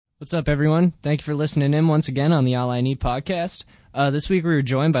What's up, everyone? Thank you for listening in once again on the All I Need podcast. This week we were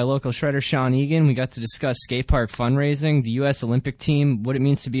joined by local shredder Sean Egan. We got to discuss skate park fundraising, the U.S. Olympic team, what it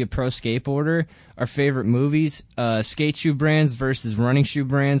means to be a pro skateboarder, our favorite movies, skate shoe brands versus running shoe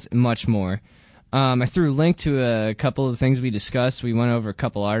brands, and much more. I threw a link to a couple of the things we discussed. We went over a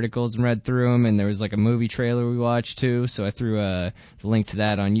couple articles and read through them, and there was like a movie trailer we watched too, so I threw the link to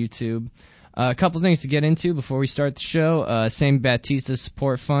that on YouTube. A couple things to get into before we start the show. St. Baptista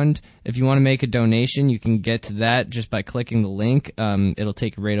Support Fund. If you want to make a donation, you can get to that just by clicking the link. It'll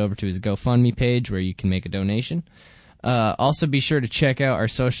take you right over to his GoFundMe page where you can make a donation. Also, be sure to check out our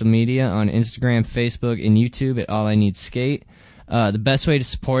social media on Instagram, Facebook, and YouTube at All I Need Skate. The best way to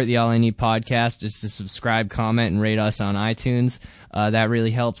support the All I Need podcast is to subscribe, comment, and rate us on iTunes. That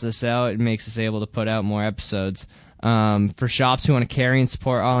really helps us out. It makes us able to put out more episodes. For shops who want to carry and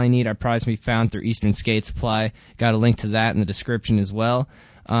support All I Need, our products can be found through Eastern Skate Supply. Got a link to that in the description as well.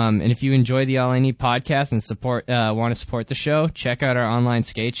 And if you enjoy the All I Need podcast and want to support the show, check out our online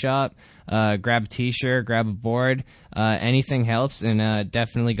skate shop. Grab a t-shirt, grab a board. Anything helps and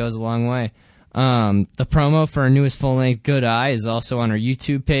definitely goes a long way. The promo for our newest full-length Good Eye is also on our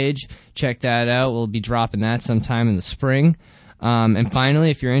YouTube page. Check that out. We'll be dropping that sometime in the spring. And finally,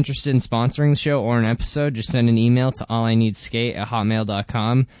 if you're interested in sponsoring the show or an episode, just send an email to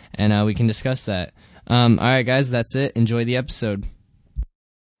allineedskate@hotmail.com, and we can discuss that. All right, guys, that's it. Enjoy the episode.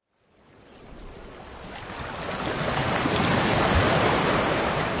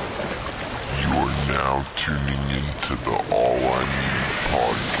 You are now tuning into the All I Need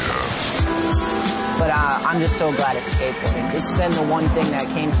podcast. But I'm just so glad it's skateboarding. It's been the one thing that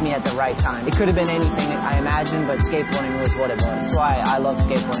came to me at the right time. It could have been anything I imagined, but skateboarding was what it was. That's why I love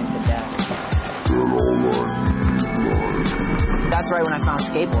skateboarding to death. That's right when I found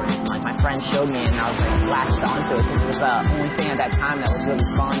skateboarding. Like, my friend showed me, and I was like latched onto it because it was the only thing at that time that was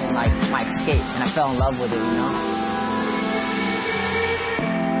really fun and like my escape. And I fell in love with it, you know?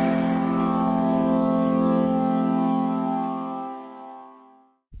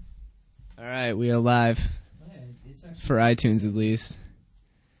 Alright, we are live. For iTunes, at least.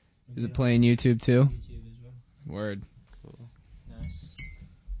 Is it playing YouTube, too? YouTube as well. Word. Cool. Nice.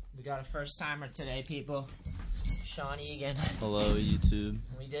 We got a first timer today, people. Sean Egan. Hello, YouTube.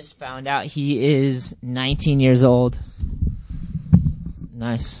 We just found out he is 19 years old.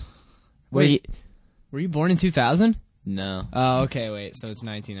 Nice. Were you born in 2000? No. Oh, okay, wait. So it's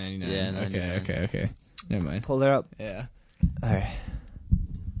 1999. Yeah, 99. Okay. Never mind. Pull her up. Yeah. All right.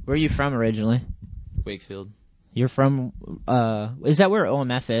 Where are you from originally? Wakefield. You're from, is that where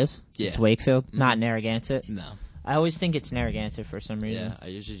OMF is? Yeah. It's Wakefield, not Narragansett? No. I always think it's Narragansett for some reason. Yeah, I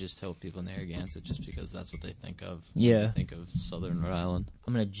usually just tell people Narragansett just because that's what they think of. Yeah. They think of Southern Rhode Island.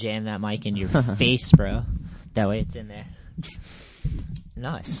 I'm going to jam that mic in your face, bro. That way it's in there.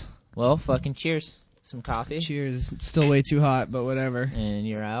 Nice. Well, fucking cheers. Some coffee. Cheers. It's still way too hot, but whatever. And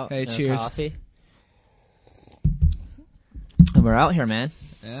you're out. Hey, No cheers. Coffee. And we're out here, man.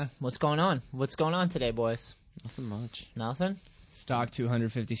 Yeah. What's going on? What's going on today, boys? Nothing much. Nothing? Stock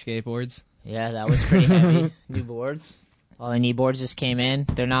 250 skateboards. Yeah, that was pretty heavy. New boards. All I Need boards just came in.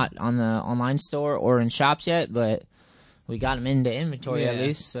 They're not on the online store or in shops yet, but we got them into inventory at Yeah.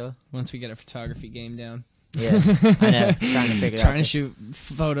 least. So Once we get our photography game down. yeah, I know. Trying to figure it out. Trying to shoot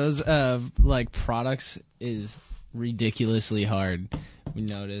photos of like products is ridiculously hard. We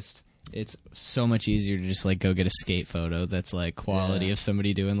noticed it's so much easier to just like go get a skate photo that's like quality Yeah. of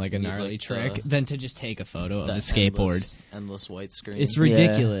somebody doing like a You need, gnarly like, trick than to just take a photo of That a skateboard. Endless white screen. It's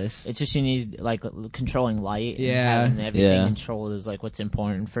ridiculous. It's just you need like controlling light. Yeah. And having everything Yeah. controlled is like what's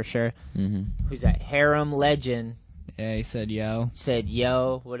important for sure. Mm-hmm. Who's that? Harem Legend Yeah, he said, yo. said,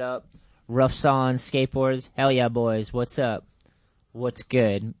 "Yo, what up? Roughs on skateboards. Hell yeah, boys. What's up? What's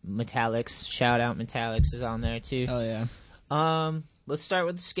good? Metallics. Shout out Metallics is on there too. Hell yeah. Let's start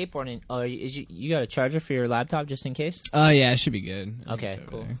with the skateboarding. Oh, you got a charger for your laptop just in case? Oh, yeah, it should be good. I think Okay, it's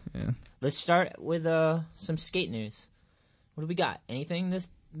over cool. there. Yeah. Let's start with some skate news. What do we got? Anything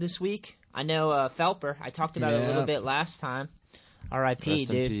this week? I know Felper. I talked about it a little Yeah. bit last time. R.I.P. Rest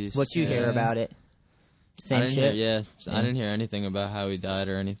in dude. peace. What you hear Yeah. about it? Same I didn't shit. Hear, I didn't hear anything about how he died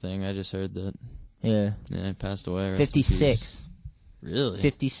or anything. I just heard that Yeah. he passed away. Rest in 56. peace. Really?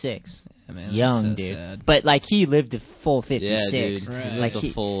 56. Yeah, man, that's Young, so dude. sad. But like he lived a full Yeah, 56. dude. Right. He Like lived a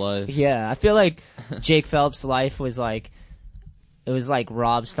he- full life. Yeah, I feel like Jake Phelps' life was like, it was like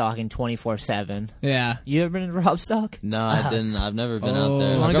Robstock in 24/7. Yeah. You ever been to Robstock? No, I didn't. I've never been out there.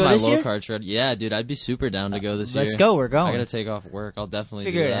 You I wanna got go my this low year? card shred. Yeah, dude, I'd be super down to go this year. Let's go. We're I going. gotta take off work. I'll definitely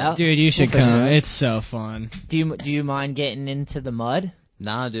Figure do it that. out. Dude, you should We'll figure come. it out. It's so fun. Do you mind getting into the mud?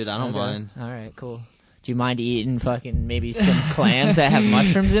 Nah, dude, I don't Okay. mind. All right, cool. do you mind eating fucking maybe some clams that have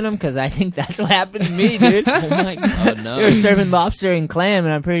mushrooms in them? Because I think that's what happened to me, dude. Oh my god, no. They were serving lobster and clam,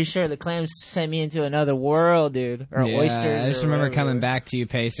 and I'm pretty sure the clams sent me into another world, dude. Or oysters. I just or remember whatever. coming back to you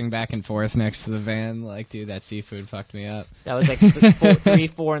pacing back and forth next to the van. Like, dude, that seafood fucked me up. That was like 3,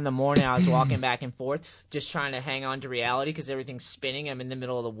 4 in the morning. I was walking back and forth, just trying to hang on to reality because everything's spinning. I'm in the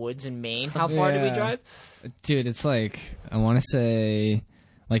middle of the woods in Maine. How far did we Yeah. drive? Dude, it's like, I want to say,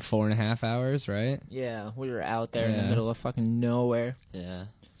 like 4.5 hours, right? Yeah, we were out there in the Yeah. middle of fucking nowhere. Yeah.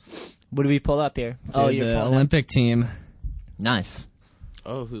 What did we pull up here? Dude, you're the pulling up. Olympic team. Nice.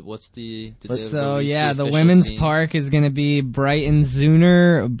 Oh, what's the? Did So, they release yeah, the official women's team? park is going to be Brighton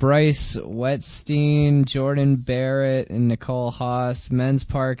Zuner, Bryce Wetstein, Jordan Barrett, and Nicole Haas. Men's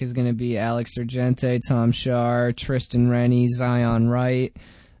park is going to be Alex Argente, Tom Shar, Tristan Rennie, Zion Wright.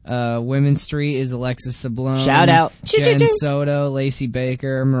 Women's Street is Alexis Sablon. Shout out. Jen Soto, Lacey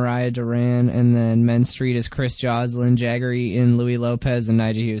Baker, Mariah Duran, and then Men's Street is Chris Joslin, Jagger Eaton, Louis Lopez, and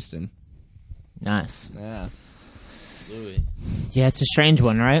Nigel Houston. Nice. Yeah. Louis. Yeah, it's a strange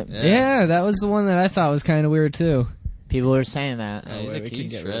one, right? Yeah, that was the one that I thought was kind of weird, too. People were saying that. Yeah, he's Wait, a we key can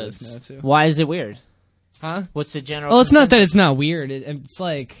get rid of this shreds. now, too. Why is it weird? Huh? What's the general? Well, it's not that consensus? it's not weird. It's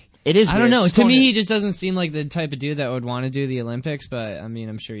like... It is. I don't weird. know. Just To me, going he just doesn't seem like the type of dude that would want to do the Olympics. But I mean,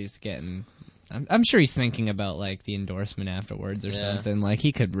 I'm sure he's getting. I'm sure he's thinking about like the endorsement afterwards or Yeah. something. Like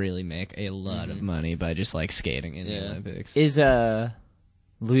he could really make a lot of money by just like skating in the Yeah. Olympics. is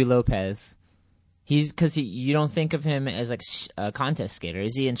Louis Lopez. He's because you don't think of him as like a contest skater.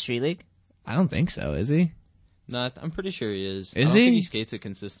 Is he in Street League? I don't think so. Is he? No, I'm pretty sure he is. Is I don't he? think he skates it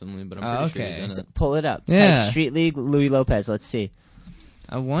consistently, but I'm Oh, pretty sure okay. he's in it. Pull it up. Yeah. Type Street League Louis Lopez. Let's see.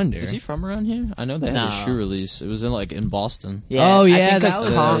 I wonder. Is he from around here? I know they had No. a shoe release. It was in Boston. Yeah. Oh, I yeah, think 'cause that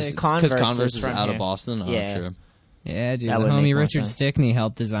was Converse, Converse is from out here. of Boston. Oh, Yeah. true. Yeah, dude. That The would make homie more Richard sense. Stickney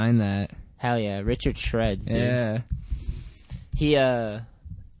helped design that. Hell yeah, Richard Shreds, dude. Yeah. He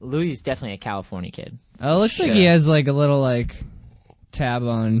Louis is definitely a California kid. Oh, it looks like Sure. he has like a little like tab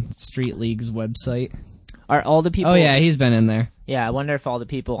on Street League's website. Are all the people? Oh yeah, he's been in there. Yeah, I wonder if all the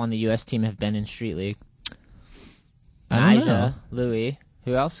people on the U.S. team have been in Street League. I don't know. Nija, Louis.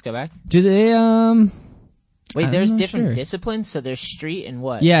 Who else? Go back. Do they Wait, I'm there's not different sure. disciplines. So there's street and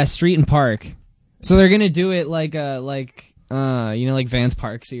what? Yeah, street and park. So they're gonna do it like like Vans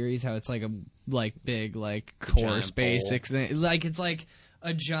Park Series, how it's like a big like course giant basic thing. Like it's like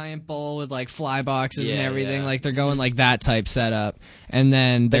a giant bowl with like fly boxes and Yeah, everything. yeah. Like they're going like that type setup, and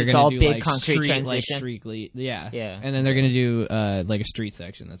then they're it's gonna all do big like concrete street, transition? like street league. Yeah, Yeah. And then they're gonna do like a street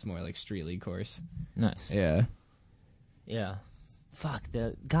section that's more like street league course. Nice. Yeah. Yeah. Fuck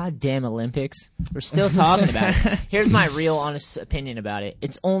the goddamn Olympics. We're still talking about it. Here's my real honest opinion about it.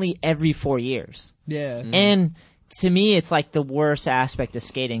 It's only every 4 years. Yeah. And to me it's like the worst aspect of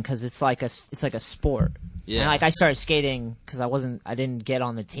skating cuz it's like a sport. Yeah. And like I started skating cuz I didn't get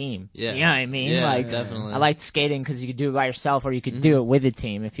on the team. Yeah. You know what I mean? Yeah, like definitely. I liked skating cuz you could do it by yourself or you could do it with a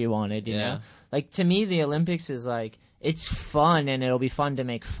team if you wanted, you Yeah. know? Like to me the Olympics is like it's fun and it'll be fun to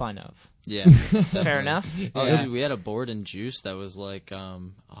make fun of. Yeah. Fair enough? Oh, Yeah. dude, we had a board and juice that was like,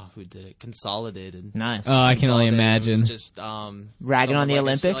 who did it? Consolidated. Nice. Oh, I can only Consolidated. imagine. It was just Ragging on the someone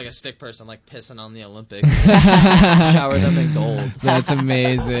Olympics? like a stick person, like pissing on the Olympics. Shower them in gold. That's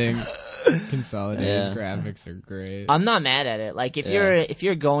amazing. Consolidated Yeah. graphics are great. I'm not mad at it. Like if Yeah.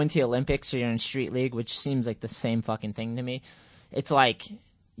 you're going to Olympics or you're in Street League, which seems like the same fucking thing to me, it's like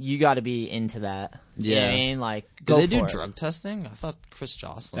you got to be into that. You know what I Yeah. mean? Like Did go they do for it. drug testing? I thought Chris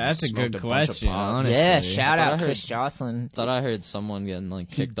Joslin. That's a smoked good bunch of question, pot. honestly. Yeah, shout I out heard- Chris Joslin. Thought I heard someone getting like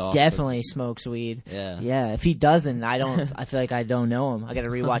He kicked off. definitely smokes weed. Yeah. Yeah, if he doesn't, I feel like I don't know him. I got to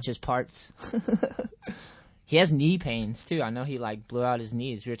rewatch his parts. He has knee pains too. I know he like blew out his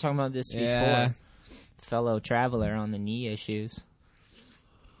knees. We were talking about this Yeah. before. Fellow traveler on the knee issues.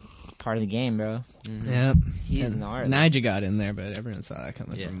 Part of the game, bro. Yep. He's gnarly. Nigel got in there, but everyone saw that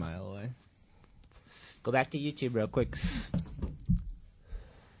coming Yeah. from a mile away. Go back to YouTube real quick.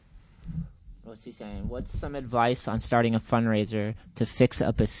 What's he saying? What's some advice on starting a fundraiser to fix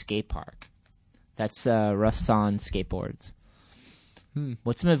up a skate park? That's Rough Son Skateboards.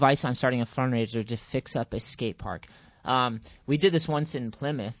 What's some advice on starting a fundraiser to fix up a skate park? We did this once in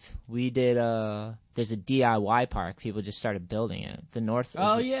Plymouth. We did there's a DIY park. People just started building it. The North.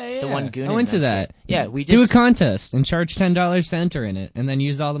 Oh, the yeah. one Goonan I went to mentioned. that. Yeah, we Do a just contest and charge $10 to enter in it, and then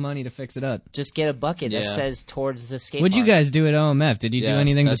use all the money to fix it up. just get a bucket that Yeah. says towards the skate. What'd you park. guys do at OMF? Did you do Yeah,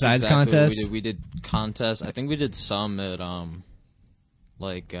 anything that's besides exactly what contests? We did contests. I think we did some at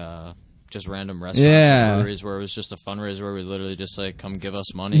just random restaurants Yeah. or breweries where it was just a fundraiser where we literally just like, come give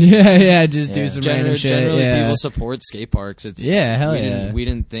us money. Yeah, just do some random shit. Generally, Yeah. people support skate parks. It's Hell yeah. We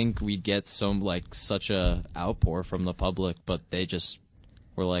didn't think we'd get such a outpour from the public, but they just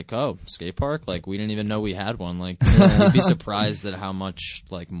were like, "Oh, skate park! Like we didn't even know we had one." Like you'd be surprised at how much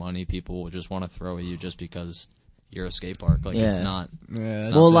like money people will just want to throw at you just because you're a skate park. Like it's Yeah. not. Yeah, It's that's-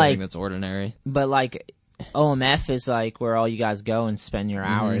 not Well, something like- that's ordinary. But like OMF is like where all you guys go and spend your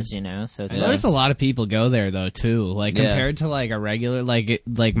hours, you know. So it's Yeah. There's a lot of people go there though too. Like Yeah. compared to like a regular like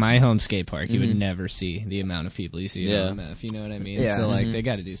my home skate park, you would never see the amount of people you see Yeah. at OMF. You know what I mean? Yeah. So like they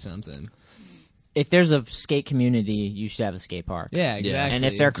got to do something. if there's a skate community, you should have a skate park. Yeah, exactly. And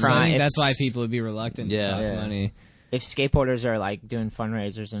if they're So I crying- think if- that's why people would be reluctant to Yeah. toss Yeah. money. If skateboarders are like doing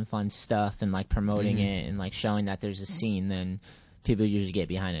fundraisers and fun stuff and like promoting Mm-hmm. it and like showing that there's a scene, then people usually get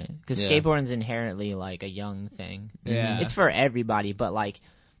behind it. Because Yeah. skateboarding's inherently like a young thing. Yeah. It's for everybody, but like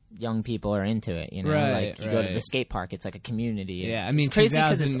young people are into it, you know. Right, like you go to right. the skate park, it's like a community. Yeah, I mean, it's crazy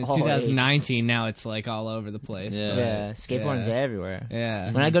 'cause it's all age. 2019 now it's like all over the place. Yeah. but- Yeah, skateboarding's yeah. everywhere.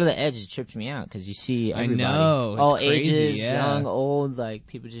 Yeah. When I go to the edge, it trips me out because you see I everybody, know, it's all crazy, ages, yeah. young, old, like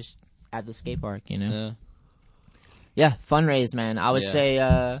people just at the skate park, you know. Yeah. Yeah, fundraise, man. I would Yeah.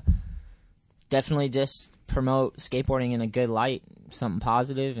 say definitely just promote skateboarding in a good light, something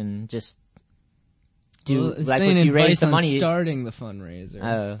positive, and just do Well, it's like saying if you raise advice the on money. starting the fundraiser.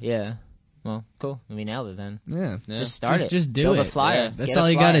 Oh yeah, well, cool. We nailed it then. yeah. Yeah. Just start it. Just do Build it. a flyer. Yeah. That's Get a all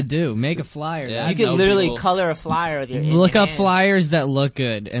you flyer. got to do. Make a flyer. Yeah. You That's could tell literally people- color a flyer with your Look in your up hands. flyers that look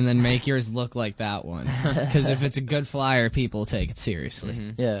good and then make yours look like that one. Because if it's a good flyer, people take it seriously.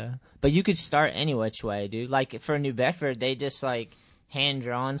 Yeah, but you could start any which way, dude. Like for New Bedford, they just like hand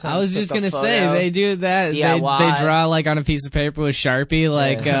drawn something. I was just going to say, they do that. They DIY. draw like on a piece of paper with Sharpie,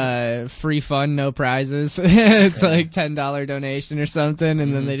 like free fun, no prizes. It's like $10 donation or something.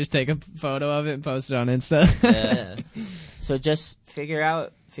 And then they just take a photo of it and post it on Insta. Yeah. So just figure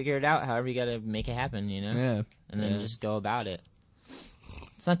it out however you got to make it happen, you know? Yeah. And then Yeah. just go about it.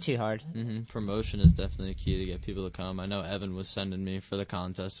 It's not too hard. Promotion is definitely key to get people to come. I know Evan was sending me for the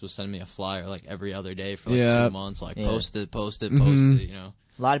contest, was sending me a flyer like every other day for like Yeah. 2 months. Like Yeah. post it, post it, post it. You know,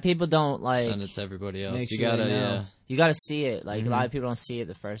 A lot of people don't like. send it to everybody else. Make You sure they gotta, know. yeah. You got to see it. Like a lot of people don't see it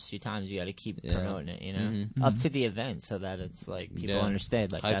the first few times. You got to keep Yeah. promoting it. You know, up to the event so that it's like people Yeah.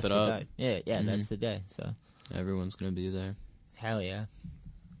 understand. Like Hype that's it the up. day. Yeah, that's the day. So Everyone's gonna be there. hell yeah.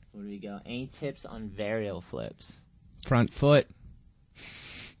 Where do we go? Any tips on varial flips? Front foot.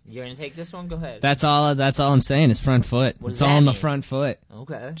 You're gonna take this one? Go ahead. That's all I'm saying is front foot. What does It's all that in the mean? front foot.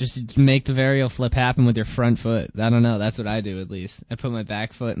 Okay. Just make the varial flip happen with your front foot. I don't know. That's what I do at least. I put my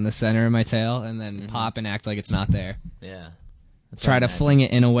back foot in the center of my tail and then pop and act like it's not there. Yeah. That's Try what to I imagine. fling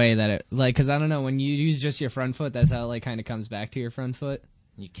it in a way that it, like, because I don't know, when you use just your front foot, that's how it, like, kind of comes back to your front foot.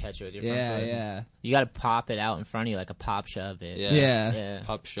 You catch it with your front Yeah, foot. yeah. You got to pop it out in front of you like a pop shove it. Yeah. Yeah. Yeah.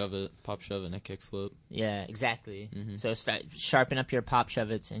 Pop shove it, and a kick flip. Yeah, exactly. Mm-hmm. So start sharpen up your pop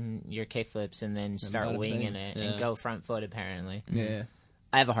shove it's and your kick flips, and then start bada winging bing. it Yeah. and go front foot. Apparently, Yeah.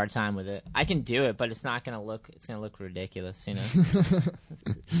 I have a hard time with it. I can do it, but it's not gonna look. It's gonna look ridiculous, you know.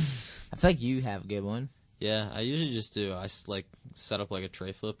 I feel like you have a good one. Yeah, I usually just do. Like set up like a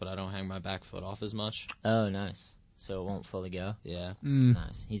tray flip, but I don't hang my back foot off as much. Oh, nice. So it won't fully go. Yeah.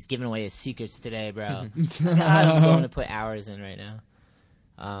 Nice. He's giving away his secrets today, bro. I'm going to put hours in right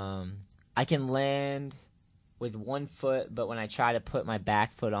now. I can land with one foot, but when I try to put my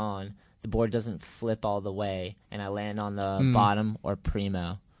back foot on, the board doesn't flip all the way, and I land on the bottom or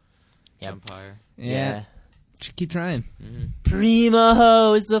primo. Yep. Jump higher. Yeah. Just keep trying.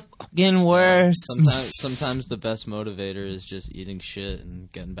 Primo is the fucking worst. Sometimes the best motivator is just eating shit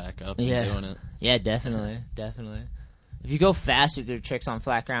and getting back up and Yeah. doing it. Yeah, definitely. If you go fast with your tricks on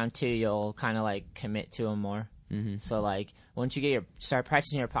flat ground too, you'll kind of like commit to them more. Mm-hmm. So like once you start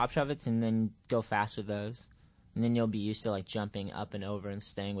practicing your pop shove-its and then go fast with those, and then you'll be used to like jumping up and over and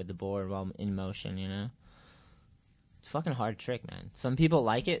staying with the board while in motion. You know, it's a fucking hard trick, man. Some people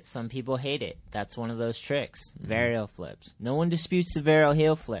like it, some people hate it. That's one of those tricks. Varial flips. No one disputes the varial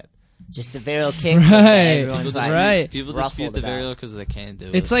heel flip. Just the varial kick. Right. Everyone's People like, right. People ruffled dispute the about. varial because they can't do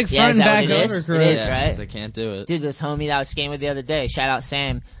it. It's like Yeah, front is and that back what it is? over It is, cross. right? 'cause they can't do it. Dude, this homie that I was skating with the other day, shout out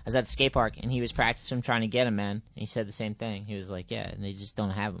Sam, I was at the skate park, and he was practicing trying to get him, man. And he said the same thing. He was like, yeah, and they just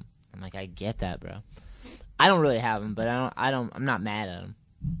don't have them. I'm like, I get that, bro. I don't really have them, but I'm not mad at them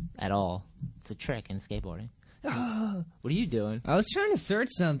at all. It's a trick in skateboarding. What are you doing? I was trying to search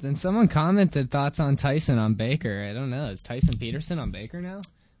something. Someone commented thoughts on Tyson on Baker. I don't know. Is Tyson Peterson on Baker now?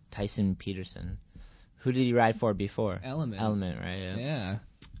 Tyson Peterson. Who did he ride for before? Element. Element, right? Yeah. Yeah.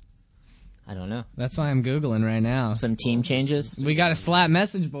 I don't know. That's why I'm Googling right now. Some team changes? We got a slap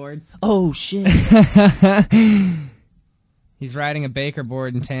message board. Oh, shit. He's riding a Baker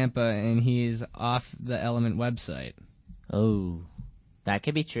board in Tampa, and he's off the Element website. Oh, that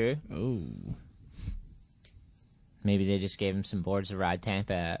could be true. Oh. Maybe they just gave him some boards to ride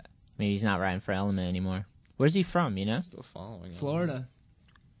Tampa at. Maybe he's not riding for Element anymore. Where's he from, you know? Still following him. Florida.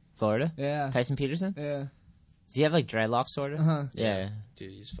 Florida? Yeah. Tyson Peterson? Yeah. Does he have, like, dreadlocks, sort of? Uh-huh. Yeah.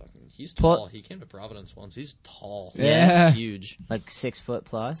 Dude, he's Pull- tall. He came to Providence once. He's tall. Yeah. He's huge. Like 6 foot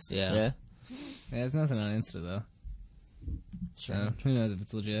plus? Yeah. Yeah, there's nothing on Insta, though. Sure. So, who knows if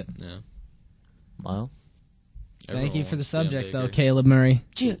it's legit. Yeah. Well. Thank you for the wants to be a subject, though, Baker. Caleb Murray.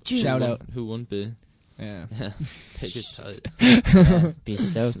 Shout Shout out. Who wouldn't be? Yeah. Baker's tight. Be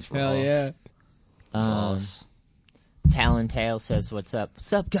stoked. Hell yeah. Boss. Talon Tail says, "What's up?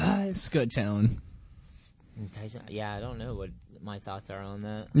 What's up, guys?" It's good talent. And Tyson, yeah, I don't know what my thoughts are on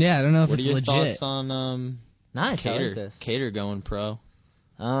that. Yeah, I don't know if What are it's your legit. thoughts on Nice, I like Cater? this. Cater going pro.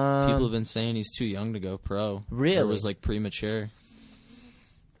 Um, People have been saying he's too young to go pro. Really? Or was like premature.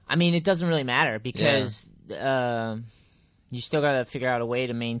 I mean, it doesn't really matter because you still got to figure out a way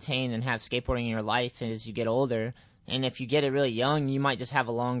to maintain and have skateboarding in your life as you get older. And if you get it really young, you might just have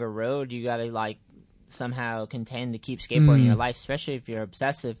a longer road. You got to like somehow contend to keep skateboarding in your life, especially if you're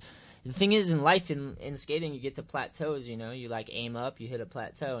obsessive. The thing is, in life, in skating, you get to plateaus. You know, you like aim up, you hit a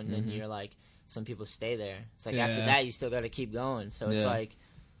plateau, and then you're like, some people stay there. It's like after Yeah. that, you still got to keep going. So it's Yeah. like,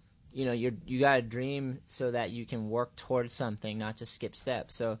 you know, you got to dream so that you can work towards something, not just skip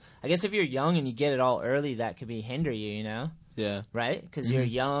steps. So I guess if you're young and you get it all early, that could hinder you. You know. Yeah. Right? Because you're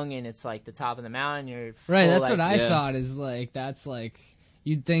young and it's like the top of the mountain. You're Right, full, that's like, what I Yeah. thought is like, that's like,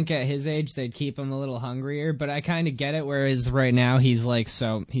 you'd think at his age they'd keep him a little hungrier, but I kind of get it, whereas right now he's like,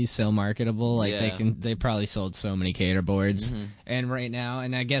 he's so marketable, like Yeah. they probably sold so many Cater boards, and right now,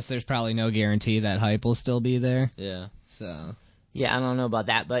 and I guess there's probably no guarantee that hype will still be there, Yeah. so. Yeah, I don't know about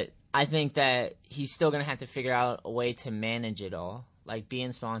that, but I think that he's still going to have to figure out a way to manage it all. Like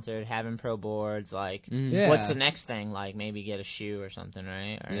being sponsored, having pro boards, like Yeah. what's the next thing? Like maybe get a shoe or something,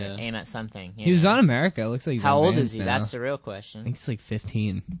 right? Or Yeah. aim at something. you He was know? on America, looks like he's How on old Vans is he? now. That's the real I question. think it's like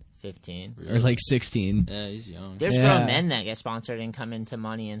 15, 15. or like 16. Yeah, he's young. There's Yeah. grown men that get sponsored and come into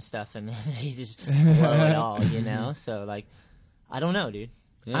money and stuff, and then they just blow it all, you know? So, like, I don't know, dude.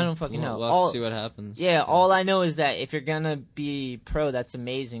 Yeah. I don't fucking know. We'll have All- to see what happens. Yeah, all I know is that if you're gonna be pro, that's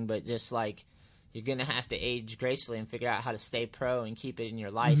amazing, but just like you're gonna have to age gracefully and figure out how to stay pro and keep it in your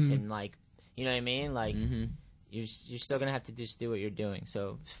life and like, you know what I mean? Like you're still gonna have to just do what you're doing.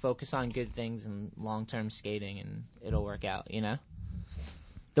 So focus on good things and long-term skating, and it'll work out. You know.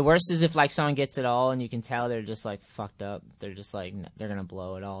 The worst is if like someone gets it all and you can tell they're just like fucked up. They're just like they're gonna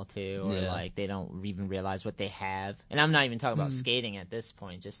blow it all too, or Yeah. like they don't even realize what they have. And I'm not even talking about skating at this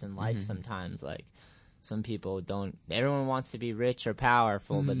point. Just in life, sometimes like some people don't. Everyone wants to be rich or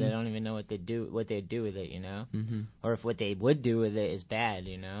powerful, but they don't even know what they do with it. You know, or if what they would do with it is bad.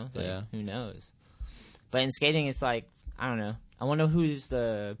 You know, like, Yeah. who knows? But in skating, it's like I don't know. I wonder who's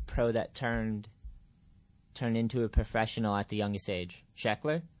the pro that turned into a professional at the youngest age.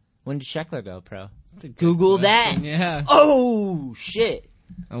 Sheckler? When did Sheckler go pro? That's a good Google question, that. Yeah. Oh shit!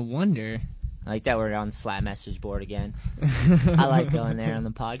 I wonder. I like that we're on the Slap message board again. I like going there on the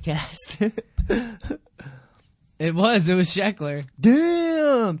podcast. It was Sheckler.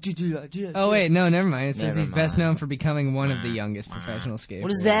 Damn! Oh wait, no, never mind. It says Never he's best mind. known for becoming one of the youngest professional skaters.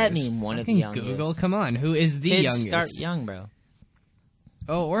 What does that mean, one of the youngest? Google, come on. Who is the Kids youngest? start young, bro.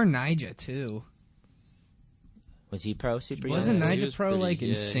 Oh, or Nyjah too. Was he pro? Super Wasn't young? Nyjah He was pro, pretty- like, yeah, he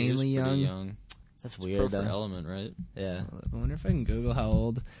was insanely pretty young? That's Pro weird for though. Element, right? Yeah. I wonder if I can Google how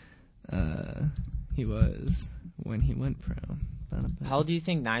old he was when he went pro. How old do you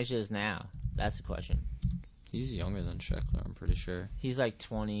think Nyjah is now? That's the question. He's younger than Sheckler, I'm pretty sure. He's like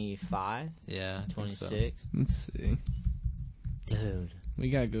 25, Yeah, I think so. 26. Let's see. Dude, We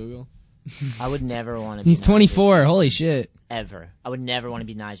got Google. I would never want to be He's Nyjah 24. Houston, Holy shit. ever. I would never want to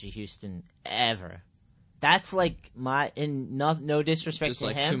be Nyjah Houston, ever. That's like my, in no disrespect Just to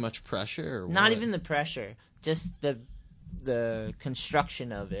like him. too much pressure? Or Not what? even the pressure, just the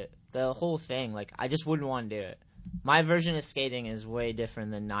construction of it, the whole thing. Like, I just wouldn't want to do it. My version of skating is way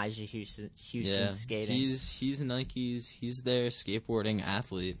different than Nyjah Houston's Yeah, skating. he's Nike's. He's their skateboarding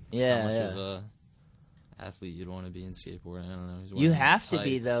athlete. Yeah, How much yeah. of a athlete you'd want to be in skateboarding? I don't know. He's You wearing have to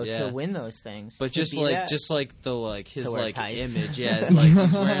be tights, though yeah. to win those things. But To just be like that. his To wear like tights. image, yeah, it's like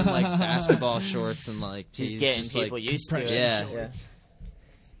he's wearing like basketball shorts and like he's tees, getting just people like used to it. Yeah. yeah.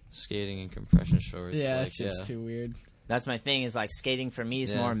 skating in compression shorts. Yeah, like, that shit's too weird. That's my thing. Is like skating for me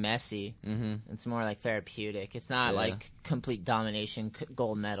is more messy. Mm-hmm. It's more like therapeutic. It's not like complete domination,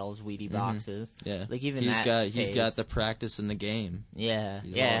 gold medals, Wheatie boxes. Yeah, like even he's that got the practice in the game. Yeah,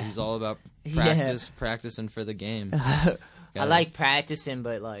 He's all about practicing for the game. I like practicing,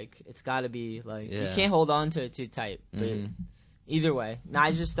 but like it's got to be like you can't hold on to it too tight. But either way,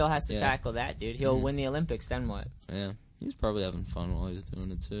 Nyjah still has to tackle that, dude. He'll win the Olympics. Then what? Yeah. He's probably having fun while he's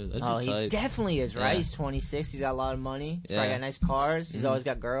doing it, too. That'd be tight. He definitely is, right? Yeah. He's 26. He's got a lot of money. He's probably got nice cars. He's always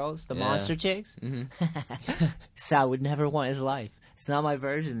got girls. The monster chicks. Sal would never want his life. It's not my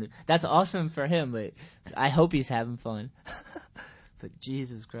version. That's awesome for him, but I hope he's having fun. But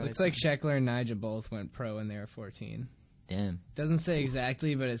Jesus Christ. Looks like Sheckler and Nyjah both went pro when they were 14. Damn. Doesn't say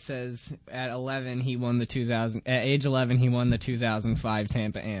exactly, but it says at 11 he won the 2000. At age 11 he won the 2005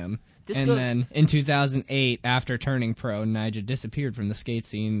 Tampa Am. Then in 2008, after turning pro, Nyjah disappeared from the skate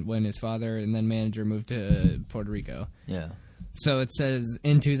scene when his father and then manager moved to Puerto Rico. Yeah. So it says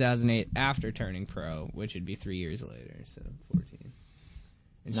in 2008 after turning pro, which would be 3 years later, so 14.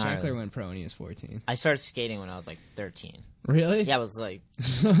 And Sheckler went pro when he was 14. I started skating when I was like 13. Really? Yeah, I was like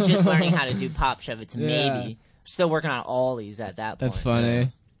just learning how to do pop shove. It's maybe. Still working on ollies at that point. That's funny. Yeah.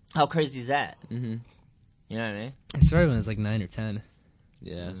 How crazy is that? Mm-hmm. You know what I mean? I started when I was like 9 or 10.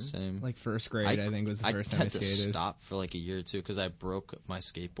 Yeah, same. Like first grade, I think was the first time I skated. I had to stop for like a year or two because I broke my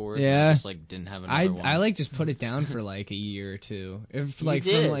skateboard. Yeah, and I just like didn't have another one. I like just put it down for like a year or two. If like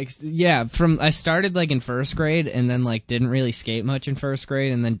you did. from like from I started like in first grade and then like didn't really skate much in first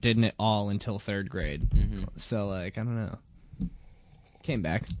grade and then didn't it all until third grade. Mm-hmm. So like I don't know. Came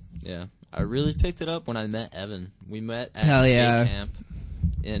back. Yeah, I really picked it up when I met Evan. We met at Hell skate yeah. camp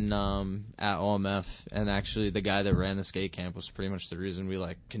in at OMF, and actually the guy that ran the skate camp was pretty much the reason we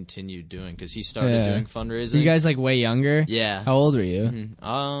like continued doing because he started doing fundraising. Were you guys like way younger? Yeah. How old were you?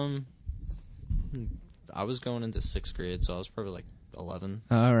 Mm-hmm. I was going into 6th grade, so I was probably like 11.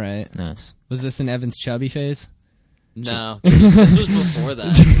 All right. Nice. Was this in Evan's chubby phase? No, this was before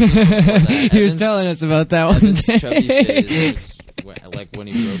that. He was telling us about that one Evan's day. chubby phase was like when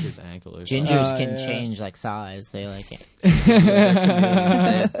he broke his ankle or something. Gingers can change like size. They like it. They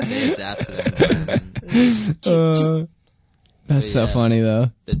adapt to their environment. That's so funny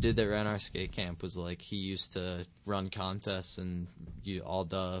though. The dude that ran our skate camp was like he used to run contests and all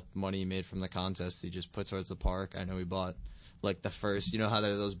the money he made from the contest he just put towards the park. I know he bought like the first, you know how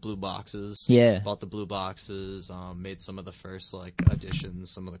there are those blue boxes? Yeah. Bought the blue boxes, made some of the first like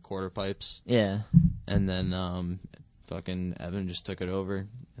additions, some of the quarter pipes. Yeah. And then fucking Evan just took it over,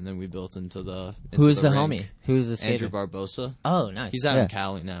 and then we built into the Who's the rink. homie? Who's the skater? Andrew Barbosa. Oh, nice. He's out in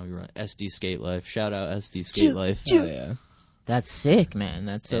Cali now. We run SD Skate Life. Shout out SD Skate Life. Oh, yeah. That's sick, man.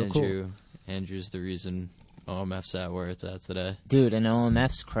 That's so cool. Andrew's the reason OMF's at where it's at today. Dude, and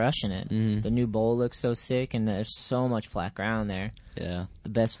OMF's crushing it. Mm-hmm. The new bowl looks so sick, and there's so much flat ground there. Yeah. The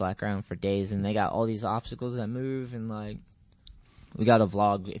best flat ground for days, and they got all these obstacles that move, and like, we got a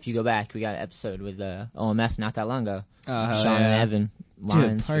vlog. If you go back, we got an episode with OMF not that long ago. Oh, Sean and Evan.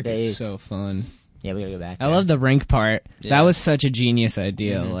 Lines Dude, park for days. is so fun. Yeah, we gotta go back. I love the rink part. Yeah. That was such a genius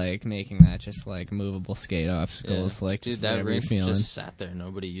idea, like making that just like movable skate obstacles. Like, dude, just that whatever rink you're feeling. just sat there.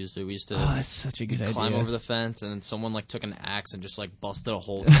 Nobody used it. We used to That's such a good climb idea. over the fence, and then someone like took an axe and just like busted a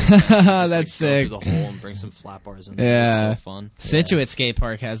hole. Through the fence and just, That's go sick. through the hole and bring some flat bars in there. Yeah. It was so fun. Situate Skate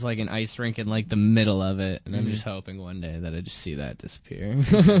Park has like an ice rink in like the middle of it, and I'm just hoping one day that I just see that disappear,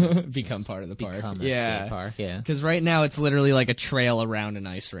 become part of the park. Become a skate park, yeah. Because right now it's literally like a trail around an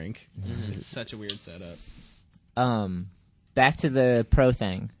ice rink. It's such a weird setup. Back to the pro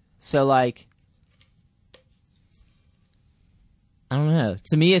thing. So, like, I don't know.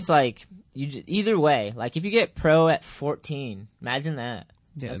 To me, it's like, either way, like, if you get pro at 14, imagine that.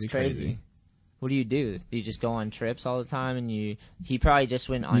 Yeah, That's that'd be crazy. What do? Do you just go on trips all the time? And he probably just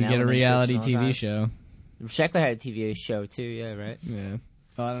went on You get a Element reality trips all the TV time? show. Sheckler had a TV show, too, yeah, right? Yeah.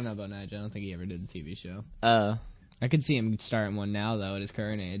 Oh, I don't know about Nyjah. I don't think he ever did a TV show. Oh. I could see him starting one now, though, at his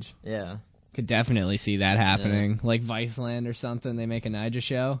current age. Yeah. Could definitely see that happening. Like Viceland or something, they make a Nyjah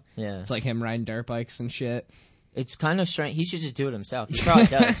show. Yeah. It's like him riding dirt bikes and shit. It's kind of strange. He should just do it himself. He probably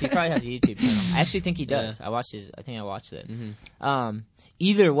does. He probably has a YouTube channel. I actually think he does. Yeah. I think I watched it.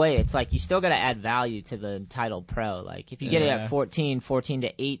 Either way, it's like you still got to add value to the title pro. Like if you get it at 14, 14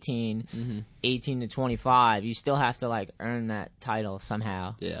 to 18, 18 to 25, you still have to like earn that title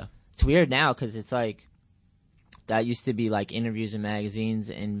somehow. Yeah. It's weird now because it's like that used to be like interviews in magazines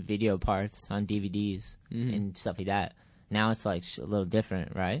and video parts on DVDs and stuff like that. Now it's like a little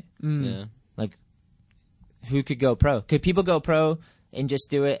different, right? Yeah. Like, who could go pro? Could people go pro and just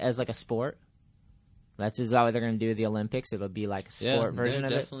do it as like a sport? That's just how they're going to do the Olympics. It'll be like a sport version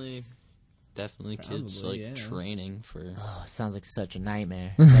of definitely, it. Definitely kids Probably, like yeah. training for Oh, sounds like such a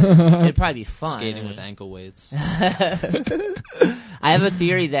nightmare. It'd probably be fun. skating with ankle weights. I have a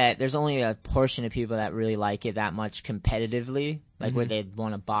theory that there's only a portion of people that really like it that much competitively, like where they'd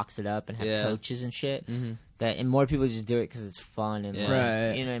want to box it up and have Yeah. coaches and shit. Mm-hmm. And more people just do it because it's fun and Yeah. like,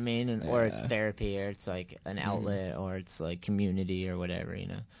 Right. you know what I mean, and or it's Yeah. therapy or it's like an outlet or it's like community or whatever, you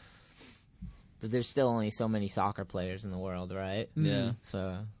know. But there's still only so many soccer players in the world, right? Yeah.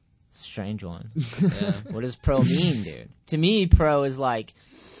 So, it's a strange one. Yeah. What does pro mean, dude? To me, pro is like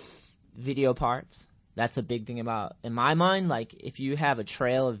video parts. That's a big thing about, in my mind, like if you have a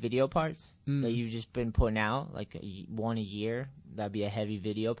trail of video parts that you've just been putting out, like one a year, that'd be a heavy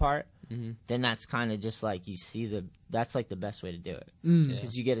video part. Then that's kind of just like you see that's like the best way to do it.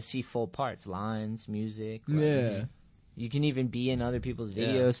 Because you get to see full parts, lines, music. Like, Yeah. You can even be in other people's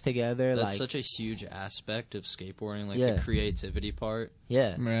videos together. That's like, such a huge aspect of skateboarding, like Yeah. the creativity part.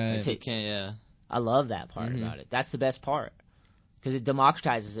 yeah. Right. You can't, yeah. I love that part about it. That's the best part because it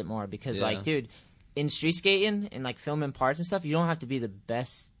democratizes it more. Because Yeah. like, dude, in street skating and like filming parts and stuff, you don't have to be the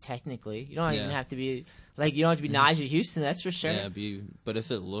best technically. You don't even have to be like you don't have to be Nigel Houston. That's for sure. Yeah, but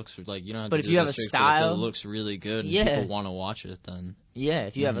if it looks like you don't have But to if do you the have a tricks, style- but if it looks really good, and Yeah. people want to watch it. Then Yeah,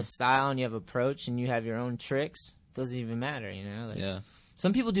 if you have a style and you have approach and you have your own tricks, doesn't even matter. You know. Like, yeah,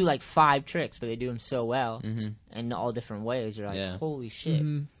 Some people do like 5 tricks, but they do them so well in all different ways. You're like, Yeah. holy shit.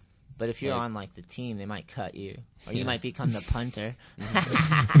 But if you're Like- on like the team, they might cut you, or Yeah. you might become the punter.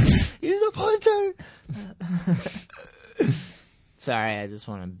 You're the punter. Sorry, I just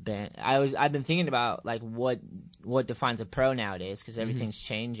want to bend. I've been thinking about like what defines a pro nowadays because everything's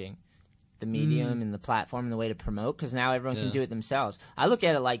changing, the medium and the platform and the way to promote. Because now everyone can Yeah. do it themselves. I look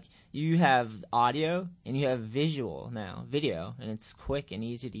at it like you have audio and you have visual now, video, and it's quick and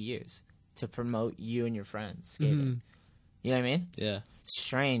easy to use to promote you and your friends skating. You know what I mean? yeah, It's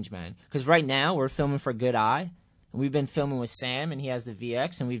strange, man. Because right now we're filming for Good Eye. And we've been filming with Sam, and he has the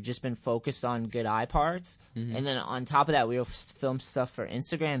VX, and we've just been focused on Good Eye parts. And then on top of that, we'll film stuff for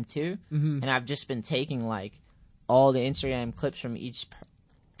Instagram too. And I've just been taking like all the Instagram clips from each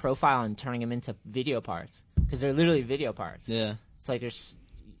profile and turning them into video parts because they're literally video parts. yeah, It's like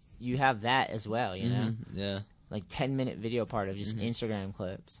you have that as well, you know, yeah, like 10-minute video part of just Instagram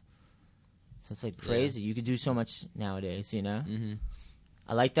clips. So it's like crazy. You could do so much nowadays, you know.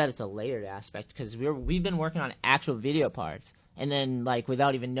 I like that it's a layered aspect because we've been working on actual video parts and then like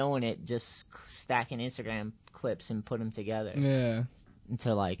without even knowing it, just stacking Instagram clips and put them together Yeah.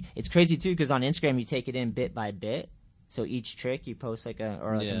 until like it's crazy too because on Instagram you take it in bit by bit. So each trick you post like a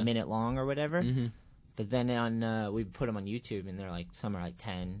minute long or whatever. But then on we put them on YouTube and they're like some are like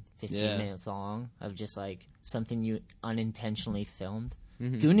 10, 15 minutes long of just like something you unintentionally filmed.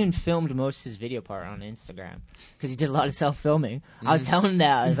 Goonan filmed most of his video part on Instagram because he did a lot of self-filming. I was telling him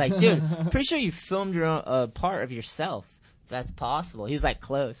that. I was like, dude, pretty sure you filmed your own, part of yourself. If that's possible. He was like,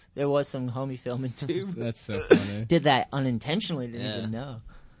 close. There was some homie filming too. That's so funny. Did that unintentionally. Didn't Yeah. even know.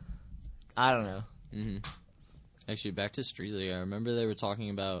 I don't know. Actually, back to Street League, I remember they were talking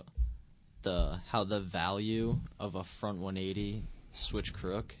about how the value of a front 180 switch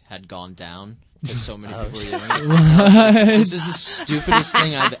crook had gone down because so many people were doing it. This is the stupidest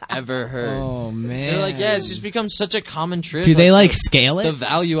thing I've ever heard. Oh man. They're like, yeah, it's just become such a common trick. Do they like the- scale it? The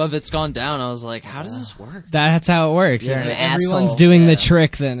value of it's gone down. I was like, how does this work? That's how it works. You're If an everyone's asshole. doing the Yeah.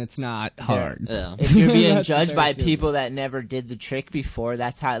 trick, then it's not hard. Yeah, If you're being That's judged by very people that never did the trick before,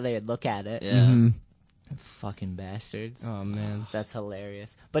 that's how they would look at it. yeah, Fucking bastards. Oh man. That's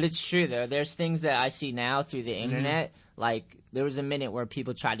hilarious. But it's true though. There's things that I see now through the internet. Like there was a minute where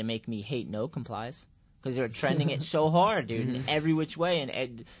people tried to make me hate no complies because they were trending it so hard, dude, in every which way.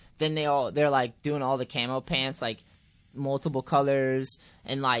 And then they're like doing all the camo pants, like multiple colors,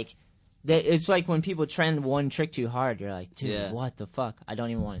 and like it's like when people trend one trick too hard, you're like, dude, Yeah. what the fuck? I don't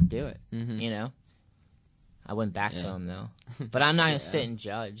even want to do it. You know. I went back to Yeah. him though, but I'm not gonna sit and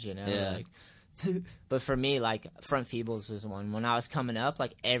judge. You know, Yeah. like. But for me, like front feebles was one. When I was coming up,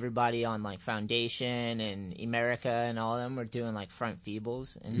 like everybody on like Foundation and America and all of them were doing like front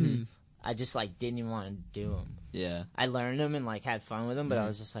feebles, and I just like didn't even want to do them. yeah. I learned them and like had fun with them, but I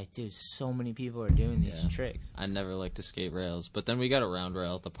was just like, dude, so many people are doing these Yeah. tricks. I never liked to skate rails, but then we got a round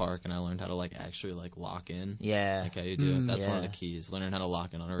rail at the park, and I learned how to like actually like lock in. Yeah, Like how you do it. That's one of Yeah. the keys. Learning how to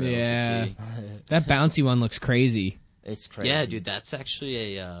lock in on a rail Yeah. is the key. That bouncy one looks crazy. it's crazy. Yeah, dude, that's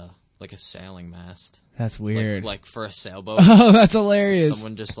actually a like a sailing mast. That's weird. Like for a sailboat. Oh, that's hilarious.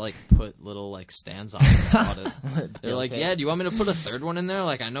 Someone just like put little like stands on it and bought it. They're like, it. yeah, do you want me to put a third one in there?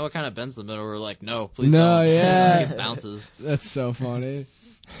 Like, I know it kind of bends the middle. We're like, no, please No, don't. yeah. Like, it bounces. That's so funny.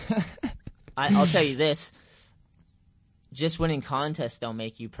 I'll tell you this. just winning contests don't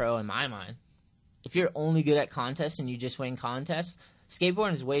make you pro in my mind. If you're only good at contests and you just win contests,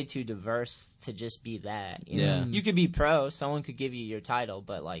 skateboarding is way too diverse to just be that. You know? You could be pro, someone could give you your title,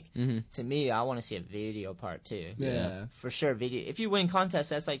 but like to me, I want to see a video part too. Yeah. For sure, video. If you win contests,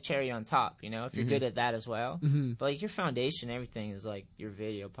 that's like cherry on top, you know, if you're good at that as well. But like your foundation, everything is like your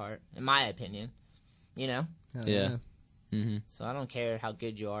video part, in my opinion, you know? Yeah. So I don't care how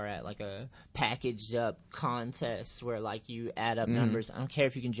good you are at like a packaged up contest where like you add up numbers. I don't care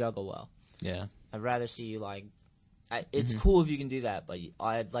if you can juggle well. Yeah. I'd rather see you like. It's cool if you can do that, but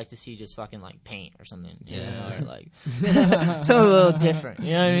I'd like to see you just fucking like paint or something. You know, or like it's a little different.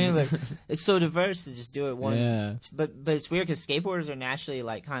 You know what I mean? Like it's so diverse to just do it one. Yeah. But it's weird because skateboarders are naturally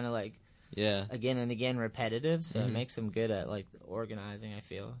like kind of like again and again repetitive, so it makes them good at like organizing. I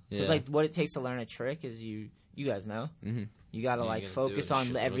feel because like what it takes to learn a trick is you guys know. You gotta like gotta focus do it a on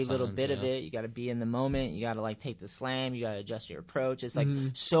shitload every of little times, bit of it. You gotta be in the moment. You gotta like take the slam. You gotta adjust your approach. It's like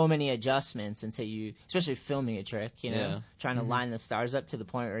so many adjustments until you, especially filming a trick, you know, trying to line the stars up to the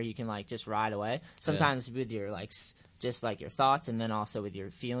point where you can like just ride away. Sometimes with your like just like your thoughts, and then also with your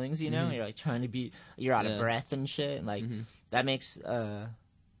feelings, you know, you're like trying to be, you're out of breath and shit. And, like that makes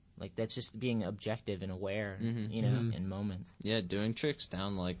like that's just being objective and aware, you know, in moments. Yeah, doing tricks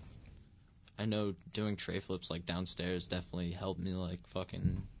down like. I know doing tray flips like downstairs definitely helped me like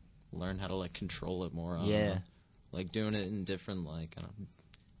fucking learn how to like control it more. Like doing it in different like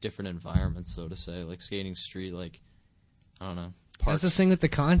different environments, so to say, like skating street, like I don't know. Parks. That's the thing with the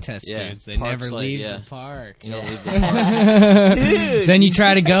contest dudes. They parks, never like, leave the park. You don't leave the park. Dude. Then you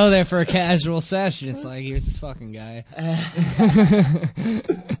try to go there for a casual session. It's like, here's this fucking guy.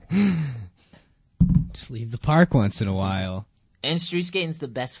 Just leave the park once in a while. And street skating's the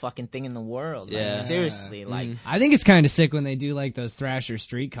best fucking thing in the world. Like, Yeah. seriously, like I think it's kind of sick when they do like those Thrasher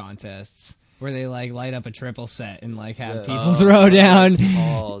street contests where they like light up a triple set and like have people throw down.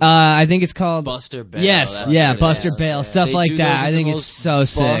 I think it's called Buster Bale. Yes, That's yeah, what it Buster is. Bale, Yeah. stuff They like do that. those I at think the it's most so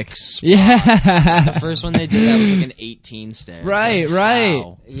sick. buck spots. Yeah, The first one they did that was like an 18 stair. It's Right, like, right.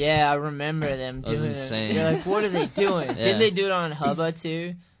 how? yeah, I remember them was doing insane. it. You're like, what are they doing? Yeah. Didn't they do it on Hubba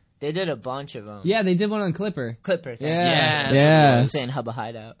too? They did a bunch of them. yeah, they did one on Clipper. Clipper thing. Yeah, that's yeah. what it I'm was. saying Hubba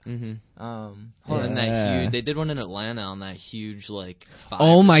Hideout. And then that huge, they did one in Atlanta on that huge like 5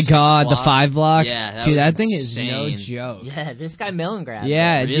 Oh or my 6 god, the block. 5 block. Yeah, that dude, was that thing is no insane. joke. Yeah, this guy Millen grabbed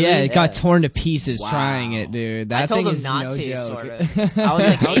Yeah, it. Really? yeah, it got Yeah. torn to pieces Wow. trying it, dude. That I told thing him is not no to, joke. sort of. I was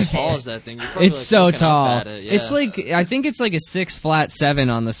like, How hey, tall is that thing? You're probably, It's like, so looking up tall. at it. Yeah. It's like I think it's like a 6 flat 7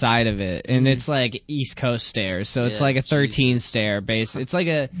 on the side of it, and it's like East Coast stairs, so it's Yeah, like a 13 Jesus. stair base. It's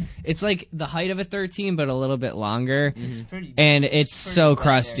like the height of a 13, but a little bit longer, It's pretty, and it's pretty so weathered,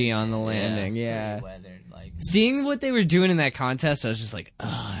 crusty on the man. landing. It's Yeah, pretty weathered, like. seeing what they were doing in that contest, I was just like,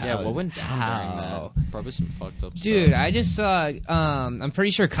 oh, yeah, what went down during how? that? Probably some fucked up Dude, stuff. I just saw. I'm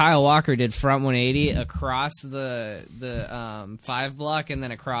pretty sure Kyle Walker did front 180 across the 5 block and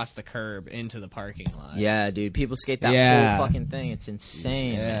then across the curb into the parking lot. Yeah, dude, people skate that Yeah. whole fucking thing. It's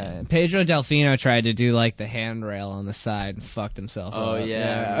insane. Yeah. Pedro Delfino tried to do like the handrail on the side and fucked himself Oh, up.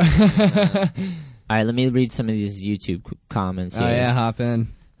 yeah. All right, let me read some of these YouTube comments Oh here. yeah, hop in.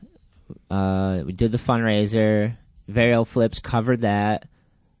 We did the fundraiser. Varial Flips covered that.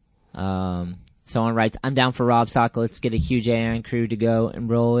 Someone writes, I'm down for Rob Sock. Let's get a huge Aaron crew to go and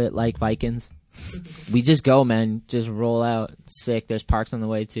roll it like Vikings. We just go, man. Just roll out. Sick. There's parks on the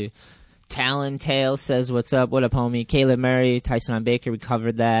way, too. Talon Tail says, what's up? What up, homie? Caleb Murray, Tyson on Baker. We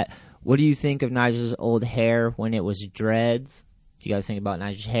covered that. What do you think of Nigel's old hair when it was dreads? Do you guys think about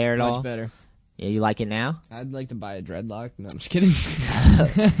Nigel's hair at all? Much better. Yeah, you like it now? I'd like to buy a dreadlock. No, I'm just kidding.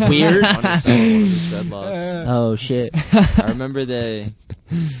 Weird. I want to sell one of his dreadlocks. Oh, shit. I remember the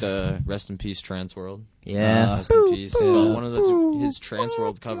Rest in Peace Trance World. Yeah. Rest in Peace. But one of his Trance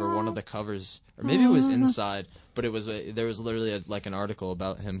World cover, one of the covers, or maybe it was inside, but it was there was literally like an article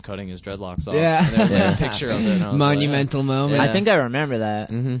about him cutting his dreadlocks off. Yeah. And there was like, a picture of it. And I was Monumental moment. Yeah. I think I remember that.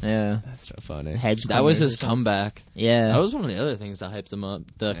 Mhm. Yeah. That's so funny. Hedge that was covers his or something. comeback. Yeah. That was one of the other things that hyped him up.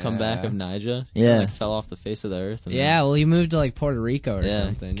 The comeback of Nija. Yeah. Like, fell off the face of the earth. And Yeah, well, he moved to like Puerto Rico or then,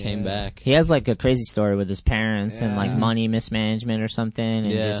 something. came yeah. back. He has like a crazy story with his parents and like Yeah. money mismanagement or something, and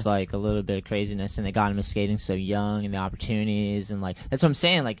Yeah. just like a little bit of craziness. And they got him into skating so young, and the opportunities, and like that's what I'm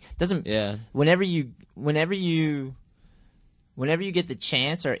saying. Like, doesn't Yeah. whenever you get the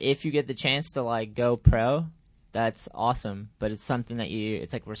chance, or if you get the chance to like go pro, that's awesome. But it's something that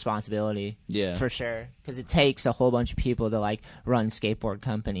it's like responsibility. Yeah. For sure, because it takes a whole bunch of people to like run skateboard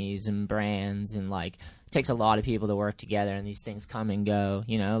companies and brands, and like it takes a lot of people to work together, and these things come and go.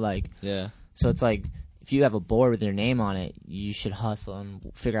 You know, like. Yeah. So it's like, if you have a board with your name on it, you should hustle and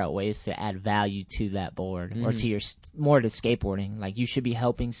figure out ways to add value to that board or to your more to skateboarding. Like you should be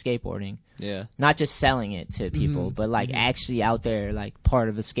helping skateboarding, Yeah. not just selling it to people, but like actually out there, like part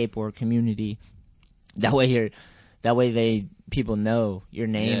of a skateboard community. That way people know your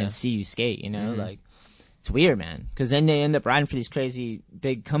name and see you skate. You know, like it's weird, man. Because then they end up riding for these crazy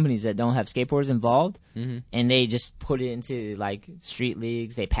big companies that don't have skateboards involved, and they just put it into like street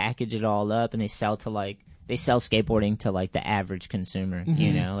leagues. They package it all up and they sell skateboarding to like the average consumer.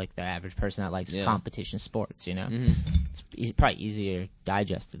 You know, like the average person that likes competition sports. You know, it's probably easier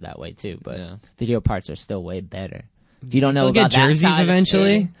digested that way too. But video parts are still way better. If you don't know They'll about get jerseys that side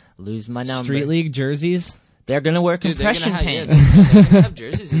eventually. Of skating, lose my number. Street League jerseys. They're gonna wear Dude, compression they're pants. gonna have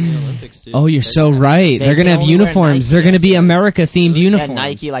jerseys in the Olympics, dude. Oh, you're so right. They They're gonna can have only wear uniforms. Nike They're gonna be jerseys. America-themed Yeah, uniforms.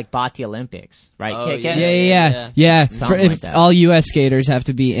 Nike like bought the Olympics, right? Oh, Kick yeah. it? Yeah. Something If like that. all U.S. skaters have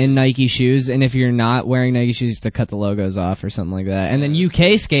to be in Nike shoes, and if you're not wearing Nike shoes, you have to cut the logos off or something like that. And then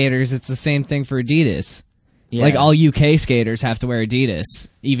UK skaters, it's the same thing for Adidas. Yeah. Like all UK skaters have to wear Adidas,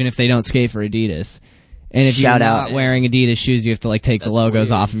 even if they don't skate for Adidas. And if Shout you're out. not wearing Adidas shoes, you have to like take the That's logos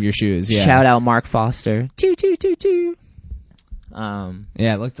weird. off of your shoes. Yeah. Shout out Mark Foster. Toot, toot, toot, toot.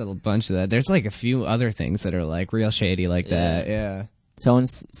 Yeah, I looked at a bunch of that. There's like a few other things that are like real shady like that. Yeah.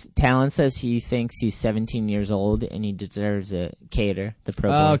 Talon says he thinks he's 17 years old and he deserves a Cater, the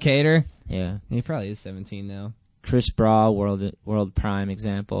pro boy. Oh, Cater. Yeah. He probably is 17 now. Chris Braw, world prime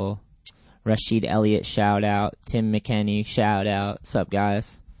example. Rashid Elliott, shout out. Tim McKenney, shout out. What's up,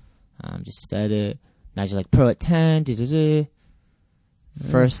 guys? Just said it. Nigel like pro at 10.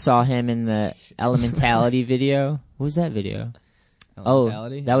 First saw him in the Elementality video. What was that video?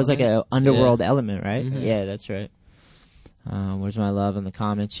 Elementality? Oh, that was like Element? a Underworld Element, right? Yeah, that's right. Where's my love in the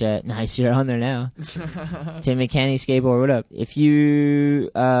comments chat? Nice, you're on there now. Tim McKenney, skateboard, what up? If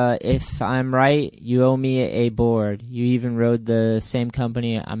I'm right, you owe me a board. You even rode the same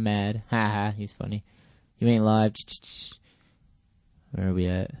company. I'm mad. Haha, he's funny. You ain't live. Where are we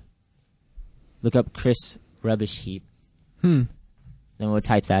at? Look up Chris Rubbish Heap. Then we'll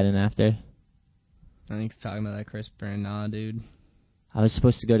type that in after. I think he's talking about that Chris Brandon dude. I was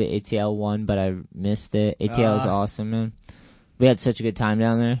supposed to go to ATL 1, but I missed it. ATL is awesome, man. We had such a good time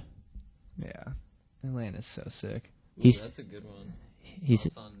down there. Yeah. Atlanta's so sick. That's a good one. He's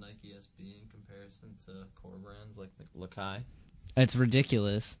Thoughts on Nike SB in comparison to core brands like Lakai? It's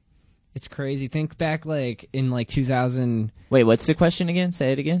ridiculous. It's crazy. Think back like in like 2000. Wait, what's the question again?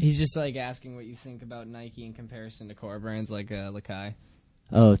 Say it again. He's just like asking what you think about Nike in comparison to core brands like Lakai.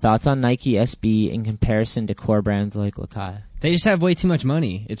 Oh, thoughts on Nike SB in comparison to core brands like Lakai? They just have way too much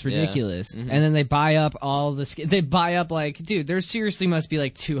money. It's ridiculous. Mm-hmm. And then they buy up all the... They buy up, like... Dude, there seriously must be,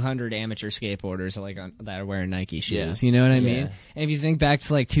 like, 200 amateur skateboarders like that are wearing Nike shoes. Yeah. You know what I Yeah. mean? And if you think back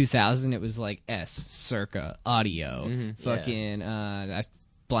to, like, 2000, it was, like, Circa, Audio, fucking... I'm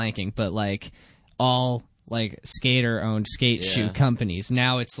blanking, but, like, all... like skater-owned skate shoe companies.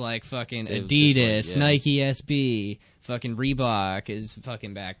 Now it's like fucking They've Adidas, just, like, Nike SB, fucking Reebok is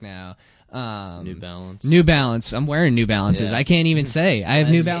fucking back now. New Balance. New Balance. I'm wearing New Balances. Yeah. I can't even say. I have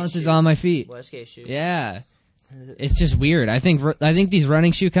New skate Balances shoes. on my feet. skate shoes? Yeah. It's just weird. I think these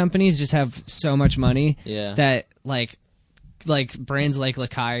running shoe companies just have so much money that like brands like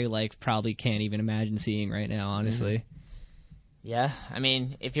Lakai like probably can't even imagine seeing right now, honestly. Yeah, I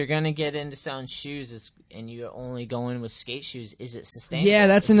mean, if you're gonna get into selling shoes and you're only going with skate shoes, is it sustainable? Yeah,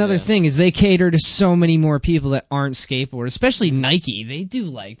 that's another thing is they cater to so many more people that aren't skateboarders, especially Nike.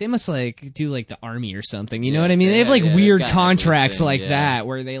 They must do like the army or something. You know what I mean? They have like weird got contracts everything, like that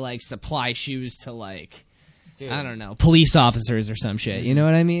where they like supply shoes to like Dude. I don't know, police officers or some shit. You know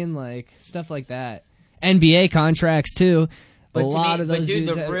what I mean? Like stuff like that. NBA contracts too. But a to lot me, of those dude,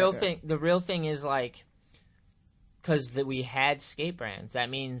 dudes the real thing is like, because we had skate brands.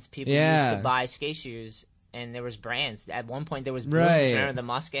 That means people used to buy skate shoes, and there was brands. At one point, there was Blooms. Right. Remember the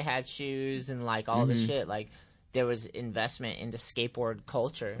Musket had shoes and like all the shit. Like there was investment into skateboard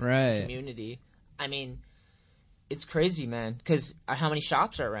culture, Right. community. I mean, it's crazy, man. Because how many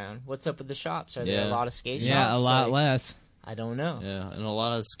shops are around? What's up with the shops? Are there a lot of skate shops? Yeah, a lot Like, less. I don't know. Yeah, and a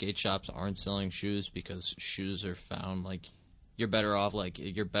lot of skate shops aren't selling shoes because shoes are found like you're better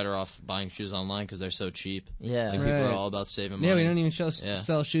off buying shoes online because they're so cheap. Yeah. Like people Right. are all about saving money. Yeah, we don't even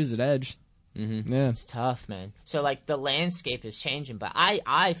sell shoes at Edge. Mm-hmm. Yeah. It's tough, man. So like the landscape is changing, but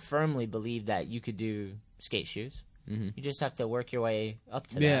I firmly believe that you could do skate shoes. Mm-hmm. You just have to work your way up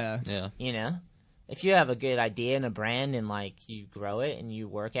to Yeah. Yeah. that. You know, if you have a good idea and a brand and like you grow it and you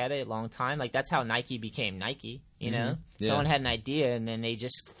work at it a long time, like that's how Nike became Nike. You know, Yeah. someone had an idea and then they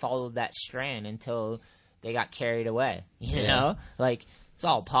just followed that strand until they got carried away. You know, like it's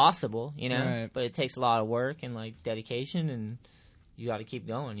all possible, you know. Right. But it takes a lot of work and like dedication, and you got to keep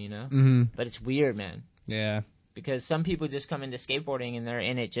going, you know. Mm-hmm. But it's weird, man, Yeah. because some people just come into skateboarding and they're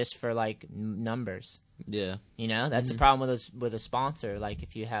in it just for like numbers. Yeah. You know, that's the problem with a sponsor. Like,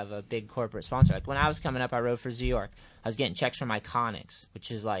 if you have a big corporate sponsor, like when I was coming up, I rode for Zoo York. I was getting checks from Iconics, which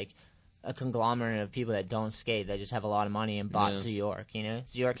is like a conglomerate of people that don't skate, that just have a lot of money and bought Yeah. Zoo York. You know,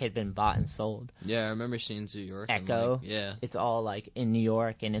 Zoo York had been bought and sold. Yeah, I remember seeing Zoo York. and, Echo. like, yeah. It's all like in New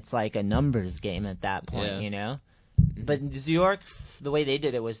York, and it's like a numbers game at that point. Yeah. You know. But Zoo York, the way they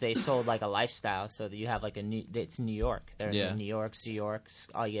did it was they sold like a lifestyle, so that you have like it's New York. They're Yeah. in New York, Zoo York.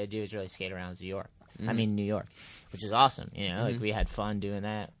 All you gotta do is really skate around Zoo York. I mean New York, which is awesome. You know, like we had fun doing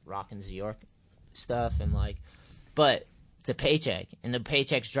that, rocking Zoo York stuff, and like, but it's a paycheck, and the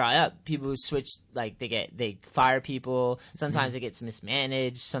paychecks dry up. People who switch, like they fire people. Sometimes it gets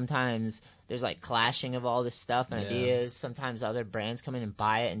mismanaged. Sometimes there's like clashing of all this stuff and Yeah. ideas. Sometimes other brands come in and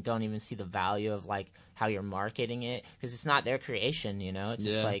buy it and don't even see the value of like how you're marketing it, because it's not their creation. You know, it's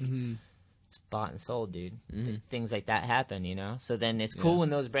just Yeah. like. It's bought and sold, dude. Things like that happen, you know. So then it's cool Yeah. when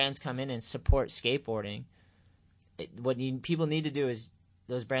those brands come in and support skateboarding. People need to do is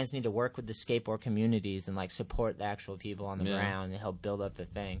those brands need to work with the skateboard communities and like support the actual people on the Yeah. ground and help build up the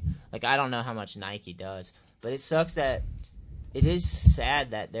thing. Like, I don't know how much Nike does, but it sucks that it is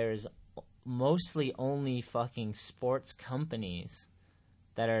sad that there's mostly only fucking sports companies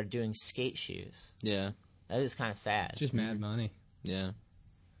that are doing skate shoes. Yeah. That is kind of sad. Just mad money. Yeah.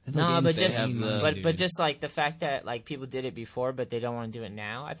 No, but They just have the- but just like the fact that like people did it before, but they don't want to do it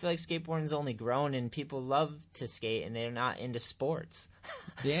now. I feel like skateboarding's only grown, and people love to skate, and they're not into sports.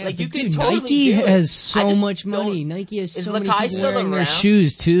 Yeah, Like, you but could dude, totally Nike do it. has I so just much money. don't- Nike has Is so many Lakai people still wearing their around?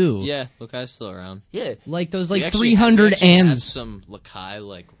 shoes too. Yeah. Lakai's still around. Yeah, Like those We like actually- 300 we actually have M's. some Lakai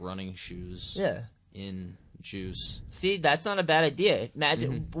like running shoes. yeah. In juice. See, that's not a bad idea.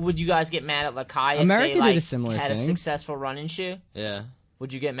 Imagine, would you guys get mad at Lakai if America they like did a similar had a thing. successful running shoe? Yeah.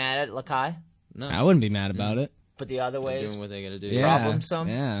 Would you get mad at Lakai? No. I wouldn't be mad about it. But the other way They're is doing what they gotta do. Yeah. problem some.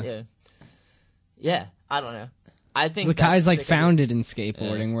 yeah. Yeah. I don't know. I think The that's guy's like sick of it. founded in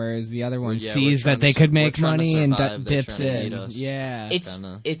skateboarding, whereas the other one Yeah, sees we're that they trying could to- make we're trying to money and survive, they're dips trying to in. beat us. Yeah.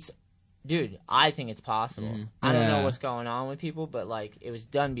 It's dude, I think it's possible. I don't Yeah. know what's going on with people, but like it was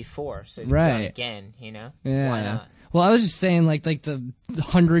done before, so it's Right. done again, you know? Yeah. Why not? Well, I was just saying, like the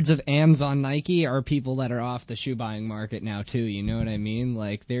hundreds of Ams on Nike are people that are off the shoe buying market now too. You know what I mean?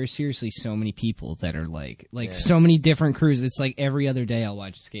 Like, there's seriously so many people that are like so many different crews. It's like every other day I'll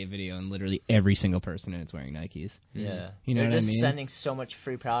watch a skate video, and literally every single person in it's wearing Nikes. Yeah. You know They're what I just mean? sending so much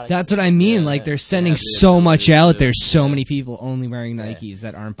free product. That's what I mean. Yeah, like, they're sending have the so much ability out. to- There's so yeah. many people only wearing Nikes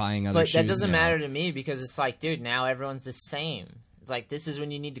that aren't buying other But shoes. that doesn't now. matter to me, because it's like, dude, now everyone's the same. It's like, this is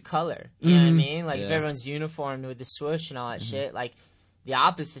when you need to color. You know what I mean? Like, if Yeah. everyone's uniformed with the swoosh and all that shit, like, the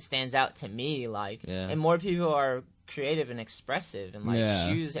opposite stands out to me. Like, Yeah. and more people are creative and expressive, and like Yeah.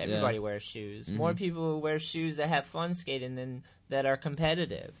 shoes. Everybody wears shoes. More people wear shoes that have fun skating than that are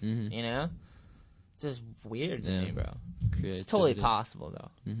competitive. You know, it's just weird to Yeah. me, bro. Creativity. It's totally possible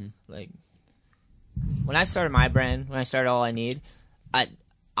though. Like, when I started my brand, when I started All I Need,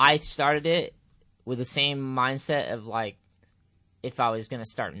 I started it with the same mindset of like, if I was gonna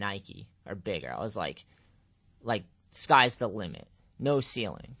start Nike or bigger, I was like sky's the limit, no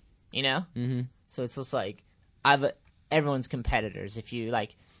ceiling, you know. Mm-hmm. So it's just like everyone's competitors. If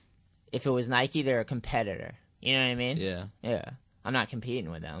it was Nike, they're a competitor. You know what I mean? Yeah. Yeah. I'm not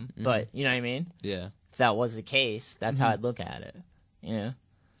competing with them, but you know what I mean. Yeah. If that was the case, that's how I'd look at it. You know,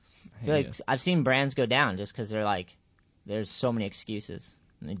 I feel like I've seen brands go down just because they're like, there's so many excuses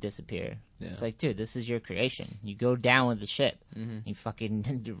and they disappear. Yeah. It's like, dude, this is your creation. You go down with the ship. You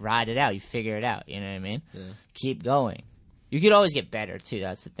fucking ride it out. You figure it out. You know what I mean? Yeah. Keep going. You could always get better too.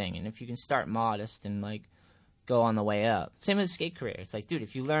 That's the thing. And if you can start modest and like go on the way up, same as a skate career. It's like, dude,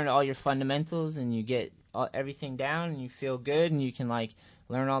 if you learn all your fundamentals and you get everything down and you feel good and you can like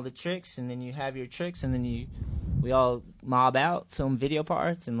learn all the tricks, and then you have your tricks, and then we all mob out, film video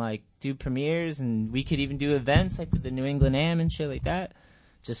parts, and like do premieres, and we could even do events like with the New England Am and shit like that.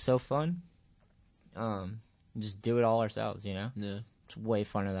 Just so fun. Just do it all ourselves, you know. Yeah. It's way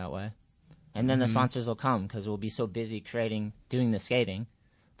funner that way. And then the sponsors will come because we'll be so busy doing the skating,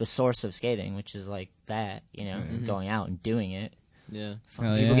 the source of skating, which is like that, you know, going out and doing it. Yeah.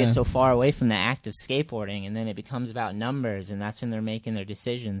 Hell People yeah. get so far away from the act of skateboarding, and then it becomes about numbers, and that's when they're making their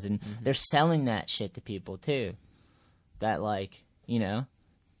decisions, and they're selling that shit to people too. That, like, you know,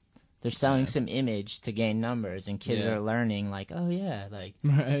 They're selling some image to gain numbers, and kids Yeah. are learning, like, oh, yeah, like,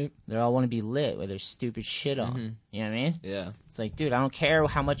 Right. they all want to be lit with their stupid shit on. You know what I mean? Yeah. It's like, dude, I don't care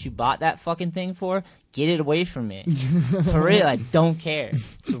how much you bought that fucking thing for. Get it away from me. For real, I don't care.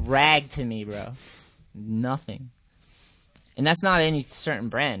 It's a rag to me, bro. Nothing. And that's not any certain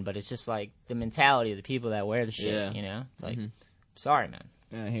brand, but it's just like the mentality of the people that wear the shit, Yeah. you know? It's like, sorry, man.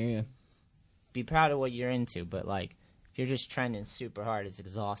 Yeah, I hear you. Be proud of what you're into, but like, if you're just trending super hard, it's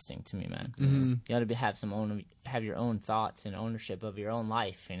exhausting to me, man. Mm-hmm. You gotta have your own thoughts and ownership of your own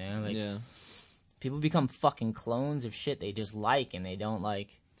life, you know? Like, Yeah. people become fucking clones of shit they just like, and they don't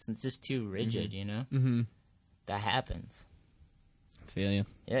like. It's just too rigid, you know? Mm-hmm. That happens. Feel you.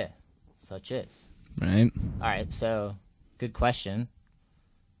 Yeah. Such is. Right. All right, so good question.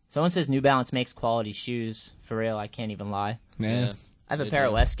 Someone says New Balance makes quality shoes. For real, I can't even lie. Yeah. I have a They pair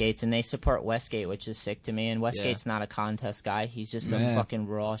of do. Westgates, and they support Westgate, which is sick to me. And Westgate's not a contest guy. He's just a Yeah. fucking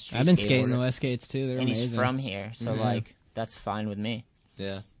raw street I've been skating the skateboarder. Westgates too. They're And amazing. he's from here, so like that's fine with me.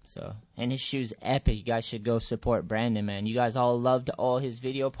 Yeah. So, and his shoe's epic. You guys should go support Brandon, man. You guys all loved all his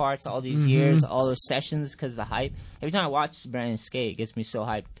video parts, all these years, all those sessions, because the hype. Every time I watch Brandon skate, it gets me so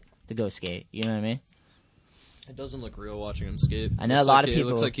hyped to go skate. You know what I mean? It doesn't look real watching him skate. I know Looks a lot like of It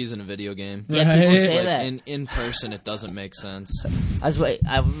people- looks like he's in a video game. Yeah, Right. people It's say Like that. in person, it doesn't make sense.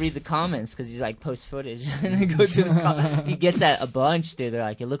 I would read the comments because he's like post footage and then go through the he gets that a bunch, dude. They're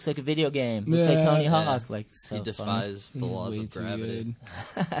like, it looks like a video game. Looks like Yeah. Tony Yeah. Hawk. Like, so He funny. defies the laws Way of too gravity.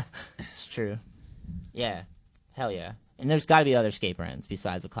 good. It's true. Yeah, hell yeah. And there's got to be other skate brands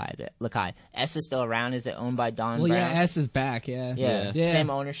besides Lakai. S is still around. Is it owned by Don Well, Brown? yeah, S is back. Yeah. Yeah. Yeah. Same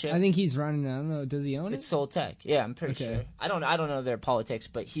ownership. I think he's running. I don't know. Does he own It's it? Soul Tech. Yeah, I'm pretty Okay. sure. I don't know their politics,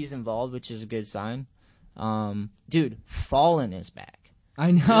 but he's involved, which is a good sign. Dude, Fallen is back. I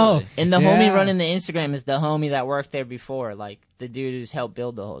know. Really? And the Yeah. homie running the Instagram is the homie that worked there before, like the dude who's helped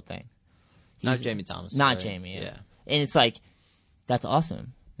build the whole thing. Not Jamie Thomas. Not right? Jamie, yeah. Yeah. And it's like, that's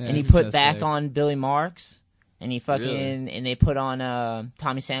awesome. Yeah, and he that's put so back sick. on Billy Marks, and he fucking, Really? and they put on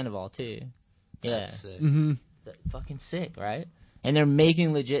Tommy Sandoval too. Yeah. That's sick. Mm-hmm. Fucking sick, right? And they're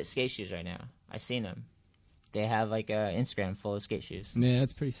making legit skate shoes right now. I seen them. They have like a Instagram full of skate shoes. Yeah,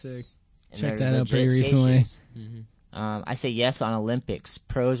 that's pretty sick. And Checked they're that out legit pretty skate recently. shoes. I say yes on Olympics.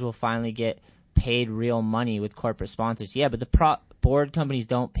 Pros will finally get paid real money with corporate sponsors. Yeah, but the board companies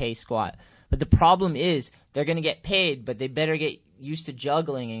don't pay squat. But the problem is they're going to get paid, but they better get used to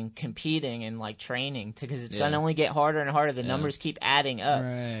juggling and competing and like training because it's going to Yeah. only get harder and harder. The numbers keep adding up.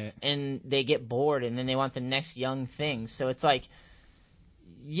 Right. And they get bored, and then they want the next young thing. So it's like,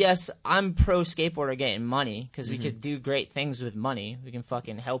 yes, I'm pro skateboarder getting money because we could do great things with money. We can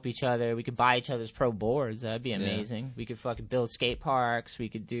fucking help each other. We could buy each other's pro boards. That'd be amazing. We could fucking build skate parks. We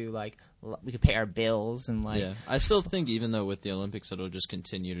could do like we could pay our bills and like Yeah, I still think even though with the Olympics it'll just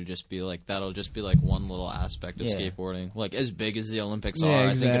continue to just be like that'll just be like one little aspect of Yeah. skateboarding. Like as big as the Olympics Yeah, are,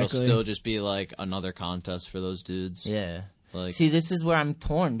 I think it'll exactly. still just be like another contest for those dudes. yeah. Like See, this is where I'm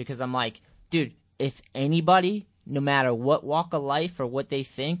torn because I'm like, dude, if anybody, no matter what walk of life or what they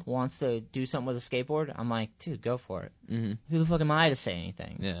think, wants to do something with a skateboard, I'm like, dude, go for it. Mhm. Who the fuck am I to say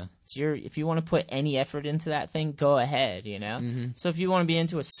anything? yeah. It's if you want to put any effort into that thing, go ahead, you know? So if you want to be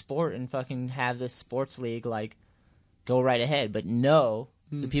into a sport and fucking have this sports league, like, go right ahead. But no,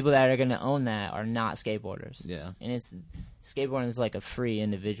 the people that are going to own that are not skateboarders. Yeah. And skateboarding is like a free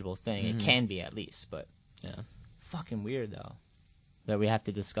individual thing. It can be at least, but Yeah. fucking weird, though, that we have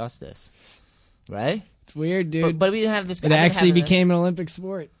to discuss this. Right? It's weird, dude. But we didn't have this. it actually became an Olympic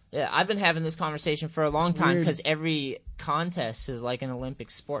sport. Yeah, I've been having this conversation for a long time weird. because every contest is like an Olympic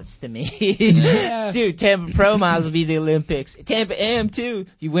sports to me. Yeah. Dude, Tampa Pro Miles will be the Olympics. Tampa Am too.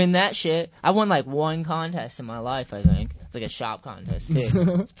 You win that shit. I won like one contest in my life, I think. It's like a shop contest too.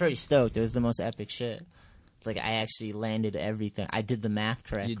 It's pretty stoked. It was the most epic shit. It's like I actually landed everything. I did the math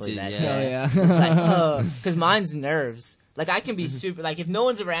correctly did, that yeah. day. Oh, yeah. It's like, oh, because mine's nerves. Like I can be super. Like if no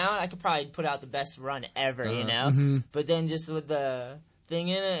one's around, I could probably put out the best run ever. You know. But then just with the thing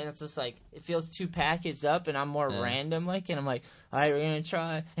in it, and it's just like it feels too packaged up, and I'm more random. Like, and I'm like, all right, we're gonna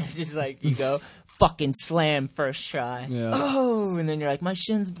try. And it's just like you go. Fucking slam first try. Yeah. Oh, and then you're like, my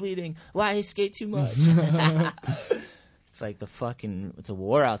shin's bleeding. Why I skate too much? It's like it's a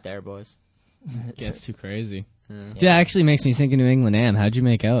war out there, boys. Gets too crazy. Dude, that actually makes me think of New England Am. How'd you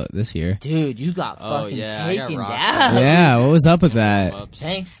make out this year? Dude, you got Oh, fucking yeah, I got taken rocked. down. Yeah, what was up with that? Ups.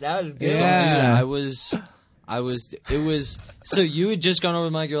 Thanks, that was good. So, Yeah. dude, so you had just gone over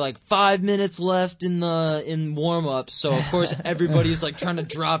the mic, you're like 5 minutes left in warm up, so of course everybody's like trying to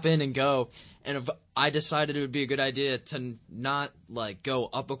drop in and go. And I decided it would be a good idea to not, like, go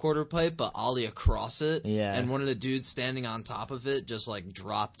up a quarter pipe, but ollie across it. Yeah. And one of the dudes standing on top of it just, like,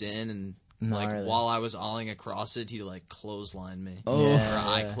 dropped in, and, like, Gnarly. while I was ollieing across it, he, like, clotheslined me. Oh. Yeah, Or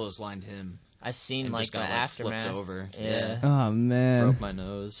I yeah. clotheslined him. I seen And like just the got, like, aftermath. flipped over. Yeah. Oh man. Broke my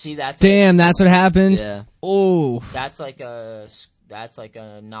nose. See, that's Damn, that's what happened. Yeah. Oh. that's like a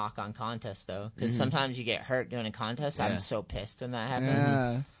knock on contest though, because sometimes you get hurt doing a contest. Yeah. I'm so pissed when that happens.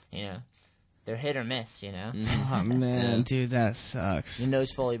 Yeah. You know, they're hit or miss. You know, Oh man, Yeah. dude, that sucks. your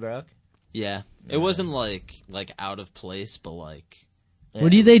nose fully broke. Yeah. It wasn't, like out of place, but, like... Yeah.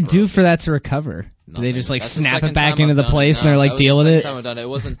 What do they do for that to recover? Do they nothing. just like That's the snap second it back time into I've the done it. place and No, they're like that was the deal with second it? time I've done it. It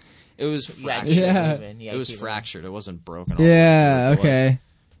wasn't... It was You gotta fractured. keep Yeah. moving. You It gotta was keep fractured. It wasn't broken. all the way Yeah, through, but, like, okay.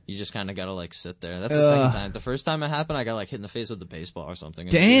 you just kind of gotta, like, sit there. That's the second time. The first time it happened, I got, like, hit in the face with a baseball or something.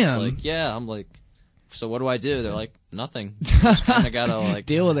 And they're just Damn. like, yeah, I'm like, so what do I do? They're like, nothing. You just kind of gotta, like...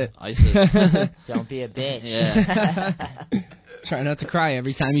 Deal with it. Ice it. Don't be a bitch. Yeah. Try not to cry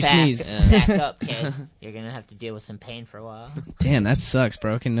every time you Sack, sneeze. sack up, kid. You're gonna have to deal with some pain for a while. Damn, that sucks.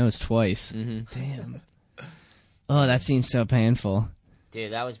 Broken nose twice. Mhm. Damn. Oh, that seems so painful.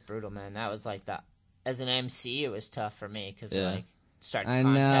 Dude, that was brutal, man. That was like as an MC, it was tough for me because Yeah. like start the I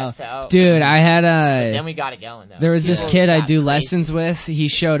know. contest out. Dude, I had Then we got it going though. there was this People kid I got do crazy. lessons with. He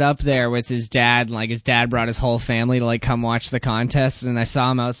showed up there with his dad. And, like, his dad brought his whole family to, like, come watch the contest. And I saw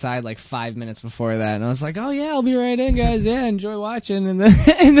him outside, like, 5 minutes before that. And I was like, oh, yeah, I'll be right in, guys. Yeah, enjoy watching. And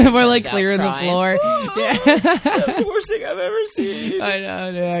then we're, like, Out clearing the crying. floor. Yeah. That's the worst thing I've ever seen. I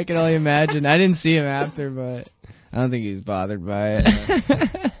know, dude, I can only imagine. I didn't see him after, but I don't think he was bothered by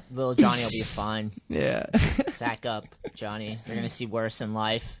it. Little Johnny will be fine. Yeah. Sack up, Johnny. You're gonna see worse in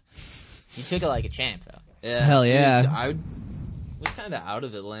life. You took it like a champ, though. Yeah, Hell yeah. Dude, I was kind of out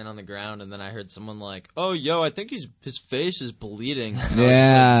of it, laying on the ground, and then I heard someone like, "Oh, yo, I think his face is bleeding." And I was just,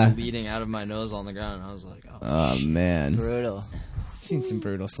 Yeah. like, bleeding out of my nose on the ground. And I was like, "Oh, Oh, man. Brutal. Seen some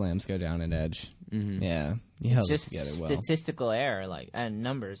brutal slams go down at Edge. Mhm. Yeah. You held it Just together well. statistical error, like and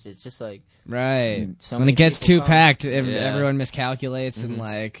numbers. It's just like Right. So When many it gets people too come. packed, Yeah. everyone miscalculates and,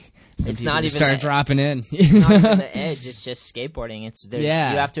 like, some It's people not just even start the- dropping in. it's not even the edge. It's just skateboarding.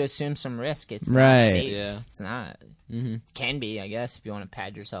 Yeah. You have to assume some risk. It's Right. not safe. yeah." It's not. Mm-hmm. Can be, I guess, if you want to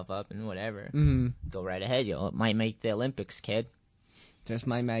pad yourself up and whatever. Hmm. Go right ahead. It might make the Olympics, kid. Just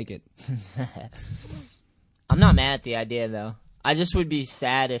might make it. I'm not mad at the idea though. I just would be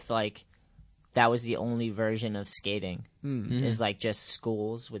sad if like that was the only version of skating. Is like just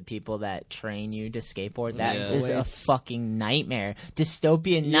schools with people that train you to skateboard. That Yeah. is a fucking nightmare.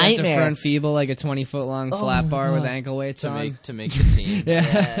 Dystopian You have to nightmare. front feeble like a 20-foot long flat bar with ankle weights To on. make the team.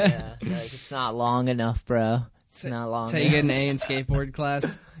 yeah. Like, it's not long enough, bro. It's not long That's how you enough. get an A in skateboard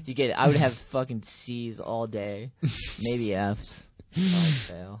class. You get. I would have fucking C's all day, maybe F's. I'll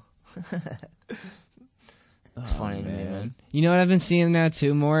fail. It's funny to me, man. You know what I've been seeing now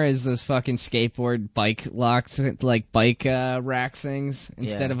too more is those fucking skateboard bike locks, like bike rack things.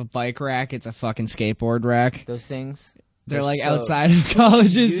 Instead Yeah. of a bike rack, it's a fucking skateboard rack. Those things. They're like so- outside of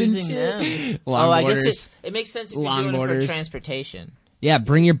colleges and Using shit. them. Oh, I guess Longboarders. it makes sense if you're doing it Longboarders. for transportation. Yeah,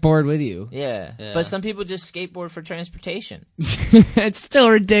 bring your board with you. Yeah. Yeah. But some people just skateboard for transportation. It's still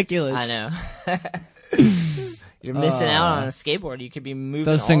ridiculous. I know. You're missing out on a skateboard. You could be moving.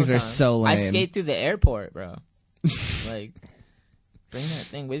 Those all things the are time. so I lame. skate through the airport, bro. Like, bring that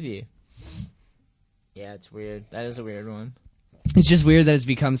thing with you. Yeah, it's weird. That is a weird one. It's just weird that it's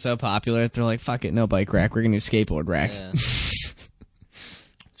become so popular. They're like, fuck it, no bike rack. We're gonna do skateboard rack. Yeah.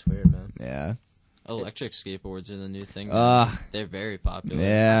 It's weird, man. Yeah. Electric skateboards are the new thing. Ugh. They're very popular. I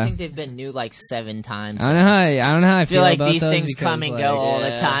Yeah. think they've been new like 7 times. I don't know how I I feel like about these those things because, come and like, go all the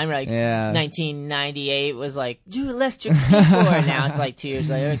yeah. time. Like Yeah. 1998 was like, do electric skateboard. Now it's like 2 years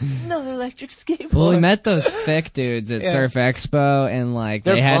later, another electric skateboard. Well, we met those thick dudes at Surf Expo, and like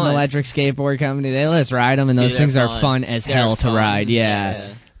They're they had an fun. electric skateboard company. They let us ride them, and those Dude, things they're are fun. fun as They're hell to fun. ride. Yeah.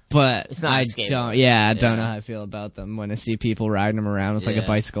 Yeah. It's But not a I skateboard. don't. Yeah, I don't Yeah. know how I feel about them when I see people riding them around with like a Yeah.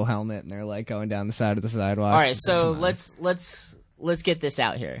 bicycle helmet, and they're like going down the side of the sidewalk. All right, so let's get this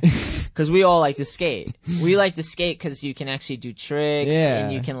out here, because we all like to skate. We like to skate because you can actually do tricks, Yeah.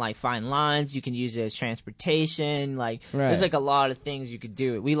 and you can like find lines. You can use it as transportation. Like Right. there's like a lot of things you could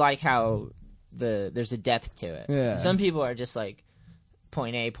do. We like how there's a depth to it. Yeah. Some people are just like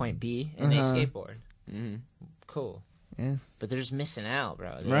point A, point B, and they skateboard. Mm-hmm. Cool. Yeah. But they're just missing out,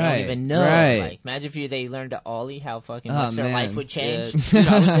 bro. They Right, don't even know. right. Like, imagine if they learned to ollie, how fucking Oh, much their man. life would change. Yeah, dude,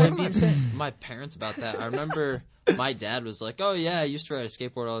 I was That'd telling be insane. my parents about that. I remember my dad was like, "Oh yeah, I used to ride a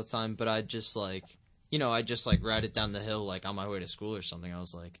skateboard all the time, but I just like, I just like ride it down the hill like on my way to school or something." I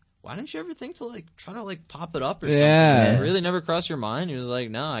was like, why didn't you ever think to like try to like pop it up or Yeah. something? It really never crossed your mind? He was like,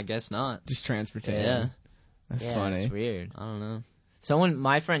 no, I guess not. Just transportation. Yeah. That's Yeah, funny. it's weird. I don't know.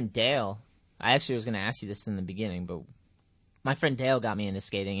 My friend Dale, I actually was going to ask you this in the beginning, but my friend Dale got me into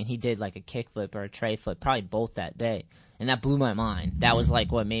skating, and he did like a kickflip or a tray flip, probably both that day, and that blew my mind. That was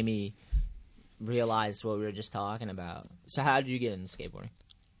like what made me realize what we were just talking about. So how did you get into skateboarding?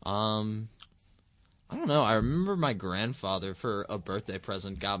 I don't know. I remember my grandfather for a birthday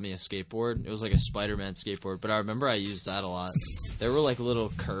present got me a skateboard. It was like a Spider-Man skateboard, but I remember I used that a lot. There were like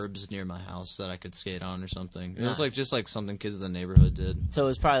little curbs near my house that I could skate on or something. It was like just like something kids in the neighborhood did. So it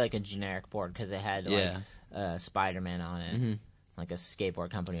was probably like a generic board because it had like Yeah. Spider-Man on it. Like a skateboard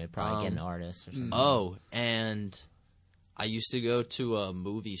company would probably get an artist or something. Oh, and I used to go to a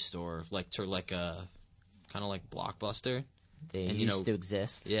movie store, like to like a kind of like Blockbuster. They and, used to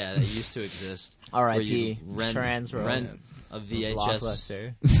exist. Yeah, they used to exist. R.I.P. Where you Trans Road. rent a VHS,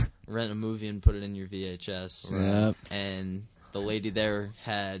 Blockbuster. rent a movie and put it in your VHS. Yep. And the lady there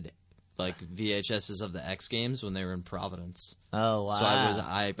had like VHSs of the X Games when they were in Providence. Oh, wow. So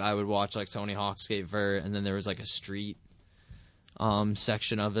I would watch like Tony Hawk Skate Vert, and then there was like a street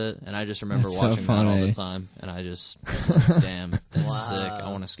section of it, and I just remember That's so watching that all funny. the time, and I just was like, damn, that's Wow. sick. I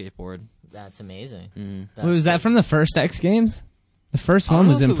want a skateboard. That's amazing. Wait, was that from the first X Games? The first I one don't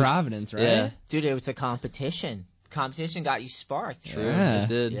was know if in it was- Providence, right? Yeah. Dude, it was a competition. Competition got you sparked. True, Yeah. it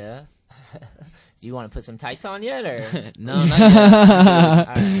did. Yeah. You want to put some tights on yet, or No, not yet.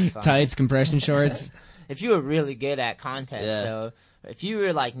 All right, fine. Tights, compression shorts. If you were really good at contests, Yeah. though, if you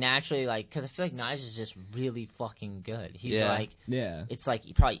were like naturally like, because I feel like Nige is just really fucking good. He's Yeah. like, Yeah. it's like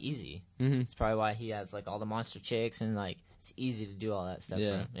probably easy. Mhm. It's probably why he has like all the monster chicks and like it's easy to do all that stuff.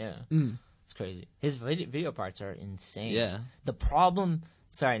 Yeah. For him. Yeah. Mm. It's crazy. His video parts are insane. Yeah. The problem,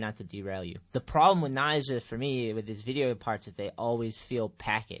 sorry not to derail you. The problem with Nige for me with his video parts is they always feel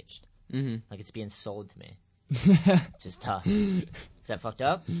packaged. Mm-hmm. Like it's being sold to me. It's just tough. Is that fucked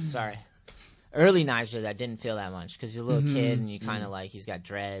up? Sorry. Early Nige, that didn't feel that much because you're a little kid and you kind of like he's got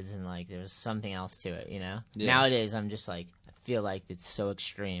dreads and like there's something else to it, you know. Yeah. Nowadays, I'm just like I feel like it's so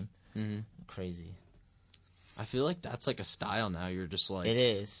extreme, Mm-hmm. crazy. I feel like that's like a style now. You're just like It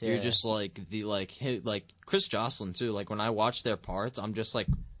is. You're yeah. just like like Chris Jocelyn too. Like when I watch their parts, I'm just like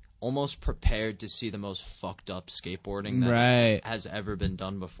almost prepared to see the most fucked up skateboarding that Right. has ever been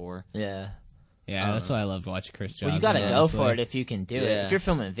done before. yeah. Yeah, that's why I love watching Chris Johnson. Well, you got to go honestly. for it if you can do it. Yeah. If you're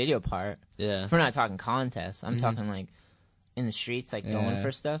filming a video part, Yeah. if we're not talking contests, I'm talking like in the streets, like going Yeah.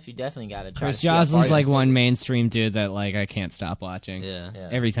 for stuff. You definitely got to try. Chris to see how far Johnson's you like can one take mainstream dude that like I can't stop watching. Yeah. it. Yeah.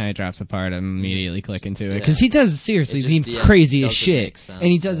 Every time he drops a part, I'm immediately clicking to it Yeah. because he does seriously It be just, yeah, crazy as doesn't shit, make sense,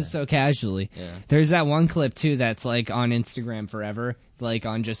 and he does yeah. it so casually. Yeah. There's that one clip too that's like on Instagram forever, like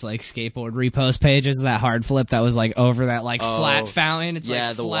on just like skateboard repost pages. That hard flip that was like over that like Oh, flat fountain. It's yeah,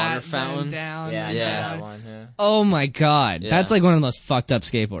 like the flat, water then fountain. down, Yeah, I then know Yeah. down. that one. Yeah. Oh my god, Yeah. that's like one of the most fucked up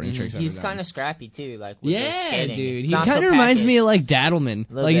skateboarding tricks. He's ever kind done. of scrappy too, like with his Yeah, skating. dude. It's He not kind so of reminds me packaged. of like Dattleman.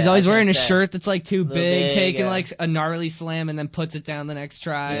 Little Like he's bit, always I was wearing a gonna say. shirt that's like too Little big, big, taking yeah. like a gnarly slam and then puts it down the next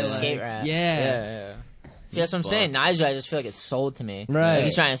try. He's a like- skate rat. Yeah. yeah. See, that's what I'm saying. Nigel, I just feel like it's sold to me. Right. Like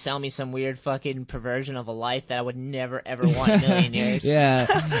he's trying to sell me some weird fucking perversion of a life that I would never ever want in a million years. Yeah,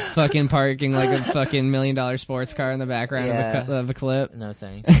 fucking parking like a fucking $1 million sports car in the background Yeah. of a clip. No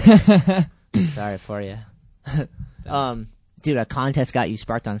thanks. Sorry for you. Dude, a contest got you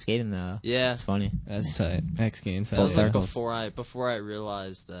sparked on skating though. Yeah. That's funny. That's tight. X Games. Full hell Like, yeah. circle. before I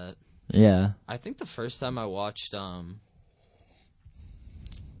realized that, Yeah. I think the first time I watched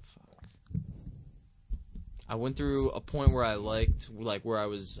I went through a point where I liked where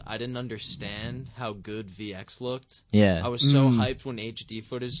I didn't understand how good VX looked. Yeah. I was so hyped when HD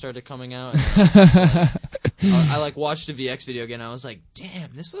footage started coming out. And I, was just like, I like watched a VX video again. And I was like,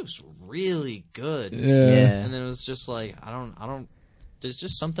 "Damn, this looks really good." Yeah. And then it was just like, I don't. There's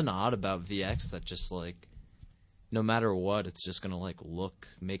just something odd about VX that just like, no matter what, it's just gonna like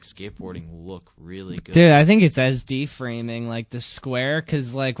make skateboarding look really good. Dude, I think it's SD framing, like the square,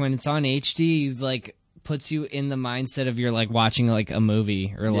 because like when it's on HD, you like puts you in the mindset of you're like watching like a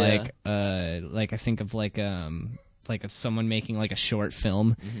movie or like I think of like of someone making like a short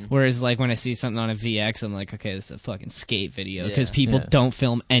film. Whereas like when I see something on a VX, I'm like, okay, this is a fucking skate video because Yeah. people Yeah. don't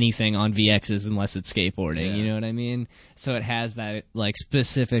film anything on VXs unless it's skateboarding. Yeah. You know what I mean? So it has that like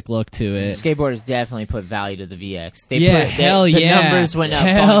specific look to it. Skateboarders definitely put value to the VX. They Yeah, put, hell the yeah. numbers went up.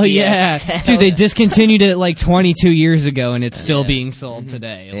 Hell on VX yeah. sales. Dude, they discontinued it like 22 years ago and it's still being sold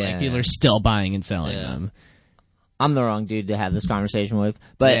today. Like Yeah. people are still buying and selling Yeah. them. I'm the wrong dude to have this conversation with,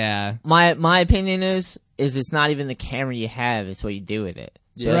 but Yeah. my opinion is it's not even the camera you have; it's what you do with it.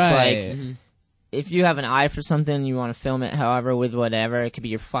 So Right. it's like if you have an eye for something and you want to film it, however, with whatever, it could be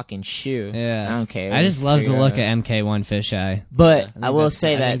your fucking shoe. Yeah. I don't care. I just love the Figure it look out. of MK1 fisheye. But think I will that's-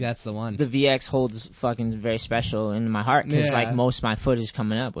 say I that think that's the one. the VX holds fucking very special in my heart because Yeah. like most of my footage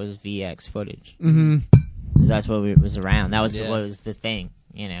coming up was VX footage. Mm-hmm. 'Cause that's what was around. That was Yeah. what was the thing.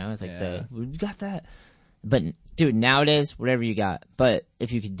 You know, it was like Yeah. we got that. But dude, nowadays, whatever you got. But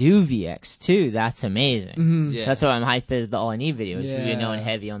if you could do VX too, that's amazing. Mm-hmm. Yeah. That's why I'm hyped for the All I Need videos. Yeah. You're knowing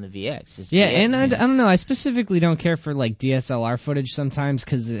heavy on the VX. It's Yeah, VX, and I you know? don't know. I specifically don't care for like DSLR footage sometimes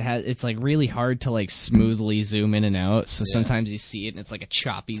because it's like really hard to like smoothly zoom in and out. So sometimes you see it and it's like a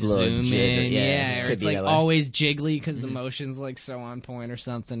choppy It's a little zoom jiggly, in. yeah. Or Could it's be like that way. always jiggly because the motion's like so on point or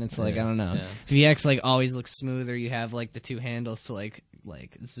something. It's like I don't know. Yeah. VX like always looks smooth, or you have like the two handles to like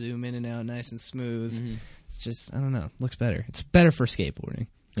zoom in and out nice and smooth. It's just I don't know. Looks better. It's better for skateboarding.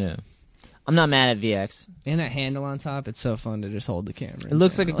 Yeah. I'm not mad at VX. And that handle on top, it's so fun to just hold the camera. It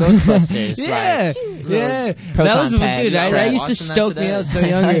looks like a Ghostbusters. Yeah, like, yeah. proton That was pad. dude. Yeah, That right. used to Watching that stoke me today. out so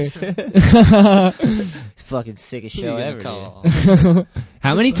younger. fucking sickest Who show you ever. gonna dude. call?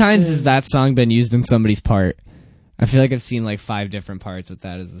 How many times has that song been used in somebody's part? I feel like I've seen like 5 different parts with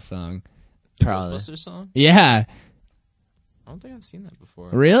that as the song. Probably. Ghostbusters song? Yeah, I don't think I've seen that before.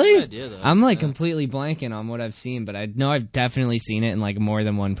 really? Good idea, though. I'm like Yeah. completely blanking on what I've seen, but I know I've definitely seen it in like more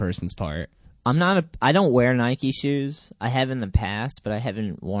than one person's part. I don't wear Nike shoes. I have in the past, but I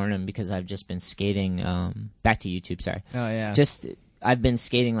haven't worn them because I've just been skating. Back to YouTube, sorry. Oh yeah, I've been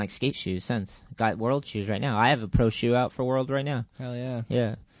skating like skate shoes since. Got World shoes right now. I have a pro shoe out for World right now. hell yeah.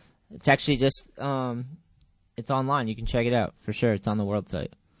 Yeah. It's actually just it's online. You can check it out for sure. It's on the World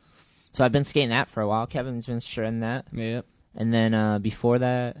site. So I've been skating that for a while. Kevin's been shredding that. Yep. And then before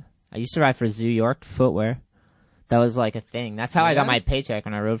that, I used to ride for Zoo York footwear. That was like a thing. That's how I got Yeah? my paycheck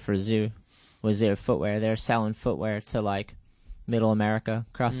when I rode for Zoo. Was their footwear? They're selling footwear to like Middle America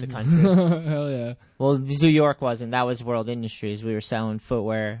across the country. Hell yeah. Well, Zoo York wasn't. That was World Industries. We were selling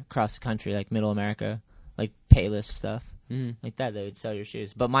footwear across the country, like Middle America, like Payless stuff, like that. They would sell your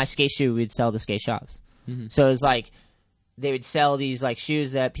shoes. But my skate shoe, we'd sell to skate shops. So it was like they would sell these like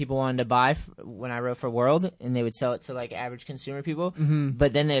shoes that people wanted to buy when I rode for World, and they would sell it to like average consumer people.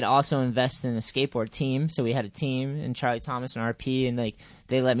 But then they'd also invest in a skateboard team. So we had a team, and Charlie Thomas and RP, and like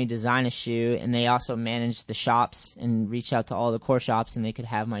they let me design a shoe, and they also managed the shops and reached out to all the core shops, and they could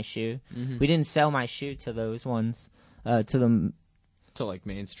have my shoe. We didn't sell my shoe to those ones, to them. To like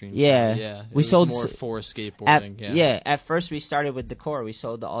mainstream. Yeah. Yeah. It We was sold more s- for skateboarding. At first we started with the core. We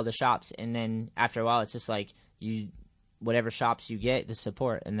sold to all the shops, and then after a while, it's just like whatever shops you get the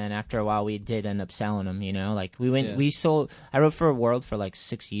support, and then after a while, we did end up selling them. You know, like we sold. I wrote for World for like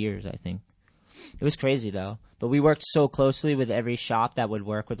 6 years, I think. It was crazy though, but we worked so closely with every shop that would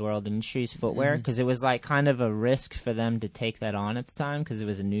work with World Industries footwear because it was like kind of a risk for them to take that on at the time because it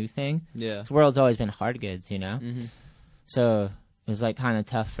was a new thing. Yeah. 'Cause World's always been hard goods, you know. So it was like kind of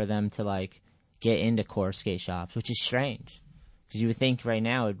tough for them to like get into core skate shops, which is strange because you would think right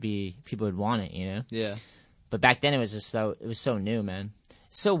now it'd be people would want it, you know. Yeah. But back then it was just it was so new, man.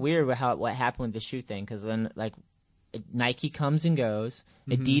 It's so weird what happened with the shoe thing because then like Nike comes and goes,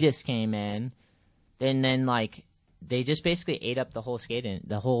 Adidas came in, then like they just basically ate up the whole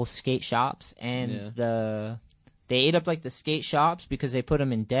skate shops, and they ate up like the skate shops because they put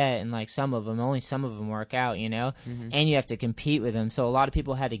them in debt, and like only some of them work out, you know, and you have to compete with them. So a lot of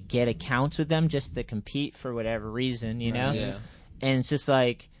people had to get accounts with them just to compete for whatever reason, you know. Yeah. And it's just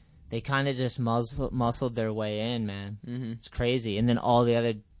like they kind of just muscled their way in, man. It's crazy. And then all the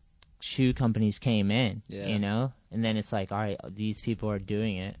other shoe companies came in, you know, and then it's like, all right, these people are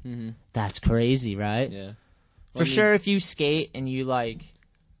doing it. That's crazy, right? Yeah. For sure, if you skate and you like,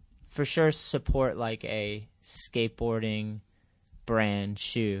 for sure support like a skateboarding brand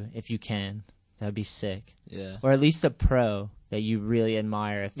shoe if you can. That'd be sick. Yeah. Or at least a pro that you really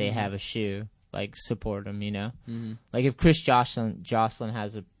admire if they have a shoe. Like support them, you know. Like if Chris Jocelyn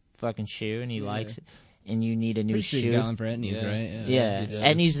has a fucking shoe and he likes it, and you need a new Pretty sure he's shoe. going for Etnies, Yeah. right? Yeah, he does.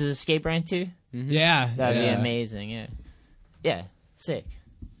 Etnies is a skate brand too. Yeah. That'd yeah. be amazing. Yeah, yeah, sick.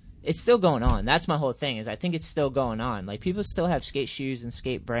 It's still going on. That's my whole thing. Is I think it's still going on. Like people still have skate shoes and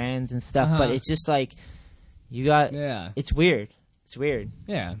skate brands and stuff, but it's just like you got. Yeah. It's weird. It's weird.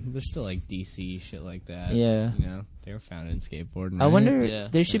 Yeah. There's still like DC shit like that. Yeah. You know, they were founded in skateboarding. I right? wonder. Yeah.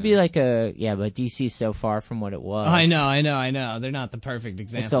 There should be like but DC's so far from what it was. I know. They're not the perfect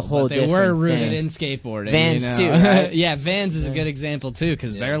example. a whole but they were different rooted thing. in skateboarding. Vans you know? too, right? Yeah, Vans is a good example too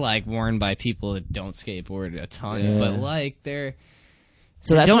because Yeah. they're like worn by people that don't skateboard a ton, Yeah. but like they're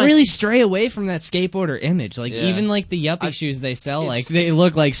So that's don't why- really stray away from that skateboarder image. Like Yeah. even like the yuppie shoes they sell, like it's- they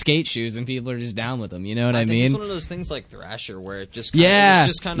look like skate shoes, and people are just down with them. You know what I think mean? it's one of those things like Thrasher, where it just kinda, Yeah, it's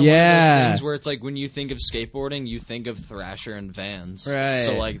just kind of one of yeah. those things where it's like when you think of skateboarding, you think of Thrasher and Vans, Right.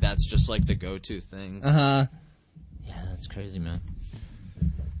 So like that's just like the go-to thing. Uh-huh. Yeah, that's crazy, man.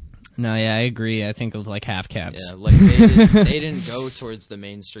 No, yeah, I agree. I think of like half caps. Yeah, like they didn't go towards the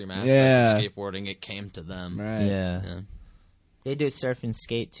mainstream aspect Yeah. of skateboarding; it came to them. Right. Yeah. Yeah. They did surf and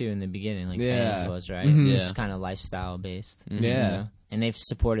skate too in the beginning, like Yeah. Vans was, right? Mhm. It's Yeah. kind of lifestyle based. Mhm. Yeah. You know? And they've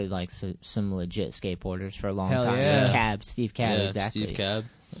supported like some legit skateboarders for a long Hell time. yeah. Like Cab, Steve Cab, Yeah, exactly. Steve Cab.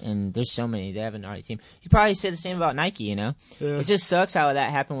 And there's so many. They have an already team. You probably say the same about Nike, you know? It just sucks how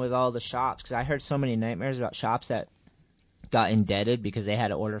that happened with all the shops, because I heard so many nightmares about shops that got indebted because they had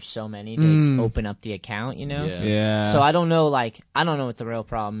to order so many to open up the account, you know? Yeah. Yeah. So I don't know what the real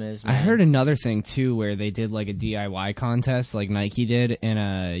problem is, I man. heard another thing too, where they did like a DIY contest, like Nike did,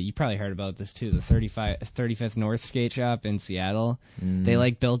 and you probably heard about this too. The 35th North skate shop in Seattle, they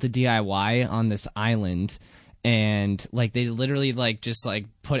like built a DIY on this island, and like they literally like just like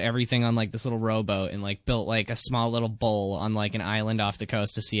put everything on like this little rowboat and like built like a small little bowl on like an island off the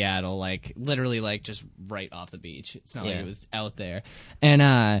coast of Seattle, like literally like just right off the beach. It's not like Yeah. it was out there,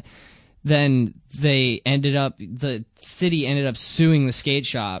 and then the city ended up suing the skate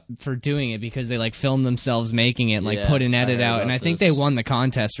shop for doing it because they like filmed themselves making it, and, like Yeah, put an I edit heard out, about and I think this. they won the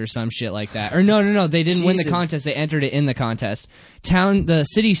contest or some shit like that. Or no, they didn't win the Jesus. contest. They entered it in the contest. The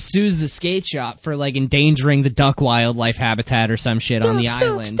city sues the skate shop for like endangering the duck wildlife habitat or some shit on the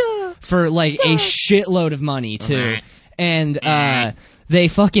island for like a shitload of money too. And they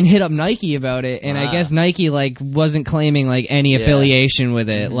fucking hit up Nike about it, and I guess Nike like wasn't claiming like any affiliation with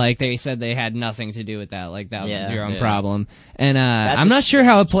it. Like they said they had nothing to do with that. Like that Yeah. was your own Yeah. problem. And That's I'm a not sure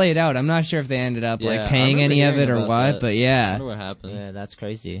how it played out. I'm not sure if they ended up Yeah, like I paying remember any of hearing it or about what. that. But I yeah, wonder what happened. Yeah, that's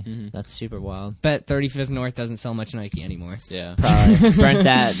crazy. That's super wild. bet 35th North doesn't sell much Nike anymore. Yeah. Probably burnt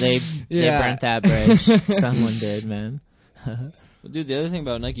that. They Yeah. burnt that bridge. Someone did, man. Well, dude, the other thing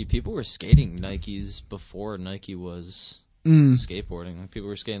about Nike, people were skating Nikes before Nike was skateboarding. Like, people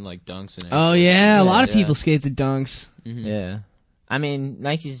were skating like Dunks and Oh Air yeah, a Force. lot of Yeah. people skate the Dunks. Yeah. I mean,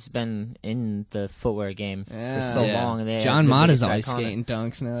 Nike's been in the footwear game Yeah. for so Yeah. long. And they John the Mata's biggest always iconic- skating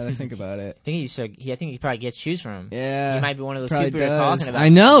Dunks now that I think about it. I think he probably gets shoes from him. Yeah, He might be one of those probably people we were does. talking about. I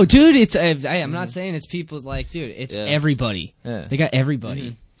know, dude. It's I'm not saying it's people like, dude. It's Yeah. everybody. Yeah. They got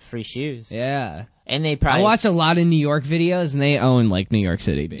everybody. Free shoes. Yeah. And they I probably watch a lot of New York videos, and they own like New York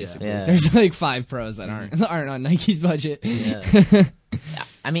City basically. Yeah. There's like 5 pros that aren't on Nike's budget. Yeah.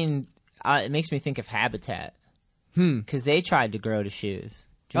 I mean, it makes me think of Habitat. Because they tried to grow the shoes.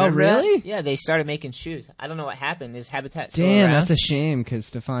 Do you Oh, remember that? really? Yeah, they started making shoes. I don't know what happened. Is Habitat still Damn, around? that's a shame because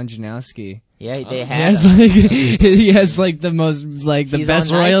Stefan Janowski. Yeah, they He had has him. like he has like the most like the He's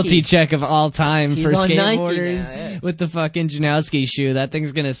best on Nike. royalty check of all time He's for on Nike skateboarders now, yeah. with the fucking Janowski shoe. That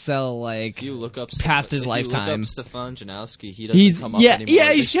thing's gonna sell like If you look up Past his if lifetime. You look up Stefan Janowski, he doesn't He's- come up yeah, anymore.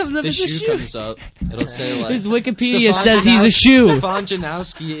 yeah, he The comes up the as a shoe shoe. comes up. It'll say like his Wikipedia Stefan says he's a Janowski- shoe. Stefan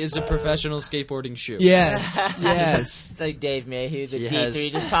Janowski is a professional skateboarding shoe. Yes, yes. It's like Dave Mayhew. The He D3 has-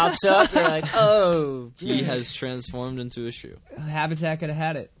 just pops up. You're like, oh. He has transformed into a shoe. Habitat could have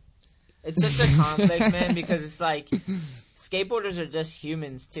had it. It's such a conflict, man, because it's like skateboarders are just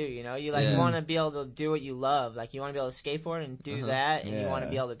humans too, you know? You Yeah. you want to be able to do what you love. Like you want to be able to skateboard and do that, and you want Yeah.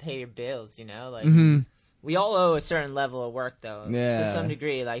 to be able to pay your bills, you know? Like Mhm. we all owe a certain level of work though. Yeah. To some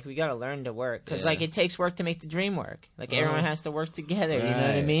degree, like we got to learn to work cuz Yeah. like it takes work to make the dream work. Like everyone has to work together, you know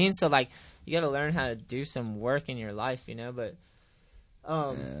what I Right. mean? So like you got to learn how to do some work in your life, you know, but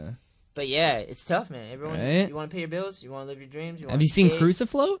But yeah, it's tough, man. Everyone, Right. you want to pay your bills, you want to live your dreams. You want Have you seen skate.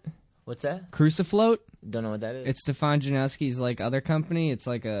 Crucifloat? What's that? Crucifloat? Don't know what that is. It's Stefan Janowski's like other company. It's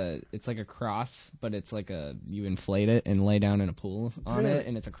like a cross, but it's like you inflate it and lay down in a pool on it,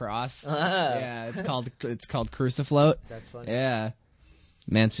 and it's a cross. Ah. Yeah, it's called Crucifloat. That's funny. Yeah,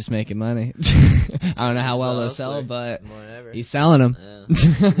 man's just making money. I don't know how well they'll sell, but Whatever. he's selling them. Yeah.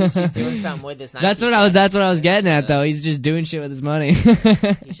 He's doing something with this. That's what I was getting at though. He's just doing shit with his money.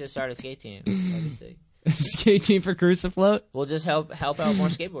 He should start a skate team. That'd be sick. Skate team for Crucifloat. We'll just help out more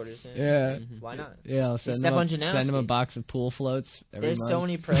skateboarders. Yeah. Why not? Yeah, I'll send Stefan him Janowski. a box of pool floats every There's month. so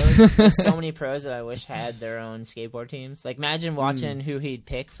many pros. There's so many pros that I wish had their own skateboard teams. Like imagine watching who he'd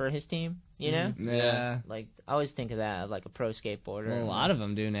pick for his team. You know, Yeah. like I always think of that like a pro skateboarder. Well, a lot of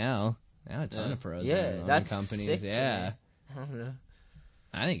them do now. Now a ton of pros. Yeah, own that's companies. sick to Yeah. me. I don't know.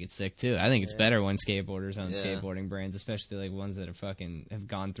 I think it's sick too. I think it's better when skateboarders own Yeah. skateboarding brands, especially like ones that have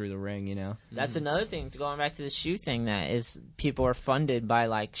gone through the ring. You know. That's another thing. Going back to the shoe thing, that is people are funded by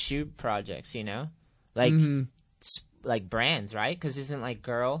like shoe projects. You know, like like brands, right? Because isn't like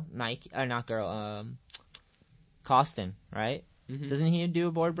Nike or not Costin, right? Doesn't he do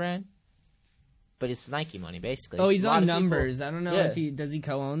a board brand? But it's Nike money, basically. Oh, he's A lot on of people- Numbers. I don't know Yeah. if does he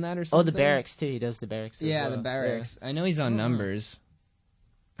co-own that or Oh, something. the Barracks too. He does the Barracks. as Yeah, well. the Barracks. I know he's on Numbers.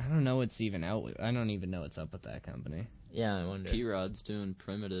 I don't know what's even out with. I don't even know what's up with that company. Yeah, I wonder. P-Rod's doing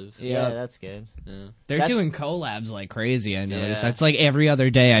Primitive. Yeah, Yeah. that's good. Yeah. They're That's- doing collabs like crazy. I noticed. Yeah. That's like every other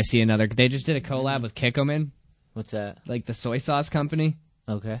day I see another. They just did a collab with Kikkoman, What's that? like the soy sauce company.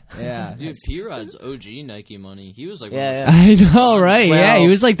 Okay. Yeah. Dude, P-Rod's OG Nike money. He was like, Yeah, one of the I know, right? Yeah, he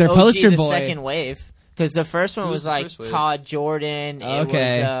was like their OG, poster the boy. second wave, because the first one Who was was the like first wave? Todd Jordan. It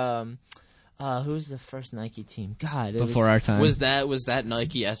Okay. was who's the first Nike team? God, it Before was, our time. Was that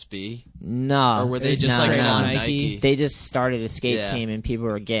Nike SB? no, Or were they It's just not like straight on up Nike? Nike. They just started a skate Yeah. team and people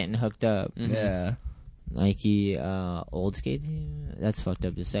were getting hooked up. Yeah. Nike old skate team. That's fucked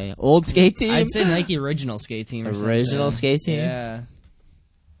up to say. Old skate team. I'd say Nike original skate team. Or Original something. skate team? Yeah.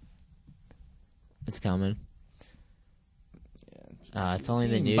 It's coming. It's only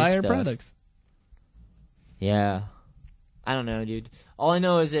the news Buy our stuff. products. Yeah. I don't know, dude. All I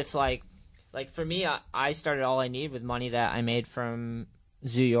know is if, like for me, I started All I Need with money that I made from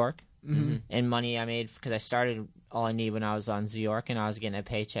Zoo York. Mm-hmm. And money I made because I started All I Need when I was on Zoo York and I was getting a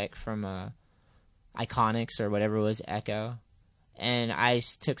paycheck from Iconics or whatever it was, Echo. And I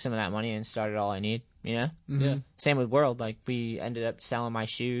took some of that money and started All I Need, you know? Yeah. Same with World. Like, we ended up selling my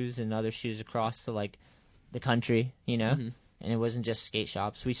shoes and other shoes across to, like, the country, you know? And it wasn't just skate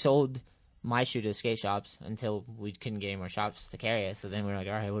shops. We sold my shoe to skate shops until we couldn't get any more shops to carry it. So then we were like,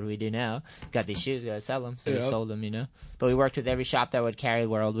 all right, what do we do now? Got these shoes, got to sell them. So we sold them, you know? But we worked with every shop that would carry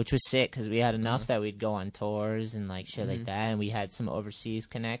World, which was sick because we had enough that we'd go on tours and, like, shit like that. And we had some overseas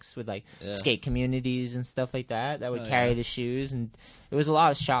connects with, like, skate communities and stuff like that would carry the shoes. And it was a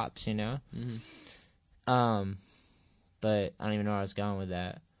lot of shops, you know? But I don't even know where I was going with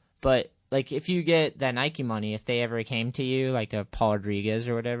that. But, like, if you get that Nike money, if they ever came to you, like a Paul Rodriguez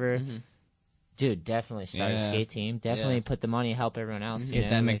or whatever, dude, definitely start a Yeah. skate team. Definitely put the money, help everyone else. You Get know?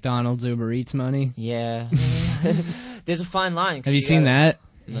 that like, McDonald's Uber Eats money. yeah. There's a fine line. 'cause Have you seen gotta-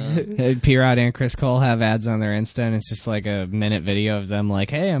 that? P-Rod and Chris Cole have ads on their Insta, and it's just like a minute video of them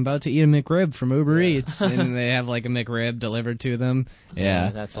like, hey, I'm about to eat a McRib from Uber Eats. And they have like a McRib delivered to them. Yeah.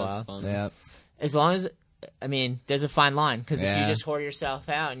 That's wild. fun. Yeah. As long as, I mean, there's a fine line because if Yeah. you just whore yourself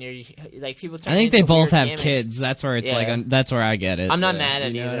out and you're like people turn I think they into both weird have gimmicks. kids. That's where it's Yeah. like, that's where I get it. I'm not mad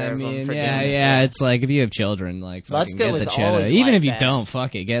at You know either what I of them mean? for Yeah, doing it. yeah. It's like if you have children, like fucking Lutzke get was the cheddar. always Even like if you that. don't,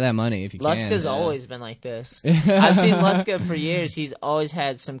 fuck it, get that money if you can. Lutzke's Yeah. always been like this. I've seen Lutzke for years. He's always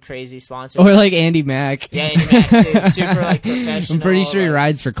had some crazy sponsor. Or like Andy Mack. Yeah, Andy Mack too. Super like professional. I'm pretty sure he like-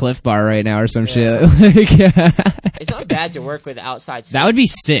 rides for Cliff Bar right now or some shit. Like, yeah. It's not bad to work with outside. That would be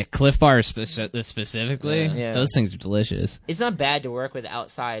sick. Cliff Bar specifically. Yeah. Those things are delicious. It's not bad to work with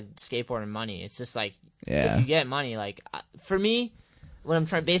outside skateboarding money. It's just like Yeah. if you get money, like for me, what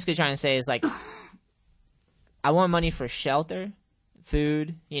I'm basically trying to say is like I want money for shelter,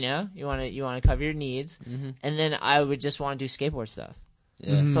 food. You know, you want to cover your needs, and then I would just want to do skateboard stuff.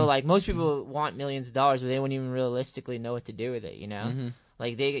 Yeah. So like most people want millions of dollars, but they wouldn't even realistically know what to do with it. You know,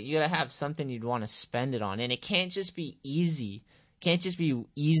 like you gotta have something you'd want to spend it on, and it can't just be easy. Can't just be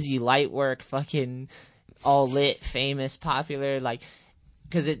easy light work, fucking all lit, famous, popular. Like,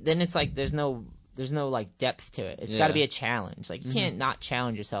 because then it's like there's no like depth to it. It's got to Yeah. be a challenge. Like you can't not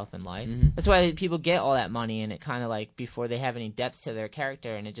challenge yourself in life. That's why people get all that money, and it kind of like before they have any depth to their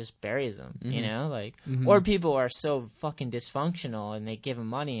character, and it just buries them. You know, like or people are so fucking dysfunctional, and they give them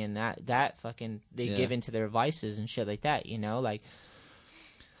money, and that fucking they Yeah. give into their vices and shit like that. You know, like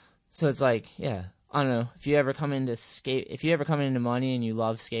so it's like I don't know. If you ever come into money and you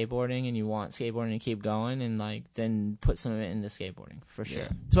love skateboarding and you want skateboarding to keep going, and like then put some of it into skateboarding for sure. Yeah.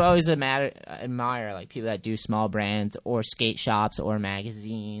 So I always admire like people that do small brands or skate shops or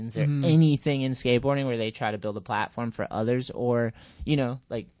magazines or anything in skateboarding where they try to build a platform for others, or you know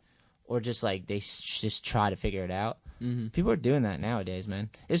like, or just like they just try to figure it out. People are doing that nowadays, man.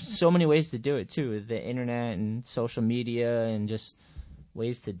 There's so many ways to do it too, with the internet and social media and just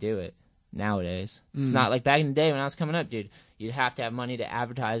ways to do it. Nowadays, it's not like back in the day when I was coming up, dude. You'd have to have money to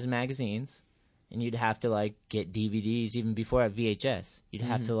advertise in magazines, and you'd have to like get DVDs even before at VHS. You'd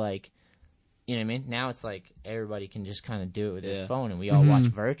have to like, you know what I mean? Now it's like everybody can just kind of do it with their phone, and we all watch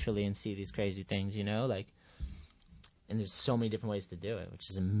virtually and see these crazy things, you know, like. And there's so many different ways to do it, which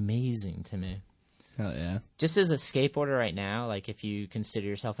is amazing to me. Hell yeah. Just as a skateboarder right now, like if you consider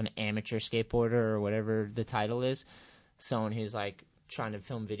yourself an amateur skateboarder or whatever the title is, someone who's like trying to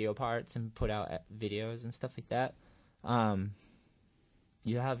film video parts and put out videos and stuff like that.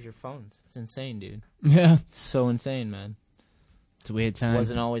 You have your phones. It's insane, dude. Yeah. It's so insane, man. It's a weird time.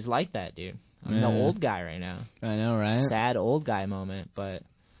 Wasn't always like that, dude. I'm the old guy right now. I know, right? Sad old guy moment, but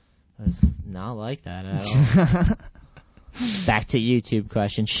it's not like that at all. Back to YouTube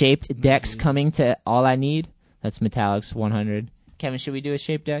question. Shaped decks coming to All I Need? That's Metallics 100. Kevin, should we do a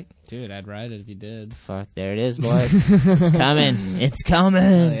shaped deck? Dude, I'd ride it if you did. Fuck, there it is, boys. It's coming. It's coming.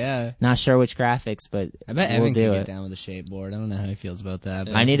 Oh, yeah. Not sure which graphics, but I bet we'll Evan do could it. get down with a shape board. I don't know how he feels about that.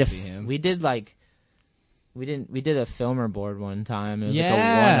 But I need can a. see him. We did we did a filmer board one time. It was yeah. like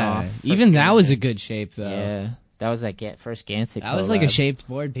a one-off. Even that was a good shape, though. Yeah, that was that first Gansik. That was like a collab. shaped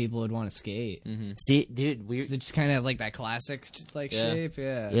board people would want to skate. Mm-hmm. See, dude, we It's just kind of like that classic shape,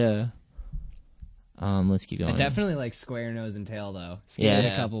 yeah. yeah. Let's keep going. I definitely like square nose and tail though. Yeah. Skated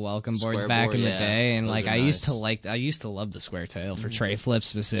a couple welcome boards Square back board, in the yeah. day, and Those like are I used nice. to love the square tail for tray flips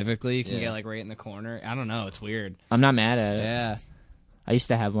specifically. You can Yeah. get like right in the corner. I don't know, it's weird. I'm not mad at it. Yeah. I used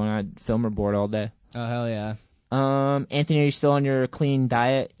to have one. I'd filmer board all day. Oh hell yeah. Anthony, are you still on your clean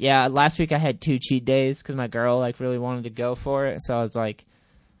diet? Yeah, last week I had 2 cheat days because my girl like really wanted to go for it. So I was like,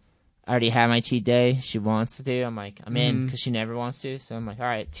 I already had my cheat day. She wants to. I'm like, I'm in because she never wants to. So I'm like, all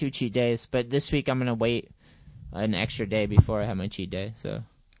right, 2 cheat days. But this week I'm gonna wait an extra day before I have my cheat day. So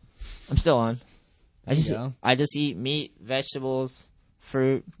I'm still on. I just eat meat, vegetables,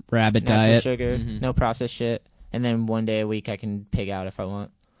 fruit, Rabbit natural diet. sugar, no processed shit, and then 1 day a week I can pig out if I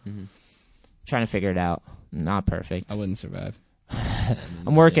want. Trying to figure it out. Not perfect. I wouldn't survive.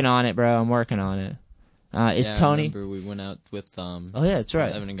 I'm working on it, bro. I'm working on it. Is I Tony? remember we went out with Oh yeah, that's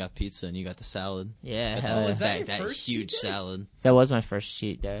right. Evan and got pizza, and you got the salad. Yeah, But hell yeah. was that your that first huge cheat day? salad. That was my first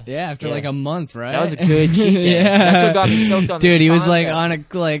cheat day. Yeah, after Yeah. like a month, right? That was a good cheat day. Yeah. That's what got me stoked on Dude, this he was like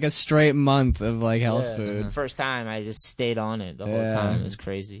concept. on a straight month of like health Yeah. food. First time, I just stayed on it the whole Yeah. time. It was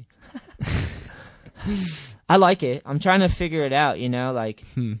crazy. I like it. I'm trying to figure it out, you know? Like,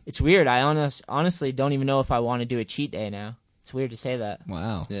 it's weird. I honestly don't even know if I want to do a cheat day now. It's weird to say that.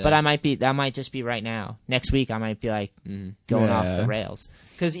 Wow. Yeah. But that might just be right now. Next week, I might be like going off the rails.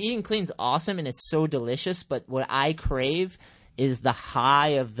 Because eating clean's awesome and it's so delicious, but what I crave is the high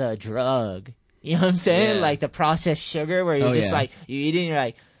of the drug. You know what I'm saying? Yeah. Like the processed sugar where you're Oh, just yeah. like, you eat it and you're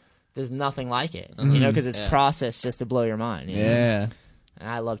like, there's nothing like it. You know, because it's Yeah. processed just to blow your mind. You know? Yeah. And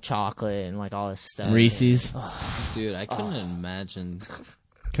I love chocolate and like all this stuff. Reese's. Dude, I couldn't imagine.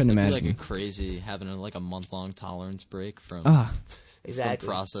 Couldn't It'd be imagine. like a crazy having like a month-long tolerance break from Exactly.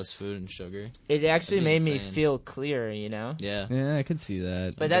 processed food and sugar. It actually That'd made be me insane. feel clear, you know? Yeah, Yeah, I could see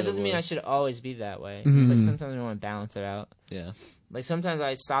that. But I that bet it doesn't mean would. I should always be that way. It's like sometimes I want to balance it out. yeah. Like sometimes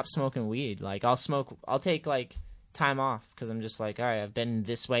I stop smoking weed. Like I'll take like time off because I'm just like, all right, I've been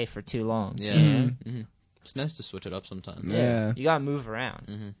this way for too long. Yeah. You know? It's nice to switch it up sometimes. Yeah. You gotta move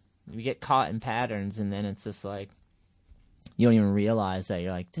around. You get caught in patterns, and then it's just like you don't even realize that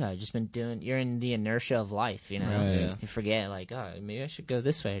you're like, dude, I've just been doing. You're in the inertia of life, you know. Right. Yeah. You forget, like, oh, maybe I should go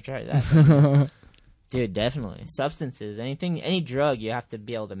this way or try that. Dude, definitely. Substances, any drug, you have to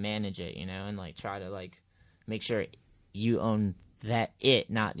be able to manage it, you know, and like try to like make sure you own not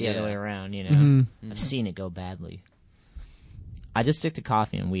the other Yeah. way around, you know. I've seen it go badly. I just stick to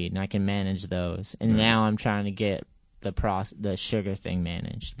coffee and weed, and I can manage those. And now I'm trying to get the sugar thing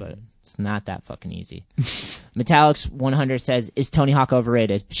managed, but it's not that fucking easy. Metallics 100 says, "Is Tony Hawk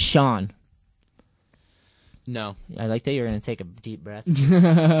overrated?" Sean, No, I like that you're gonna take a deep breath.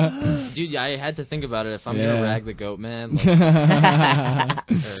 dude, I had to think about it. If I'm Yeah. gonna rag the goat man,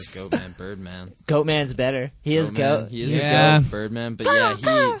 like, or goat man, bird man, Goatman's better. He is man, goat. He is Yeah. a goat, bird man. But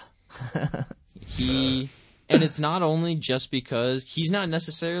yeah, he, and it's not only just because he's not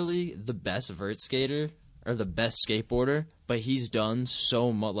necessarily the best vert skater or the best skateboarder, but he's done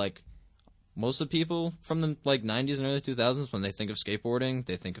so much. Like most of the people from the like 90s and early 2000s, when they think of skateboarding,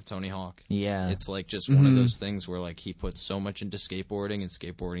 they think of Tony Hawk. Yeah. It's like just one of those things where like he put so much into skateboarding, and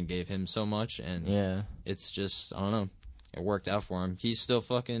skateboarding gave him so much, and Yeah. it's just I don't know. It worked out for him. He's still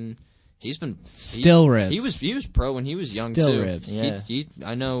fucking. He's been Still rips. He was pro when he was young Still too. rips. Yeah.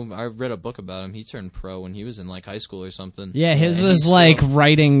 I know. I read a book about him. He turned pro when he was in like high school or something. Yeah, his And was he's like still-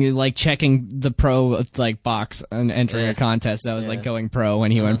 writing, like checking the pro like box and entering Yeah. a contest that was Yeah. like going pro when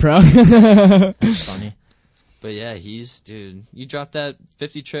he went pro. Funny. But yeah, dude. You dropped that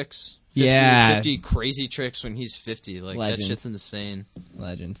 50 tricks. 50, Yeah. 50 crazy tricks when he's 50. Like Legend. that shit's insane.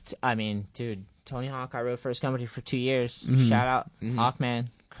 Legend. I mean, dude, Tony Hawk, I rode for his company for 2 years. Mm-hmm. Shout out, Hawkman,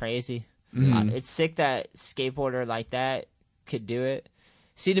 crazy. It's sick that skateboarder like that could do it.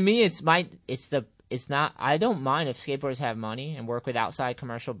 See, to me, it's it's not. I don't mind if skateboarders have money and work with outside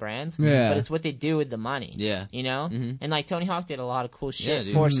commercial brands. Yeah. But it's what they do with the money. Yeah. You know. And like Tony Hawk did a lot of cool shit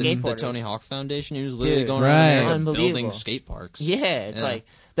dude. for The skateboarders. Tony Hawk Foundation, he was literally Dude, going right. around America Unbelievable. building skate parks. Yeah, it's Yeah. like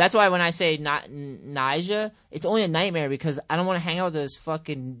that's why when I say not Nyjah, it's only a nightmare because I don't want to hang out with those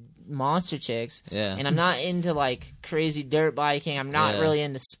fucking monster chicks. Yeah. And I'm not into like crazy dirt biking. I'm not Yeah. really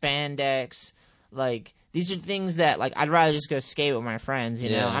into spandex. Like these are things that like I'd rather just go skate with my friends. You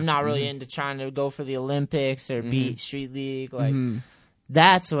know, Yeah. I'm not really into trying to go for the Olympics or beat Street League. Like Mm-hmm.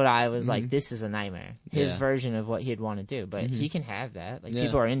 that's what I was like. This is a nightmare. His Yeah. version of what he'd want to do, but he can have that. Like Yeah.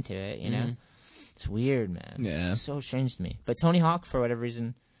 people are into it. You know, it's weird, man. Yeah. It's so strange to me. But Tony Hawk, for whatever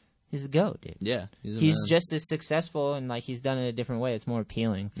reason, he's a goat, dude. Yeah. He's He's just as successful and like he's done it a different way. It's more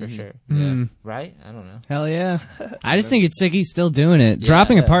appealing for sure. Mm. Right? I don't know. Hell yeah. I just think it's sick he's still doing it.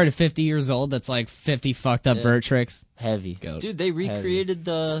 Dropping a part at 50 years old that's like 50 fucked up vert tricks. Heavy. Goat. Dude, they recreated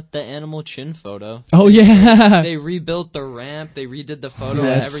the animal chin photo. Oh, yeah. They rebuilt the ramp. They redid the photo.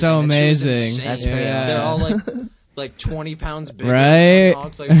 That's everything. so That shit was amazing. insane. That's pretty They're awesome. all like 20 pounds bigger. Right. Tony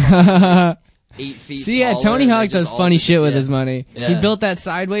Hawk's like fucking 8 feet See, yeah, taller, Tony and they Hawk just does all funny just- shit with yeah. his money. Yeah. He built that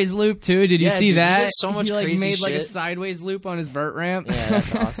sideways loop too. Did you Yeah, see dude, he that? does so much he like crazy made like a shit. sideways loop on his vert ramp. Yeah,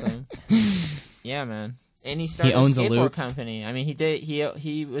 that's awesome. Yeah, man. And he started owns a a skateboard loop. company. I mean, he did.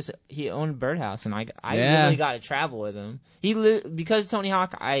 He owned Birdhouse, and I Yeah. literally got to travel with him. Because of Tony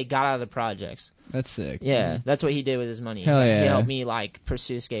Hawk, I got out of the projects. That's sick. Yeah, that's what he did with his money. Hell He yeah. helped me like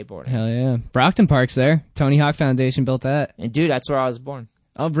pursue skateboarding. Hell yeah. Brockton Park's there. Tony Hawk Foundation built that. And dude, that's where I was born.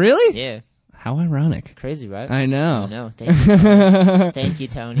 Oh, really? Yeah, How ironic. crazy, right? I know. I know. Thank you, Tony. Thank you,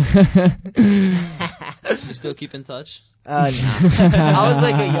 Tony. You still keep in touch? No. I was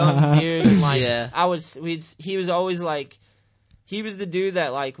like a young dude. And, like, Yeah. He was always like, he was the dude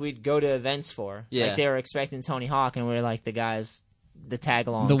that like we'd go to events for. Yeah. Like they were expecting Tony Hawk, and we are like the guys, the tag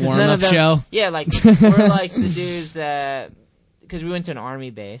along, The warm-up show. Yeah, like we're like the dudes that. Because we went to an army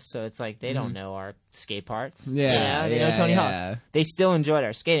base, so it's like they don't know our skate parts. Yeah, you know? They know yeah, Tony yeah. Hawk. They still enjoyed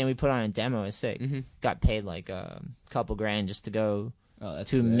our skating. We put on a demo. It was sick. Got paid like a couple grand just to go Oh, that's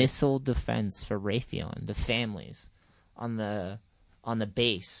to sick. missile defense for Raytheon, the families on the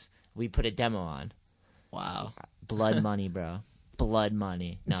base. We put a demo on. Wow. Blood money, bro. Blood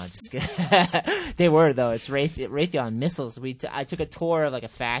money. No, just kidding. They were though. It's Raytheon missiles. I took a tour of like a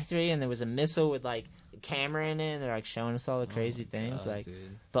factory, and there was a missile with like a camera in it. And they're like showing us all the crazy things. God, like, dude.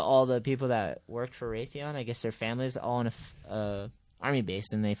 but all the people that worked for Raytheon, I guess their families all on a army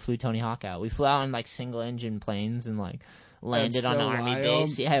base, and they flew Tony Hawk out. We flew out in like single engine planes and like landed That's on so an army wild.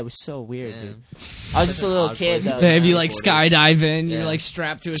 base. Yeah, it was so weird, Damn. dude. I was just a little odd kid place though. to If be. you like skydive in, you're Yeah. like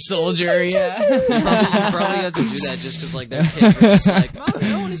strapped to a soldier. Yeah. You probably had to do that just because like their kids were just like, Mom,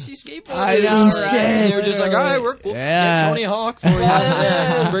 I want to see skateboarders. I know, Insane. right? And they were just like, all right, we'll Yeah. get Tony Hawk for you.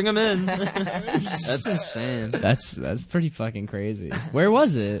 Yeah, bring him in. That's insane. That's pretty fucking crazy. Where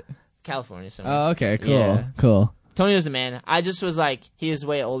was it? California somewhere. Oh, okay, cool, Yeah. cool. Tony was a man. I just was like, he was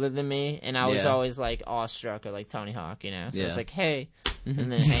way older than me, and I was Yeah. always like awestruck of like Tony Hawk, you know. So Yeah. it's like, hey, and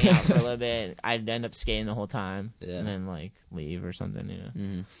then hang out for a little bit. I'd end up skating the whole time, Yeah. and then like leave or something, you know.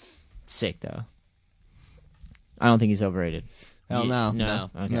 Mm-hmm. Sick though. I don't think he's overrated. Hell You- no. No,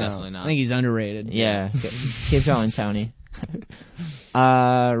 Okay. definitely not. I think he's underrated. Yeah, keep going, Tony.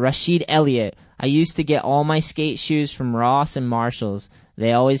 Rashid Elliott. I used to get all my skate shoes from Ross and Marshalls.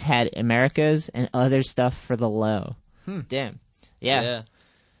 They always had Americas and other stuff for the low. Damn. Yeah.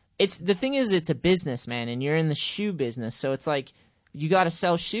 It's the thing is, it's a business, man, and you're in the shoe business, so it's like you got to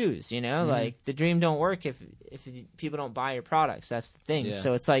sell shoes. You know, like the dream don't work if people don't buy your products. That's the thing. Yeah.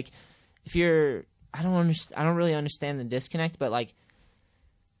 So it's like if you're, I don't really understand the disconnect, but like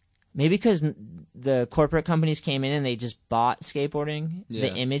maybe because the corporate companies came in and they just bought skateboarding, the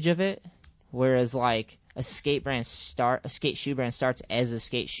Yeah. image of it, whereas like a skate shoe brand starts as a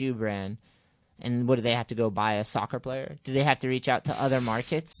skate shoe brand. And what do they have to go buy a soccer player? Do they have to reach out to other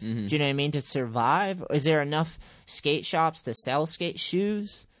markets? Mm-hmm. Do you know what I mean? To survive? Is there enough skate shops to sell skate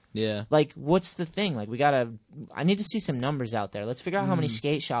shoes? Yeah. Like, what's the thing? Like, I need to see some numbers out there. Let's figure out how many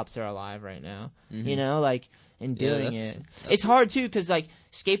skate shops are alive right now. You know, like, in doing that's- it. It's hard, too, because, like,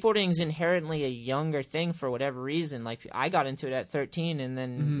 skateboarding is inherently a younger thing for whatever reason. Like, I got into it at 13, and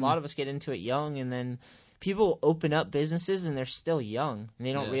then a lot of us get into it young, and then people open up businesses and they're still young and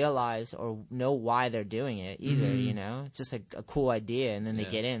they don't Yeah. realize or know why they're doing it either. You know, it's just a cool idea, and then they Yeah.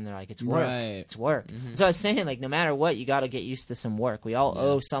 get in, they're like, it's work. Right. It's work. So I was saying, like, no matter what, you got to get used to some work. We all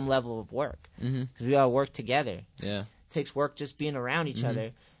owe some level of work because we got to work together. Yeah. It takes work just being around each other.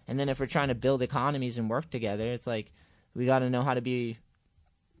 And then if we're trying to build economies and work together, it's like we got to know how to be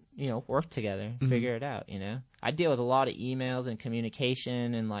work together, figure it out, I deal with a lot of emails and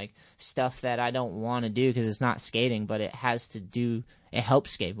communication and like stuff that I don't want to do because it's not skating, but it helps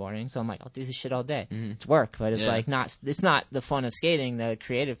skateboarding. So I'm like, I'll do this shit all day. It's work, but it's like it's not the fun of skating, the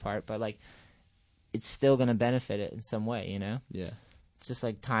creative part, but like it's still going to benefit it in some way, Yeah. It's just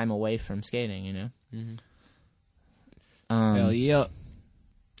like time away from skating, Hell yeah.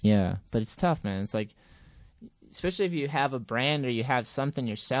 Yeah, but it's tough, man. It's like, especially if you have a brand or you have something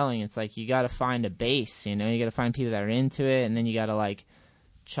you're selling, it's like you got to find a base, you got to find people that are into it, and then you got to like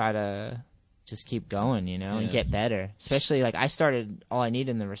try to just keep going, and get better. Especially like I started All I Need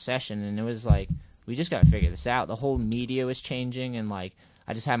in the recession, and it was like we just got to figure this out. The whole media was changing, and like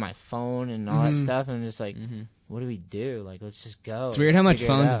I just had my phone and all that stuff, and I'm just like, what do we do? Like, let's just go. It's weird how much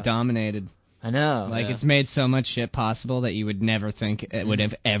phones have dominated. I know. Like, it's made so much shit possible that you would never think it would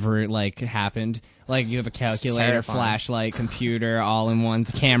have ever, like, happened. Like, you have a calculator, flashlight, computer, all in one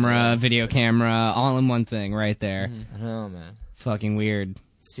camera, video camera, all in one thing right there. I know, man. Fucking weird.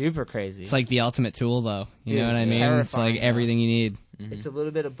 Super crazy. It's like the ultimate tool, though. You know what I mean? Terrifying, it's like everything you need. It's a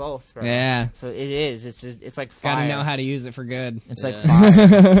little bit of both, right? Yeah. So it is. It's like fire. Gotta know how to use it for good. It's like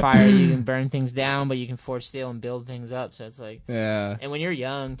fire. Fire, you can burn things down, but you can forge steel and build things up. So it's like, Yeah. and when you're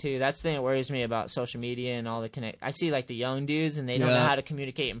young too, that's the thing that worries me about social media and all the connect. I see like the young dudes, and they don't know how to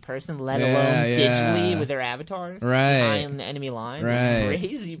communicate in person, let alone digitally with their avatars, behind the enemy lines. It's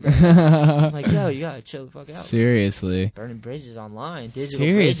crazy, bro. I'm like, yo, you gotta chill the fuck out. Seriously. Burning bridges online. Digital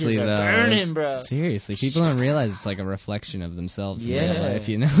Seriously, bridges are though. burning, bro. Seriously, people don't realize it's like a reflection of themselves in Yeah. real life.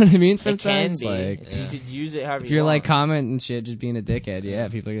 You know what I mean? It Sometimes, can be. like, You could use it however if you you're want. like commenting shit, just being a dickhead,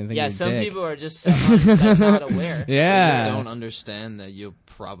 people are gonna think you're a some dick. people are just someone not aware. Yeah. They just don't understand that you're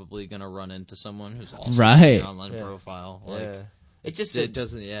probably gonna run into someone who's also Right. an online profile. Like, Yeah. It's just it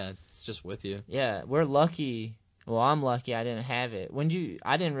doesn't. Yeah, it's just with you. Yeah, we're lucky. Well, I'm lucky I didn't have it.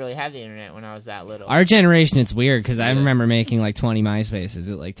 I didn't really have the internet when I was that little. Our generation, it's weird because I remember making like 20 MySpaces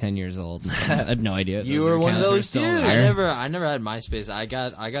at like 10 years old. I had no idea. You were one of those dudes. I never had MySpace. I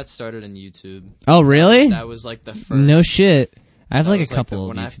got started in YouTube. Oh, really? That was like the first. No shit. I have that like a was, couple.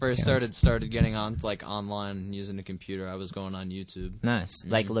 when of I YouTube first accounts. started getting on like online and using a computer, I was going on YouTube. Nice.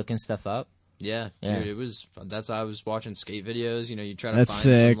 Like looking stuff up. Yeah, Yeah. dude, that's how I was watching skate videos. You try to That's find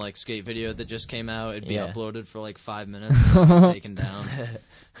sick. some like skate video that just came out. It'd be Yeah. uploaded for like 5 minutes and then get taken down.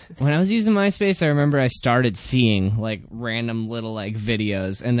 When I was using MySpace, I remember I started seeing like random little like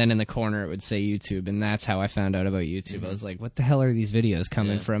videos, and then in the corner it would say YouTube, and that's how I found out about YouTube. I was like, "What the hell are these videos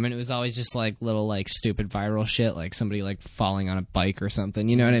coming from?" And it was always just like little like stupid viral shit, like somebody like falling on a bike or something.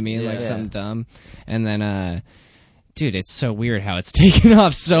 You know what I mean? Like Yeah. something dumb. And then, dude, it's so weird how it's taken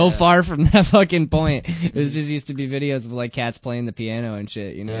off so far from that fucking point. It was just used to be videos of like cats playing the piano and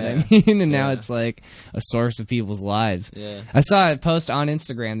shit, you know what I mean? And now it's like a source of people's lives. Yeah. I saw a post on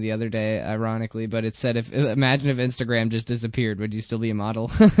Instagram the other day, ironically, but it said, imagine if Instagram just disappeared, would you still be a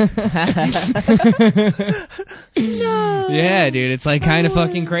model? Yeah, dude, it's like kind of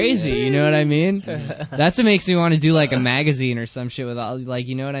fucking crazy, you know what I mean? That's what makes me want to do like a magazine or some shit with all, like,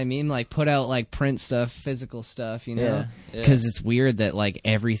 you know what I mean? Like put out like print stuff, physical stuff, you know? Yeah. Because it's weird that like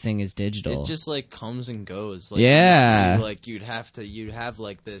everything is digital. It just like comes and goes. Like, Yeah. usually, like you'd have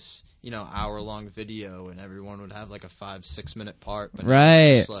like this, hour-long video, and everyone would have like a 5-6 minute part. But now Right.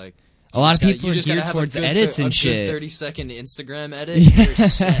 it's just like A lot of you people are just gotta geared have a towards good- edits and a good shit. 30-second Instagram edit. You're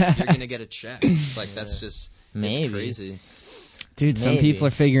set. You're gonna get a check. Like that's just Maybe. it's crazy. Dude, some Maybe. people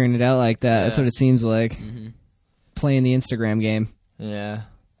are figuring it out like that. That's Yeah. what it seems like. Playing the Instagram game. Yeah.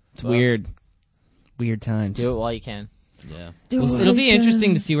 It's weird. Weird times. Do it while you can. Yeah. Well, it'll be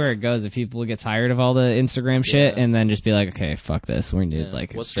interesting to see where it goes if people get tired of all the Instagram shit Yeah. and then just be like, okay, fuck this. We need Yeah.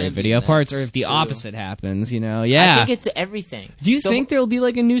 like What's straight gonna be video parts, or next, if the too? opposite happens, I Yeah. think it's everything. Do you So- think there'll be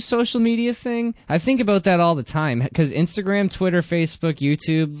like a new social media thing? I think about that all the time because Instagram, Twitter, Facebook,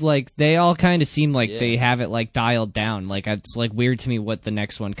 YouTube, like they all kind of seem like they have it like dialed down. Like it's like weird to me what the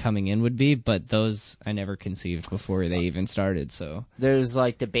next one coming in would be, but those I never conceived before they even started. So There's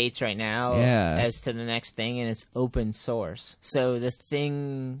like debates right now Yeah. as to the next thing, and it's open source. So the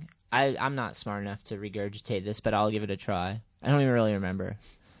thing, I'm not smart enough to regurgitate this, but I'll give it a try. I don't even really remember.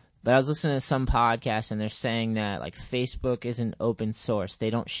 But I was listening to some podcast, and they're saying that like Facebook isn't open source.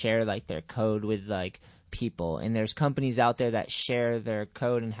 They don't share like their code with like people, and there's companies out there that share their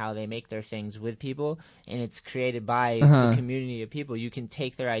code and how they make their things with people, and it's created by the community of people. You can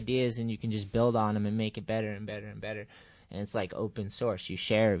take their ideas and you can just build on them and make it better and better and better. And it's like open source. You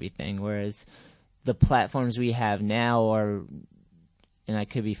share everything, whereas the platforms we have now are, and I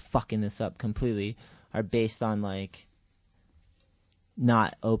could be fucking this up completely, are based on like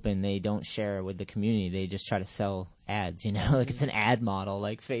not open. They don't share with the community. They just try to sell ads, you know? Like, it's an ad model.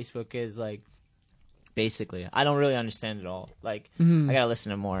 Like, Facebook is, like, basically. I don't really understand it all. Like, I gotta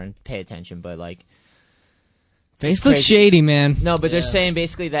listen to more and pay attention, but, like... Facebook's shady, man. No, but they're saying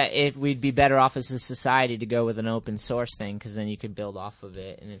basically that if we'd be better off as a society to go with an open source thing, because then you could build off of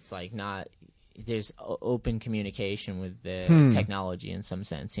it, and it's, like, not... There's open communication with the technology in some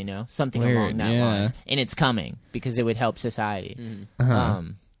sense, you know? Something along that lines. And it's coming, because it would help society.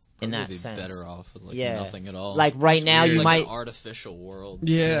 In that sense. Better off with nothing at all. Like right now, you like might an artificial world.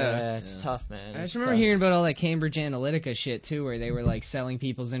 Yeah, it's tough, man. I just remember hearing about all that Cambridge Analytica shit too, where they were like selling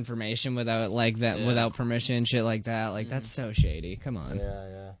people's information without without permission and shit like that. Like that's so shady. Come on.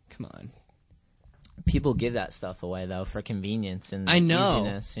 Yeah. Come on. People give that stuff away though for convenience and I know.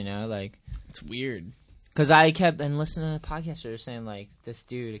 easiness. You know, like it's weird. Because I kept been listening to podcasts that were saying, like, this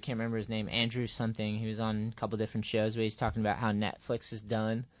dude, I can't remember his name, Andrew something, he was on a couple different shows where he's talking about how Netflix is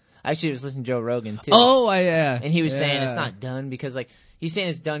done. Actually, I was listening to Joe Rogan, too. Oh, yeah. And he was saying it's not done because, like, he's saying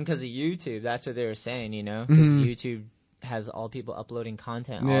it's done because of YouTube. That's what they were saying, you know? Because YouTube has all people uploading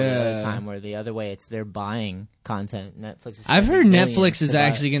content all the other time, where the other way it's they're buying content. Netflix is I've heard Netflix is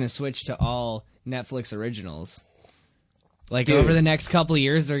actually going to switch to all Netflix originals. Like, over the next couple of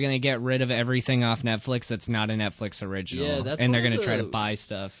years, they're going to get rid of everything off Netflix that's not a Netflix original. Yeah, that's and they're going to try to buy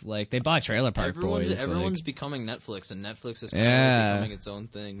stuff. Like, they bought Trailer Park Boys. Everyone's becoming Netflix, and Netflix is kind of becoming its own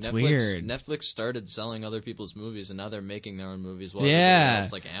thing. It's weird. Netflix started selling other people's movies, and now they're making their own movies. Well,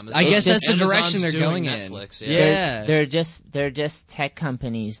 it's like Amazon. I guess that's the Amazon's direction they're going Netflix, in. Yeah. They're just tech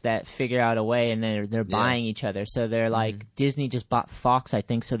companies that figure out a way, and they're buying each other. So they're like, Disney just bought Fox, I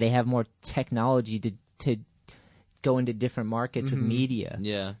think, so they have more technology to go into different markets with media.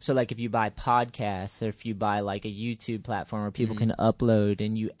 Yeah. So, like, if you buy podcasts or if you buy, like, a YouTube platform where people can upload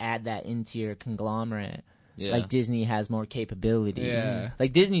and you add that into your conglomerate, like, Disney has more capability. Yeah.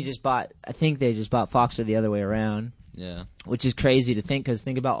 Like, Disney I think they just bought Fox or the other way around. Yeah. Which is crazy to think, because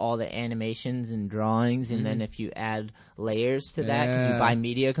think about all the animations and drawings, and then if you add layers to that, because you buy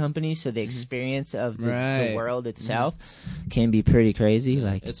media companies, so the experience of the world itself can be pretty crazy.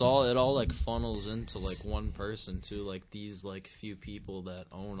 Like it all like funnels into like one person too. Like these like few people that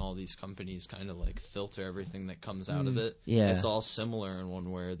own all these companies kind of like filter everything that comes out of it. Yeah, it's all similar in one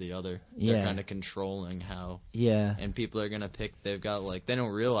way or the other. They're kind of controlling how. Yeah, and people are gonna pick. They've got like they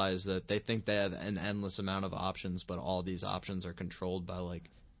don't realize that they think they have an endless amount of options, but all these options are controlled by like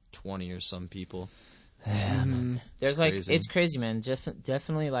 20 or some people. Yeah, man. There's like crazy. It's crazy, man.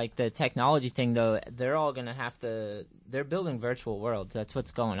 Definitely like the technology thing though. They're all gonna have to. They're building virtual worlds. That's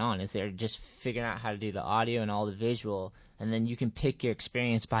what's going on. Is they're just figuring out how to do the audio and all the visual, and then you can pick your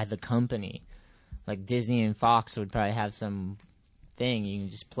experience by the company. Like Disney and Fox would probably have some thing you can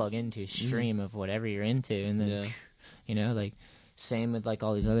just plug into a stream of whatever you're into, and then you know, like same with like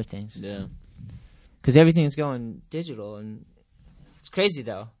all these other things. Yeah. Because everything's going digital, and it's crazy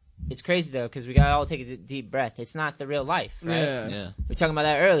though. It's crazy though, because we gotta all take a deep breath. It's not the real life, right? Yeah. We were talking about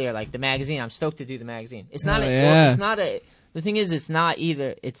that earlier, like the magazine. I'm stoked to do the magazine. It's not. Well, it's not a. The thing is, it's not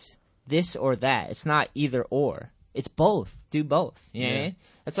either. It's this or that. It's not either or. It's both. Do both. You know what I mean?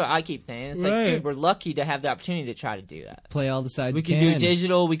 That's what I keep saying. It's like, dude, we're lucky to have the opportunity to try to do that. Play all the sides. We could do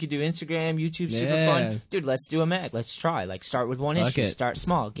digital. We could do Instagram, YouTube. Super fun, dude. Let's do a mag. Let's try. Like, start with one issue. Start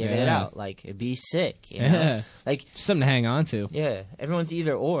small. Get it out. Like, it'd be sick. You know? Like something to hang on to. Yeah, everyone's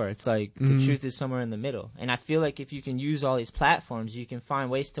either or. It's like the truth is somewhere in the middle. And I feel like if you can use all these platforms, you can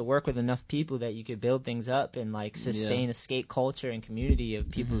find ways to work with enough people that you could build things up and like sustain a skate culture and community of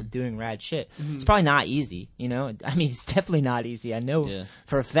people doing rad shit. It's probably not easy, you know. I mean, it's definitely not easy. I know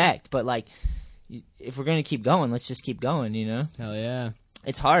for a fact, but like, if we're gonna keep going, let's just keep going, you know. Hell yeah,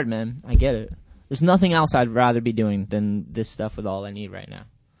 it's hard, man. I get it. There's nothing else I'd rather be doing than this stuff with all I need right now.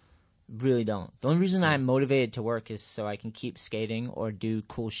 Really don't. The only reason I'm motivated to work is so I can keep skating or do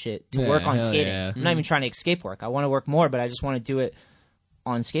cool shit to work on skating. I'm not even trying to escape work. I want to work more, but I just want to do it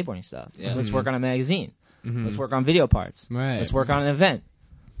on skateboarding stuff. Like, let's work on a magazine. Let's work on video parts. Let's work on an event.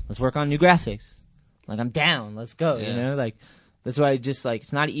 Let's work on new graphics. Like, I'm down. Let's go. You know, like, that's why I just like,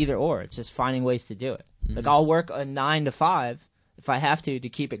 it's not either or. It's just finding ways to do it. Like, I'll work a 9 to 5 if I have to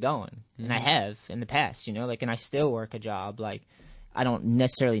keep it going. And I have in the past, you know, like, and I still work a job. Like, I don't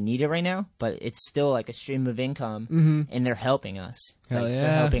necessarily need it right now, but it's still like a stream of income, and they're helping us. Like,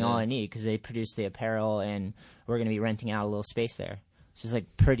 they're helping all I need because they produce the apparel, and we're going to be renting out a little space there. It's just like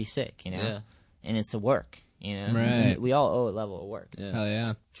pretty sick, you know? Yeah. And it's a work, you know? Right. We all owe a level of work. Yeah. Hell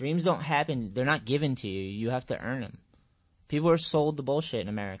yeah. Dreams don't happen. They're not given to you. You have to earn them. People are sold the bullshit in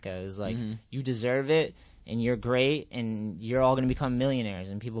America. It's like, you deserve it, and you're great, and you're all going to become millionaires,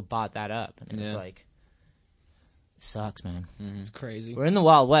 and people bought that up. And it's like, sucks, man. It's crazy. We're in the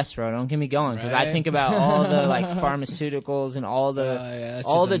Wild West, bro. Don't get me going, because I Right. think about all the like pharmaceuticals and all the That's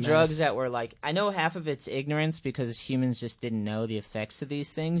all just the a mess. drugs that were like. I know half of it's ignorance because humans just didn't know the effects of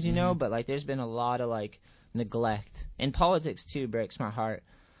these things, you know. But like, there's been a lot of like neglect in politics too. Breaks my heart.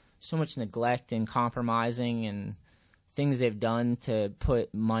 So much neglect and compromising and things they've done to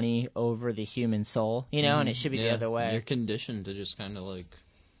put money over the human soul, you know. And it should be the other way. You're conditioned to just kind of like,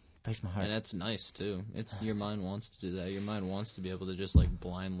 Breaks my heart. and that's nice too. It's your mind wants to do that. Your mind wants to be able to just like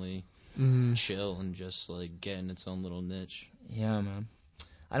blindly chill and just like get in its own little niche. Yeah, man.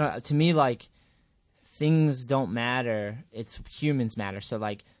 I don't. To me, like, things don't matter. It's humans matter. So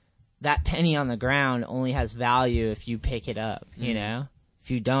like, that penny on the ground only has value if you pick it up. You know,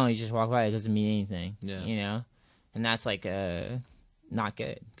 if you don't, you just walk by. It doesn't mean anything. Yeah. You know, and that's like not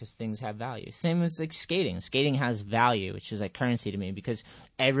good because things have value. Same as like skating. Skating has value, which is like currency to me because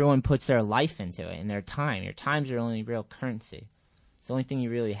everyone puts their life into it and their time. Your time's your only real currency. It's the only thing you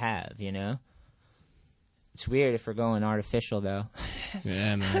really have. You know. It's weird if we're going artificial, though.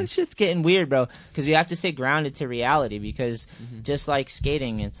 Yeah, man. That shit's getting weird, bro. Because we have to stay grounded to reality. Because just like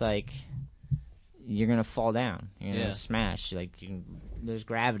skating, it's like you're gonna fall down. You're gonna smash. Like there's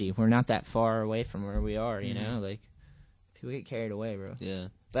gravity. We're not that far away from where we are. You know, like people get carried away, bro. Yeah.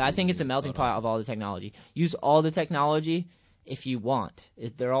 But I think it's a melting pot of all the technology. Use all the technology if you want.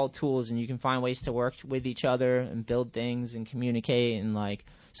 They're all tools, and you can find ways to work with each other and build things and communicate. And like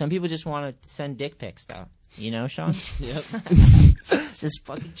some people just want to send dick pics, though. You know, Sean? Yep. Just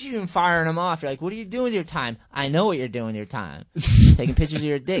fucking firing them off. You're like, what are you doing with your time? I know what you're doing with your time. Taking pictures of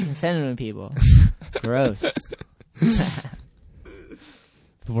your dick and sending them to people. Gross. The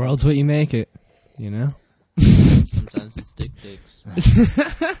world's what you make it, you know? Sometimes it's dick pics.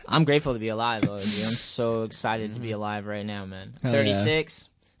 I'm grateful to be alive, though, dude. I'm so excited to be alive right now, man. Hell 36,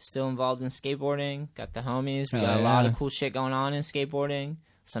 still involved in skateboarding. Got the homies. We Hell got a lot yeah. of cool shit going on in skateboarding.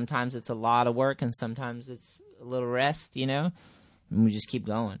 Sometimes it's a lot of work, and sometimes it's a little rest, you know? And we just keep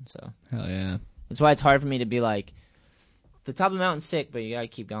going, so. Hell yeah. That's why it's hard for me to be like, the top of the mountain's sick, but you gotta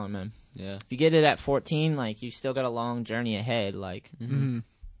keep going, man. Yeah. If you get it at 14, like, you still got a long journey ahead, like,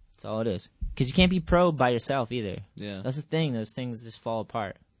 that's all it is. Because you can't be pro by yourself either. Yeah. That's the thing. Those things just fall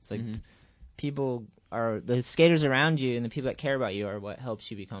apart. It's like people are, the skaters around you and the people that care about you are what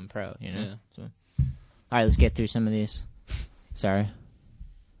helps you become pro, you know? Yeah. So, all right, let's get through some of these. Sorry.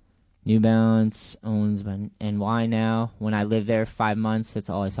 New Balance owns by NY now. When I lived there 5 months,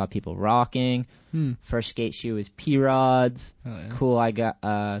 that's all I saw people rocking. First skate shoe was P-Rods. Hell yeah. Cool. I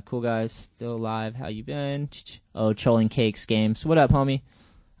got cool guys still alive. How you been? Oh, Trolling Cakes games. What up, homie?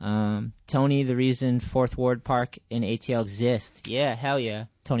 Tony, the reason Fourth Ward Park in ATL exists. Yeah, hell yeah.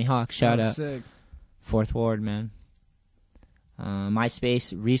 Tony Hawk, shout out. Sick. Fourth Ward, man.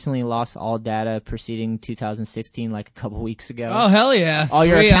 MySpace recently lost all data preceding 2016, like a couple weeks ago. Oh, hell yeah. All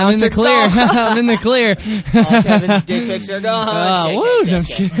your Sweet, I'm in accounts the are clear. gone. I'm in the clear. All Kevin's dick pics are gone. Oh,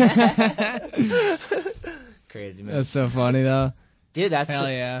 JK, woo, JK. Crazy, man. That's so funny, though. Dude, that's Hell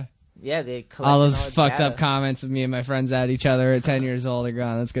yeah. yeah. They collect All those the fucked data. up comments of me and my friends at each other at 10 years old are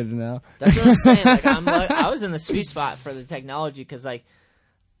gone. That's good to know. That's what I'm saying. Like, I was in the sweet spot for the technology because, like,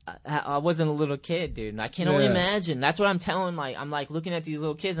 I wasn't a little kid, dude. And I can only Yeah. imagine. That's what I'm telling. Like, I'm like looking at these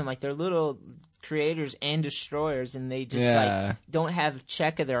little kids. I'm like, they're little creators and destroyers, and they just Yeah. like don't have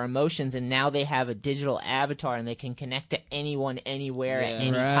check of their emotions. And now they have a digital avatar, and they can connect to anyone, anywhere, at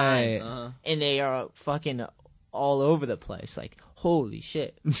any Right. time. And they are fucking all over the place. Like, holy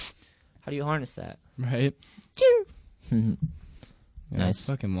shit! How do you harness that? Right? Nice. Yeah, it's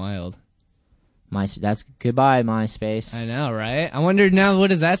fucking wild. That's goodbye, MySpace. I know, right? I wonder now, what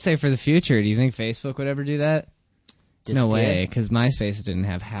does that say for the future? Do you think Facebook would ever do that? Disappear. No way, because MySpace didn't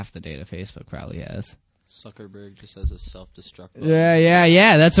have half the data Facebook probably has. Zuckerberg just has a self-destruct button.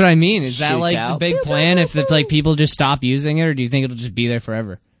 Yeah. That's what I mean. Is that Shoots like the out. big plan? If it's like people just stop using it, or do you think it'll just be there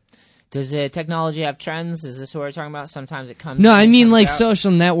forever? Does technology have trends? Is this what we're talking about? Sometimes it comes. No, in, I mean comes like out.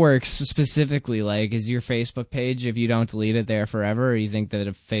 social networks specifically. Like, is your Facebook page, if you don't delete it, there forever? Or you think that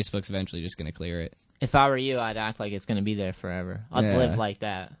if Facebook's eventually just going to clear it? If I were you, I'd act like it's going to be there forever. I'd Yeah. live like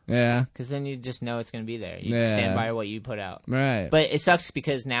that. Yeah, Because then you just know it's going to be there. You Yeah. stand by what you put out. right. But it sucks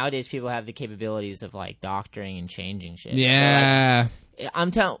because nowadays people have the capabilities of like doctoring and changing shit. yeah, So, like,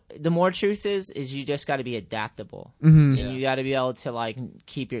 I'm telling. The more truth is you just got to be adaptable, Mhm. and you got to be able to like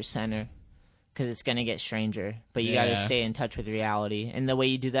keep your center, because it's going to get stranger. But you got to Yeah. stay in touch with reality, and the way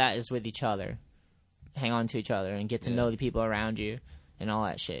you do that is with each other. Hang on to each other and get to know the people around you and all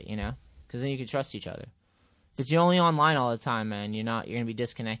that shit. You know, because then you can trust each other. If you're only online all the time, man, you're gonna be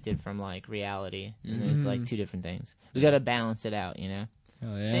disconnected from like reality, and there's like two different things. We gotta balance it out, you know.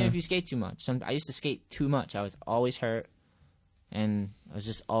 Oh, yeah. Same if you skate too much. I used to skate too much. I was always hurt, and I was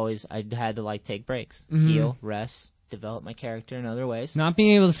just always. I had to like take breaks, heal, rest, develop my character in other ways. Not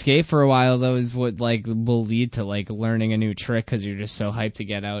being able to skate for a while though is what like will lead to like learning a new trick because you're just so hyped to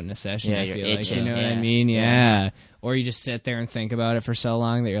get out in a session. Yeah, I you're feel like, itching, you know what I yeah. mean? Yeah. Yeah. Or you just sit there and think about it for so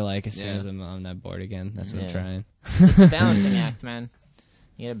long that you're like, as soon Yeah. as I'm not bored again, that's what I'm Yeah. trying. It's a balancing act, man.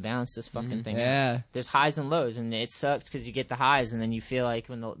 You gotta balance this fucking thing out. Yeah. There's highs and lows, and it sucks because you get the highs, and then you feel like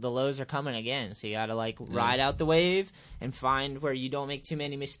when the lows are coming again. So you gotta like ride out the wave and find where you don't make too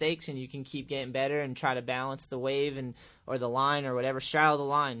many mistakes, and you can keep getting better and try to balance the wave and or the line or whatever. Straddle the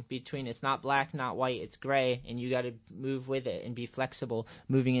line between it's not black, not white, it's gray, and you gotta move with it and be flexible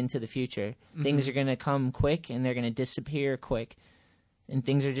moving into the future. Things are gonna come quick, and they're gonna disappear quick, and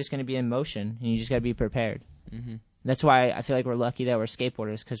things are just gonna be in motion, and you just gotta be prepared. That's why I feel like we're lucky that we're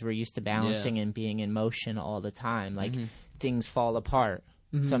skateboarders because we're used to balancing and being in motion all the time. Like things fall apart.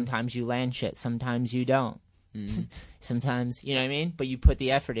 Sometimes you land shit. Sometimes you don't. Sometimes, you know what I mean? But you put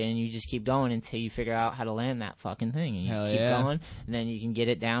the effort in and you just keep going until you figure out how to land that fucking thing. And you Hell keep yeah. going, and then you can get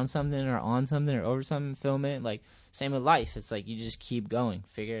it down something or on something or over something, film it. Like, same with life. It's like you just keep going,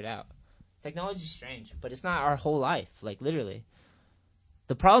 figure it out. Technology's strange, but it's not our whole life. Like, literally.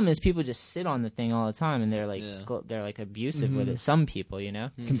 The problem is people just sit on the thing all the time, and they're like they're like abusive with it. Some people, you know.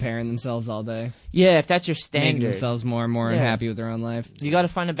 Comparing themselves all day. Yeah, if that's your Making standard, themselves more and more Yeah. unhappy with their own life. you got to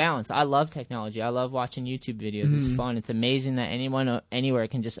find a balance. I love technology. I love watching YouTube videos. It's fun. It's amazing that anyone anywhere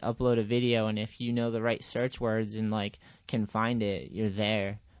can just upload a video, and if you know the right search words and like can find it, you're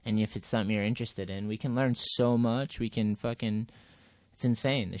there. And if it's something you're interested in, we can learn so much. We can fucking, it's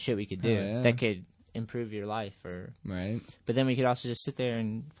insane the shit we could do yeah. that could improve your life. Or Right. but then we could also just sit there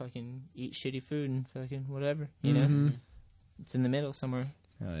and fucking eat shitty food and fucking whatever, you know. It's in the middle somewhere.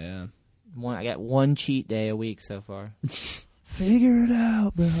 Oh, yeah. I got one cheat day a week so far. Figure it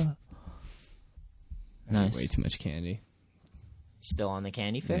out, bro. Nice. Way too much candy. Still on the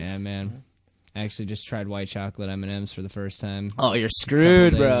candy fix? Yeah, man. I actually just tried white chocolate M&Ms for the first time. Oh, you're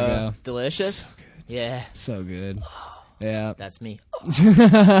screwed, Couple days bro. ago. Delicious? Yeah, So good. Yeah. that's me.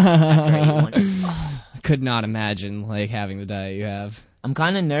 After I eat one. Could not imagine like having the diet you have. I'm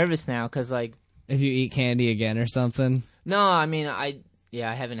kind of nervous now because, like, If you eat candy again or something. no, I mean, I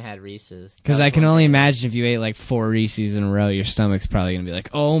haven't had Reese's. Because That I was can one only thing. imagine if you ate like 4 Reese's in a row, your stomach's probably going to be like,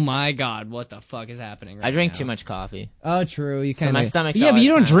 oh my God, what the fuck is happening right I drink now? too much coffee. Oh, true. You So kind my of. stomach's Yeah, but always you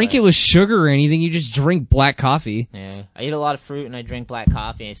don't kinda drink like- it with sugar or anything. You just drink black coffee. Yeah, I eat a lot of fruit and I drink black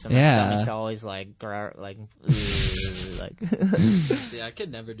coffee, so my Yeah. stomach's always like, like, like. See, I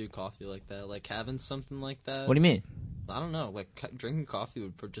could never do coffee like that. Like having something like that. What do you mean? I don't know. Like drinking coffee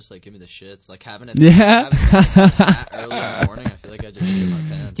would just like give me the shits. Like having it. Yeah. Having something like that early in the morning, I feel like I just shit my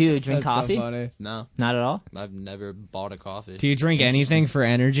pants. Do you drink That's so coffee? funny. No, Not at all. I've never bought a coffee. Do you drink anything for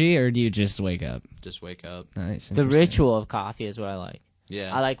energy or do you just wake up? Just wake up. Nice. The interesting. ritual of coffee is what I like.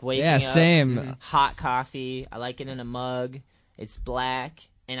 Yeah. I like waking Yeah, up. same. Hot coffee. I like it in a mug. It's black,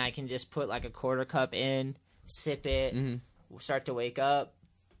 and I can just put like a quarter cup in, sip it, start to wake up.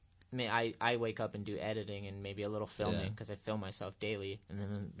 I mean, I wake up and do editing and maybe a little filming Yeah. because I film myself daily, and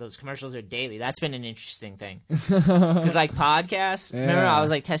then those commercials are daily. That's been an interesting thing because like podcasts. Remember, Yeah. I was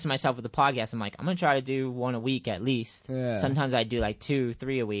like testing myself with the podcast. I'm like, I'm gonna try to do one a week at least. Yeah. Sometimes I do like 2,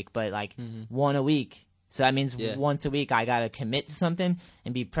 3 a week, but like one a week. So that means Yeah. once a week I gotta commit to something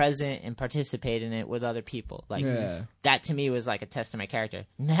and be present and participate in it with other people. Like Yeah. that to me was like a test of my character.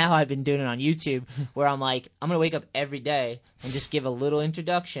 Now I've been doing it on YouTube where I'm like, I'm gonna wake up every day and just give a little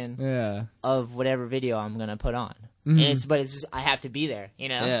introduction Yeah. of whatever video I'm gonna put on. And it's just I have to be there, you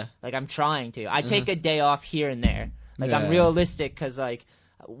know. Yeah. Like I'm trying to. I take a day off here and there. Like I'm Yeah. realistic because like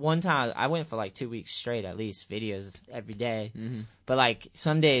one time I went for like 2 weeks straight at least videos every day. But like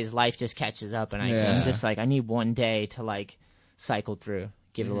some days life just catches up and I'm Yeah. just like I need one day to like cycle through,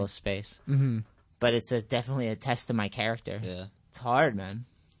 give it a little space. But it's definitely a test of my character. Yeah. It's hard, man,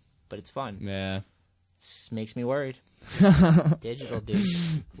 but it's fun. Yeah. It makes me worried. Digital, dude.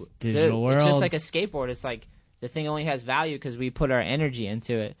 Digital Dude, world. It's just like a skateboard. It's like the thing only has value because we put our energy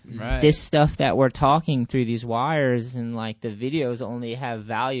into it. right. This stuff that we're talking through these wires and like the videos only have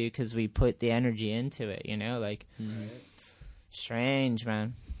value because we put the energy into it. You know, like strange,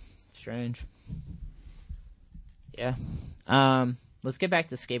 man, strange. Yeah. Let's get back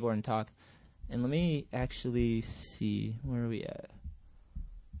to skateboard and talk. And let me actually see where are we at.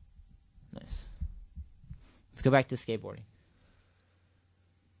 Nice. Let's go back to skateboarding.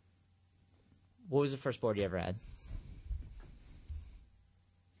 What was the first board you ever had?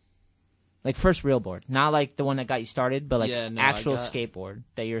 Like first real board, not like the one that got you started, but like Yeah, no, actual I got- skateboard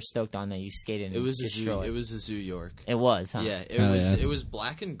that you're stoked on that you skated and It was a zoo. destroyed. It was a Zoo York. It was, huh? Yeah, Oh, yeah. it was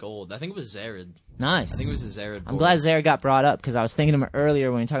black and gold. I think it was Zared. Nice. I think it was a Zared. I'm board. glad Zara got brought up because I was thinking of him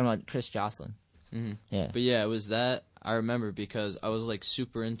earlier when we were talking about Chris Jocelyn. Mhm. Yeah. But yeah, it was that. I remember because I was like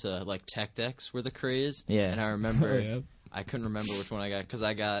super into like tech decks were the craze. Yeah. And I remember Yeah. I couldn't remember which one I got because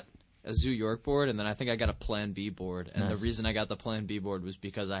I got a Zoo York board and then I think I got a Plan B board. And Nice. the reason I got the Plan B board was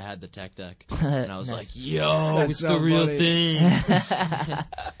because I had the tech deck. And I was Nice. like, yo, That's it's so the real funny. thing.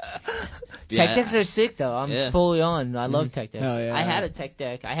 Tech decks are sick though. I'm Yeah. fully on. I love tech decks. Hell yeah. I had a tech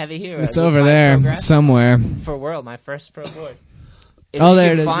deck. I have it here. It's with over my there photograph somewhere. for World, my first pro board. If Oh, you there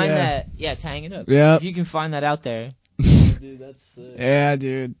can it is, Find yeah. that. Yeah, it's hanging up. Yep. If you can find that out there, Dude, that's sick. Yeah,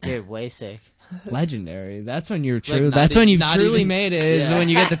 dude. dude, way sick. Legendary. That's when you're true. not That's e- when you've not truly even- made it. Is Yeah. when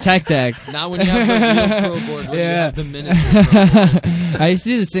you get the tech deck. Not when you have the real pro board, when you Yeah. have the miniature pro board. I used to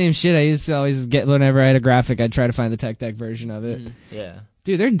do the same shit. I used to always get whenever I had a graphic, I'd try to find the tech deck version of it. Yeah.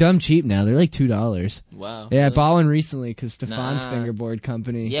 Dude, they're dumb cheap now. They're like $2. Wow. Yeah, I really? bought one recently because Stefan's Nah. fingerboard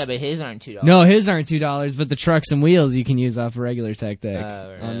company. Yeah, but his aren't $2. No, his aren't $2, but the trucks and wheels you can use off a regular tech deck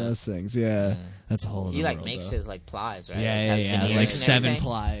right. on Yeah. those things. Yeah, that's a whole. He other like world, makes though. his like plies, right? Yeah, Like, yeah, has yeah. veneers Like and 7 everything.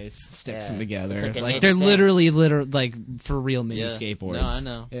 plies, sticks Yeah. them together. It's like a Like niche they're thing. literally like for real mini Yeah. skateboards. No, I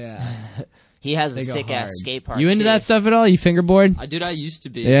know. Yeah, He has they a go sick ass hard. skate park. You into too. that stuff at all? You fingerboard? I used to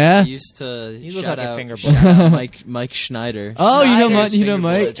be. Yeah? I used to You look shout like a out, fingerboard. shout out Mike Schneider. Oh, you know Schneider's Mike. You know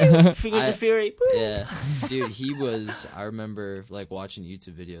Mike. fingerboard. Fingers I- of Fury. Woo. Yeah, dude, he was. I remember like watching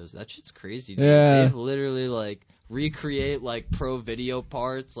YouTube videos. That shit's crazy, dude. Yeah. They've literally like recreate like pro video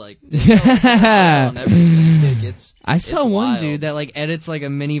parts, like Yeah. on everything. Dude, I saw it's one wild. dude that like edits like a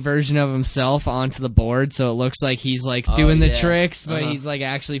mini version of himself onto the board, so it looks like he's like Oh, doing the yeah. tricks, but Uh-huh. he's like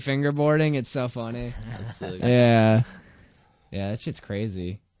actually fingerboarding. It's so funny. That's sick. Yeah, yeah, that shit's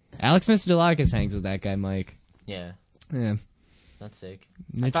crazy. Alex Mistodolakis hangs with that guy, Mike. Yeah, Yeah, that's sick.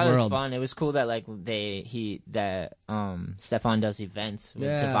 Mitch I thought it was World. fun. It was cool that like Stefan does events with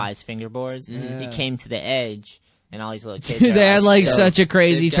Yeah. devised fingerboards. Yeah. He came to the edge, and all these little kids. Dude, are they had all like stoked. such a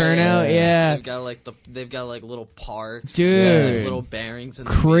crazy They've got, turnout. Yeah, they've got like little parks, Dude. they've got, like, little bearings, and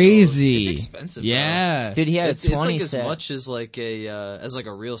Crazy. It's expensive. yeah. Dude, he had It's a 20 like set. as much as like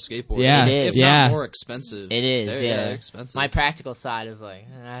a real skateboard. Yeah, It is. if yeah. not more expensive. It is, They're, yeah. they're expensive. My practical side is like,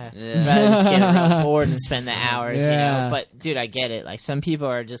 Yeah. I'd rather just get a real board and spend the hours, you Yeah. know. But dude, I get it. Like some people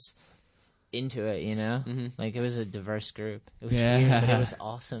are just into it, you know. Mhm. Like it was a diverse group. It was Yeah. weird, but it was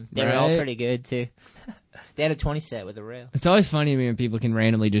awesome. They were all Right? pretty good too. They had a 20 set with a rail. It's always funny to me when people can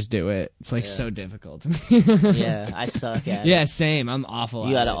randomly just do it. It's like Yeah. so difficult. Yeah, I suck at Yeah, it. same. I'm awful.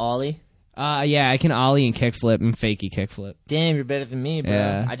 You at got an it. ollie? Yeah, I can ollie and kickflip and fakey kickflip. Damn, you're better than me, bro.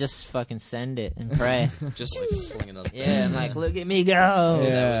 Yeah. I just fucking send it and pray. Just like flinging up. Yeah, I'm like, look at me go.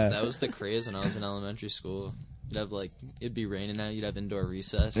 Yeah. That was the craze when I was in elementary school. You'd have like it'd be raining out. You'd have indoor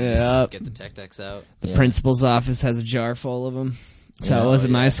recess. And just, Yep. get the tech decks out. The Yeah. principal's office has a jar full of them. That's how it Yeah. was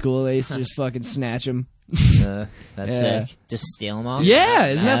at my Yeah. school. They used to just fucking snatch them. That's Yeah. sick. Just steal them all? Yeah,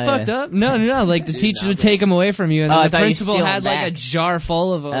 isn't that Oh, fucked yeah. up? No. Like the Dude, teacher would now take this- them away from you, and Oh, I then the thought you principal steal 'em had like a back. jar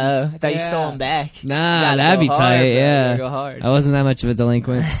full of them. I thought you Yeah. stole them back. Nah, Gotta that'd go be hard, tight. bro. Yeah, Gotta go hard. I wasn't that much of a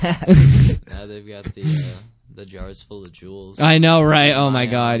delinquent. Now they've got the jars full of jewels. I know, right? Oh my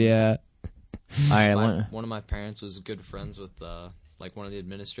My, god, yeah. All right, One of my parents was good friends with like one of the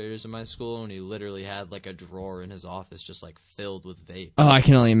administrators in my school, and he literally had like a drawer in his office just like filled with vapes. Oh, I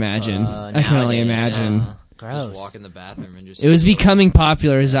can only imagine. I can only nowadays, imagine. Gross. Just walk in the bathroom and just. It was steal becoming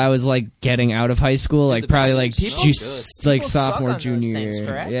popular as I was like getting out of high school, like the probably like bathrooms smell just like People suck sophomore, on those junior things, year.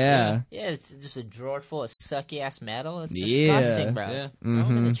 correct? Yeah. Yeah, it's just a drawer full of sucky ass metal. It's Yeah. disgusting, bro. Yeah. Throw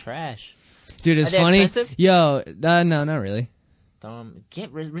 'em in the trash. Dude, it's Are they funny. expensive? Yo, no, not really.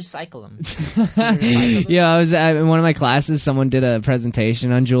 Recycle them. Yeah, I was in one of my classes. Someone did a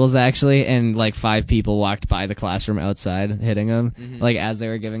presentation on Jules actually, and like 5 people walked by the classroom outside, hitting them like as they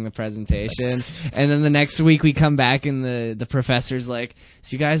were giving the presentation. And then the next week we come back, and the professor's like,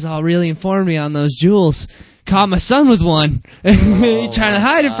 "So you guys all really informed me on those Jules. Caught my son with one. He trying to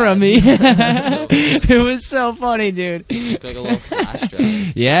hide it from me." It was so funny, dude. like a little flash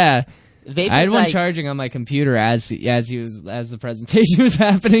drive. Yeah. Vape I had is one like, charging on my computer as the presentation was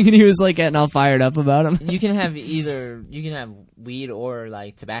happening, and he was like getting all fired up about him. you can have weed or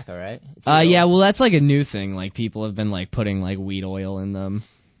like tobacco, right? It's either Yeah, or. well, that's like a new thing. Like people have been like putting like weed oil in them,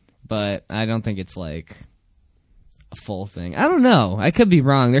 but I don't think it's like a full thing. I don't know. I could be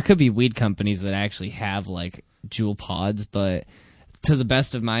wrong. There could be weed companies that actually have like Juul pods, but to the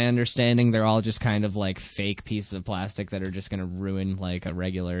best of my understanding, they're all just kind of like fake pieces of plastic that are just going to ruin like a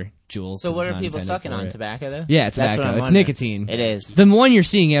regular Juul. So what are people sucking on? Tobacco, though? Yeah, That's what tobacco. I'm It's wondering. nicotine. It is. The one you're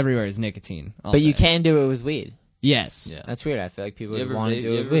seeing everywhere is nicotine. all But you day. can do it with weed. Yes. Yeah. That's weird. I feel like people You would ever, want to vape, do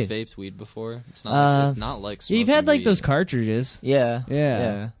you it ever with weed. vaped weed before? It's not like smoking You've had like weed. those cartridges. Yeah.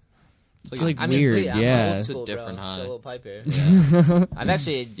 Yeah. It's like I mean, weird. weed, I'm yeah. old It's a school, bro. different I'm high. still a little piper. I've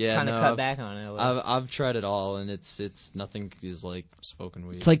actually Yeah, kind of no, cut I've- back on it a little. I've tried it all, and it's nothing is like smoking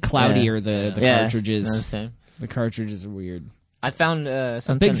weed. It's like cloudier the yeah, cartridges. no, the same. The cartridges are weird. I found A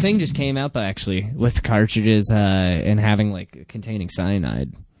something. big thing just came up actually with cartridges and having like containing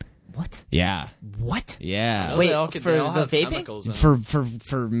cyanide. What? Yeah. What? Yeah. No, Wait, they all, for they all the have vaping? chemicals in For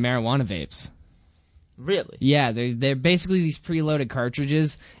marijuana vapes. Really? Yeah, they're basically these preloaded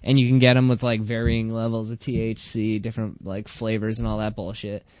cartridges, and you can get them with like varying levels of THC, different like flavors and all that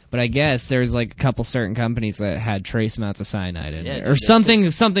bullshit. But I guess there's like a couple certain companies that had trace amounts of cyanide in Yeah, it, dude, or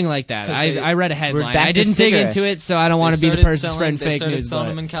something like that. 'cause I read a headline. back I to didn't dig into cigarettes. it, so I don't want to be the person spreading They fake started news. selling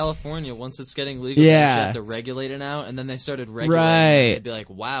but- them in California. Once it's getting legal, Yeah. they have to regulate it now, and then they started regulating Right. it. They'd be like,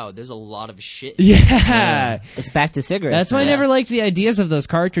 wow, there's a lot of shit. Yeah. It's back to cigarettes. That's why I now. never liked the ideas of those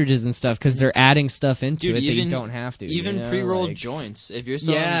cartridges and stuff, because they're adding stuff into Dude, it that even, you don't have to. Even you know? pre-rolled like- joints. If you're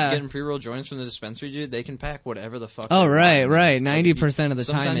selling, Yeah. getting pre-rolled joints from the dispensary, dude, they can pack whatever the fuck. Oh, they right, want. right. Like, 90% of the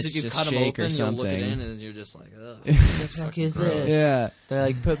time sometimes it's if you just cut 'em shake open, or you'll look it something. in and you're just like, ugh. What the fuck is this? Yeah. They're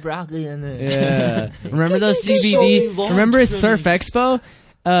like, put broccoli in there. Yeah. Remember those Show me CBD? long Remember at trimming. Surf Expo,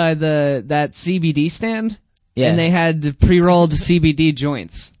 that CBD stand, Yeah. and they had the pre-rolled CBD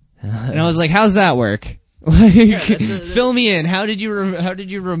joints, and I was like, "How's that work?" Like, fill me in. How did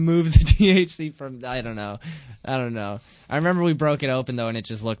you remove the THC from? I don't know. I remember we broke it open though, and it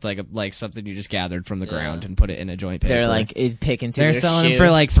just looked like something you just gathered from the ground and put it in a joint paper. They're like picking through they're their selling shoe. them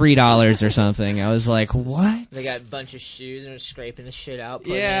for like $3 or something. I was like, what? They got a bunch of shoes and they're scraping the shit out,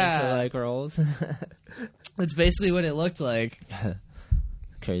 putting Yeah. it into like rolls. That's basically what it looked like.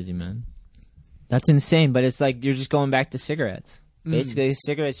 Crazy, man. That's insane, but it's like you're just going back to cigarettes. Mm. Basically,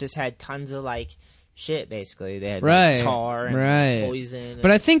 cigarettes just had tons of like shit. Basically, they had Right, like, tar and right. poison.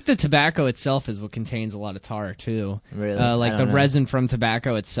 But I think the tobacco itself is what contains a lot of tar too. Really? Like I the don't know. resin from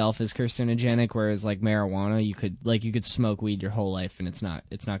tobacco itself is carcinogenic, whereas like marijuana, you could smoke weed your whole life and it's not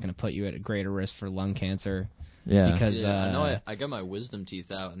going to put you at a greater risk for lung cancer. Yeah. Because Yeah, I know. I got my wisdom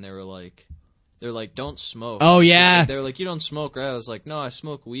teeth out, and they're like, don't smoke. Oh, yeah. They're like, you don't smoke, right? I was like, no, I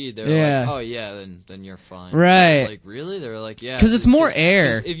smoke weed. They're Yeah. like, oh yeah, then you're fine. Right. I was like, really? They were like, yeah, 'Cause it's more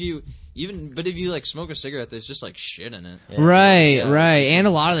air. 'cause if you like smoke a cigarette, there's just like shit in it. Right, Yeah. right. And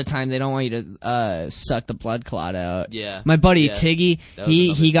a lot of the time they don't want you to suck the blood clot out. Yeah. My buddy Yeah. Tiggy, That was he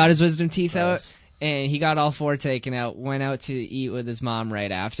another got his wisdom teeth Gross. out. And he got all 4 taken out, went out to eat with his mom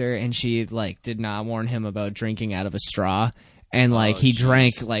right after, and she, like, did not warn him about drinking out of a straw. And, like, he jeez.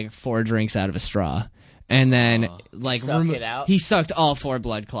 drank, like, 4 drinks out of a straw. And then, like, Suck it out? he sucked all 4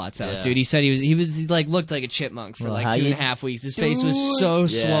 blood clots out, Yeah. dude. He said he like, looked like a chipmunk for, Well, like, how 2.5 weeks. His face was so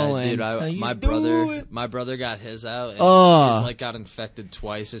Yeah, swollen. dude. My brother got his out. And Oh. his, like, got infected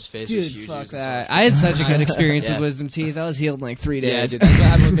twice. His face Dude, was huge. He fuck was in that. so I had such a good experience Yeah. with wisdom teeth. I was healed in, like, 3 Yeah, days. dude, that's what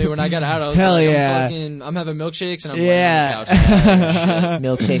happened with me when I got out. I was Hell like, yeah. I'm having milkshakes and I'm Yeah. laying on the couch.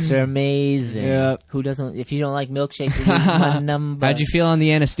 Milkshakes are amazing. Yep. Who doesn't? If you don't like milkshakes, use my number. How'd you feel on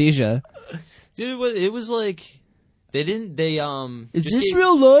the anesthesia? Dude, it was like they Is just this gave-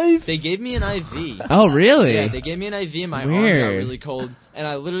 real life? They gave me an IV. Oh, really? Yeah, they gave me an IV and my arm got Weird. really cold. And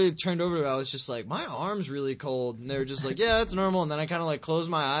I literally turned over. I was just like, my arm's really cold. And they were just like, yeah, that's normal. And then I kind of like closed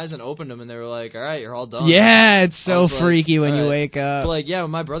my eyes and opened them. And they were like, all right, you're all done. Yeah, it's I so was like, freaky when you alright. wake up. But like, yeah,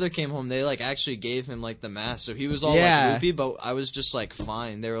 when my brother came home, they like actually gave him like the mask. So he was all Yeah. like loopy, but I was just like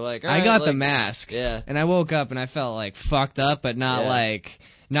fine. They were like, all I right, got the like- mask. Yeah. And I woke up and I felt like fucked up, but not Yeah. like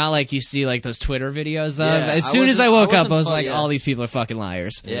you see like those Twitter videos of. Yeah, As I soon as wasn't- I woke I up, I wasn't was fuck- like, yeah. all these people are fucking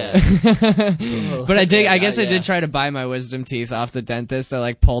liars. Yeah. But I did. I guess I yeah. did try to buy my wisdom teeth off the dentist. I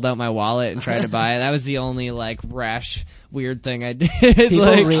like pulled out my wallet and tried to buy it. That was the only like rash weird thing I did. People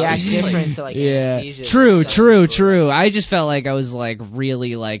like, react just like- different to like yeah, anesthesia. true, and stuff. true. I just felt like I was like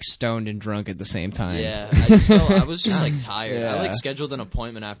really like stoned and drunk at the same time. Yeah, I was just like tired. Yeah. I like scheduled an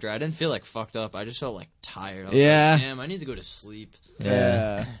appointment after. I didn't feel like fucked up. I just felt like tired. I was Yeah. like, damn, I need to go to sleep.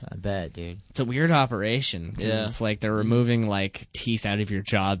 Yeah. I bet, dude. It's a weird operation. 'Cause Yeah. It's like they're removing like teeth out of your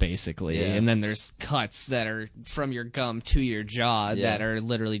jaw basically. Yeah. And then there's cuts that are from your gum to your jaw Yeah. that are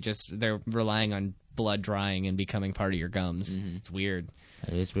literally just they're relying on blood drying and becoming part of your gums. Mm-hmm. It's weird.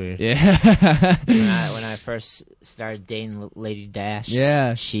 It is weird. Yeah. When I first started dating Lady Dash,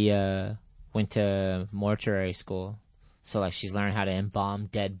 Yeah. she went to mortuary school, so like she's learning how to embalm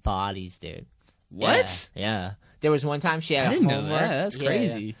dead bodies, dude. What? Yeah. There was one time she had I didn't know homework. that. That's Yeah,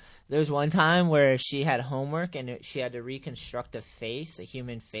 crazy. yeah. There was one time where she had homework and she had to reconstruct a face, a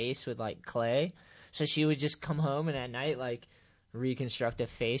human face with like clay. So she would just come home and at night like reconstruct a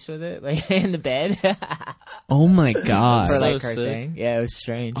face with it, like in the bed. Oh my god. For So like her sick. thing. Yeah, it was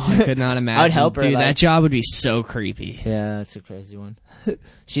strange. Oh, I could not imagine. I would help her, Dude, like- that job would be so creepy. Yeah, that's a crazy one.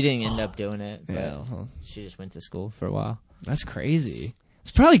 She didn't end up doing it, but Yeah, well, she just went to school for a while. that's crazy.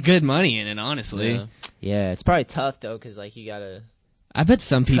 It's probably good money in it, honestly. Yeah. Yeah, it's probably tough though, because like you gotta. I bet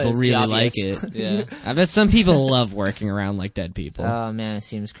some people Because the really like obvious. it. Yeah. I bet some people love working around like dead people. Oh man, it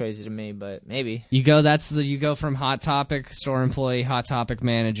seems crazy to me, but maybe. You go from hot topic store employee, hot topic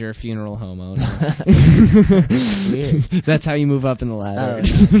manager, funeral home owner. Weird. That's how you move up in the ladder.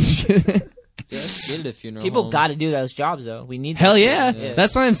 Yeah, it's good at a funeral People home. got to do those jobs though. We need. Hell those yeah. jobs.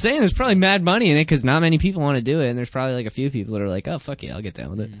 That's why I'm saying there's probably mad money in it because not many people want to do it, and there's probably like a few people that are like, oh fuck yeah, I'll get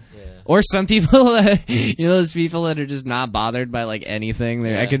down with it. Yeah. Or some people, those people that are just not bothered by like anything. I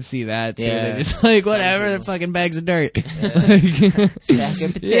Yeah. could see that too. Yeah. They're just like whatever, they're people. fucking bags of dirt. Sack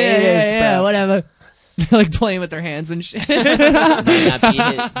of potatoes, yeah, bro. whatever. They're like playing with their hands and shit.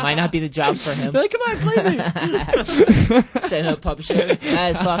 Might not be the job for him. They're like, come on, play me. Setting up puppet shows.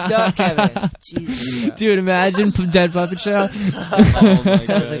 That is fucked up, Kevin. Jesus, bro. Dude, imagine dead puppet show. Oh my Sounds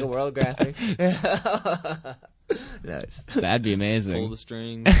God. like a world graphic. Nice. That'd be Pull amazing. the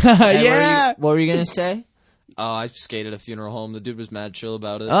strings. Yeah. What were you gonna say? Oh, I skated a funeral home. The dude was mad chill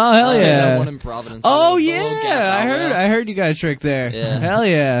about it. Oh, hell I did yeah. that one in Providence. Oh The little gap yeah, out rail. I heard you got a trick there. Yeah. Hell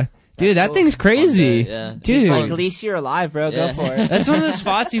yeah. Dude, that cool. thing's crazy. Fun day, yeah. Dude. Like, at least you're alive, bro. Yeah. Go for it. That's one of the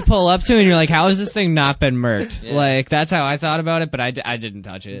spots you pull up to and you're like, how has this thing not been murked? Yeah. Like, that's how I thought about it, but I didn't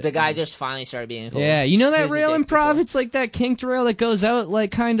touch it. The guy just finally started being cool. Yeah, you know that Here's the rail dick improv? before. It's like that kinked rail that goes out,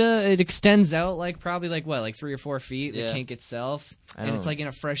 like, kinda, it extends out, like, probably, like, what, like 3 or 4 feet, the Yeah. kink itself. I And don't it's, know. like, in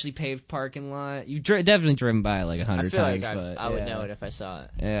a freshly paved parking lot. You've definitely driven by it, like, I 100 feel times, like but. I would yeah. know it if I saw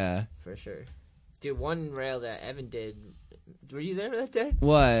it Yeah. for sure. Dude, one rail that Evan did. Were you there that day?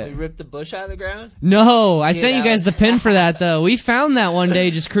 What? We ripped the bush out of the ground. No, I Dude, sent you that guys was- the pin for that though. We found that one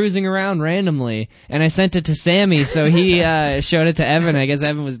day just cruising around randomly, and I sent it to Sammy, so he showed it to Evan. I guess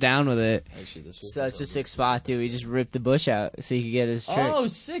Evan was down with it. Actually, this was Such a sick spot, dude. We just ripped the bush out so he could get his trick. Oh,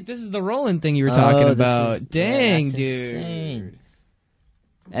 sick! This is the rolling thing you were talking this about. is- Dang, that's dude. insane.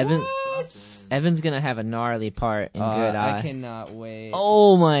 Evan's gonna have a gnarly part in Good Eye. I cannot wait.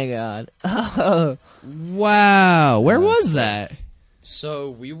 Oh my god. Wow, where was that? So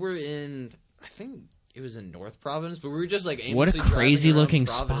we were in, I think it was in North Providence, but we were just like aimlessly What a driving crazy around looking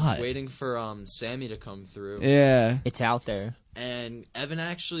Providence, spot. waiting for Sammy to come through. Yeah. It's out there. And Evan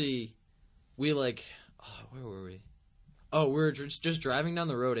actually, we like, where were we? Oh, we were just driving down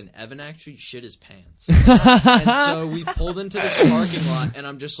the road, and Evan actually shit his pants. And so we pulled into this parking lot, and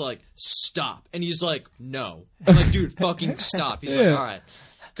I'm just like, stop. And he's like, no. I'm like, dude, fucking stop. He's like, all right.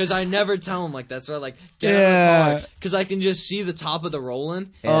 Because I never tell him like that, so I like get out of the car because I can just see the top of the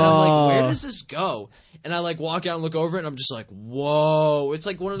rolling, and I'm like, where does this go? And I like walk out and look over it, and I'm just like, whoa! It's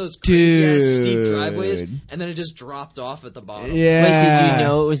like one of those crazy ass steep driveways, Dude. and then it just dropped off at the bottom. Yeah. Wait, did you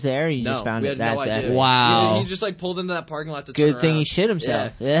know it was there? Or you No, just found we it. had no That's idea. epic. Wow. He just like pulled into that parking lot to Good turn thing around. he shit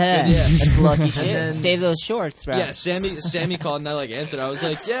himself. Yeah. Yeah. Yeah. That's lucky shit. then- Save those shorts, bro. Yeah, Sammy called and I like answered. I was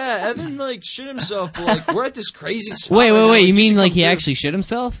like, yeah, Evan like shit himself, but like we're at this crazy spot. Wait, right wait, now, wait. You should mean like come he through. actually shit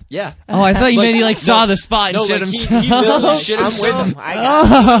himself? Yeah. Oh, I thought you Like, meant he like saw no, the spot and No, shit like himself. he literally shit I'm himself. with him. I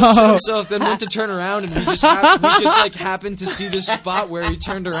got Shit himself, then went to turn around, and we just like happened to see this spot where he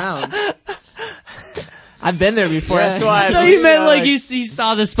turned around. I've been there before. Yeah. That's why. No, you meant like he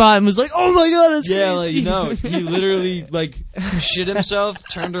saw the spot and was like, "Oh my god, that's Yeah, like crazy." no, he literally like shit himself,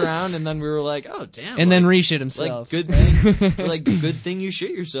 turned around, and then we were like, oh damn, and then like, re-shit like himself. good thing, like good thing you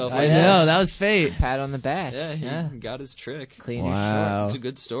shit yourself. I Like, know yes. that was fate. Pat on the back. Yeah, he got his trick. Clean Wow. your shorts. It's a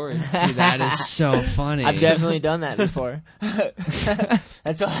good story. Dude, that is so funny. I've definitely done that before.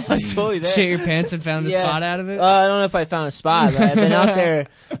 That's why I was fully there. shit your pants and found the Yeah. spot out of it. I don't know if I found a spot, but I've been out there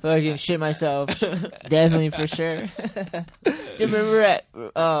fucking shit myself. Definitely for sure. Do you remember at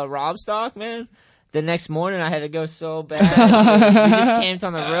Robstock, man? The next morning I had to go so bad. Dude. We just camped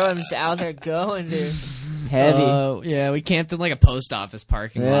on the road. I'm just out there going, dude. Heavy. Yeah, we camped in like a post office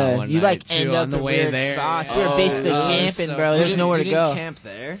parking lot Yeah, one you night, like too, end on up the in way weird there. spots. Yeah. We were basically Oh, camping, so bro. There's You nowhere to didn't go. camp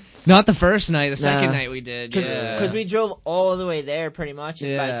there. Not the first night. The second Nah. night we did. Because Yeah. we drove all the way there pretty much,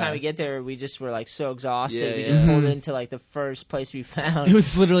 and by the Yeah. time we get there, we just were like so exhausted. Yeah, we yeah. just pulled into like the first place we found. It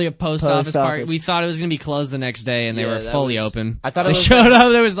was literally a post office park. office. We thought it was gonna be closed the next day, and they Yeah, were that fully was- open. I thought it they was showed like-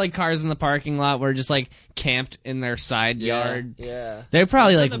 up. There was like cars in the parking lot. Were just like camped in their side Yeah. yard. Yeah, They're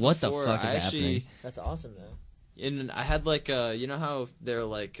probably I've like, done that "What the before. fuck is I actually, happening?" that's awesome though. And I had like you know how they're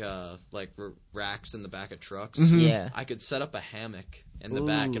like racks in the back of trucks. Yeah. I could set up a hammock in the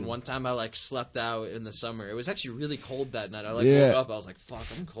back, and one time I like slept out in the summer. It was actually really cold that night. I like woke up, I was like, "Fuck,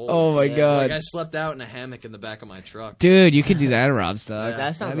 I'm cold." Oh my god! Like I slept out in a hammock in the back of my truck. Dude, you could do that at Robstock.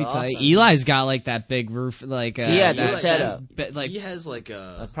 That sounds That'd be tight. awesome. Eli's got like that big roof, like He had the that- setup. like He has like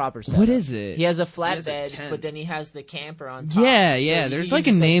A a proper setup. what is it? He has a has a flatbed, tent. but then he has the camper on top. Yeah, So yeah. you There's can like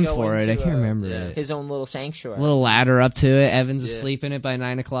a just, name go for it. I into, can't remember yeah. it. His own little sanctuary. A little ladder up to it. Evan's Yeah. asleep in it by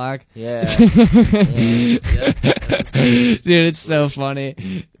 9 o'clock. Yeah. Dude, it's so funny.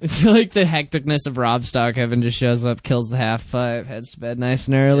 It's like the hecticness of Robstock. Evan just shows up, kills the half pipe, heads to bed nice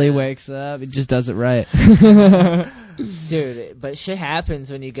and early, wakes up. He just does it right. Dude, but shit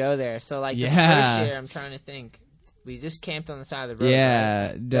happens when you go there. So, like, the Yeah. first year, I'm trying to think. We just camped on the side of the road. Yeah.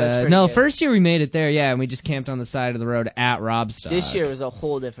 right? That was pretty No, good. first year we made it there, yeah, and we just camped on the side of the road at Robstock. This year was a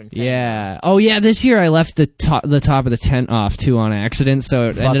whole different thing. Yeah. Oh, yeah. This year I left the top of the tent off too on accident, so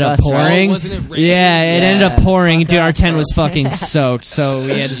it ended up us, right? pouring. Oh, wasn't it raining? Yeah, it ended up Yeah. pouring. Fuck Dude, our us, tent bro. was fucking soaked, so we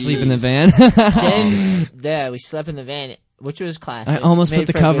had to sleep in the van. Then, we slept in the van, which was classic. I almost Made put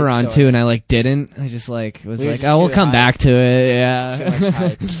the for a good cover on story. too, and I like didn't. I just like was We were like, just oh, we'll too come hyped. back to it. Too Yeah. much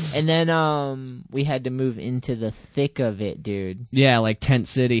hype. And then we had to move into the thick of it, dude. Yeah, like Tent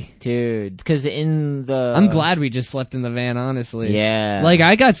City. Dude, because in the... I'm glad we just slept in the van, honestly. Yeah. Like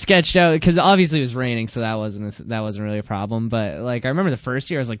I got sketched out because obviously it was raining, so that wasn't really a problem. But like I remember the first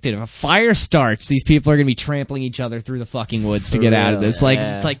year, I was like, dude, if a fire starts, these people are gonna be trampling each other through the fucking woods to For get out of real, this. Like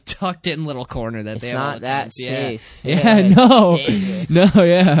yeah. it's like tucked in little corner that It's they have all not the that tents. safe. Yeah, it's no, dangerous. no,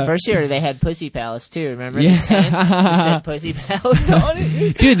 yeah. First year they had Pussy Palace too. Remember Yeah. the tent just said Pussy Palace on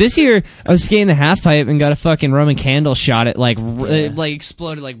it? Dude, this year I was skating the half pipe and got a fucking Roman candle shot at like it, like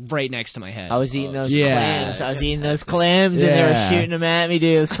exploded like right next to my head. I was eating those Yeah. clams. I was eating those clams, and they were Yeah. shooting them at me,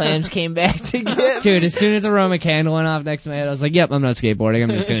 dude. Those clams came back to get me. Dude, as soon as the Roman candle went off next to my head, I was like, "Yep, I'm not skateboarding. I'm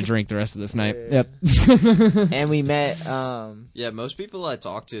just gonna drink the rest of this night." Yep. And we met. Yeah, most people I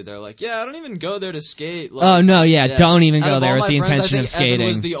talk to, they're like, "Yeah, I don't even go there to skate." Like, Oh no, yeah, don't even Out go of there all with my the friends, intention I of think Evan skating.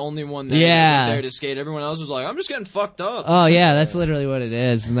 was the only one there Yeah. that went there to skate. Everyone else was like, "I'm just getting fucked up." Oh yeah, that's literally what it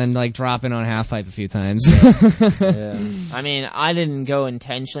is. And then like dropping on half pipe a few times. I mean, I didn't go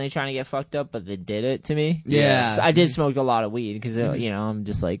intentionally trying to get fucked up, but they did it to me. Yeah. So I did smoke a lot of weed because I'm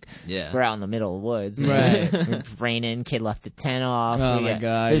just like Yeah. we're out in the middle of the woods. Right. It's raining. Kid left the tent off. Oh We my got-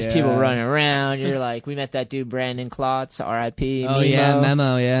 God, There's yeah. people running around. You're like, we met that dude Brandon Klotz, R.I.P. Oh yeah,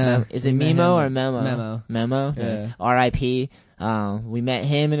 Memo, yeah. Is it We met Memo him. or Memo? Memo. Memo. Yeah. Yes. R.I.P. We met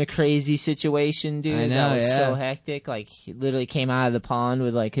him in a crazy situation, dude. I know, that was yeah. so hectic. Like, he literally came out of the pond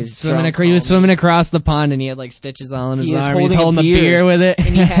with like his Swimming drunk he was homie. swimming across the pond and he had like stitches all in his He was arm. He's holding holding a a beer. beer with it.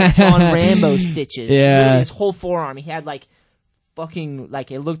 And he had John Rambo stitches. Yeah. Literally his whole forearm. He had like fucking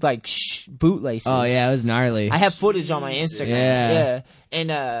like it looked like bootlaces. Oh yeah, it was gnarly. I have footage on my Instagram.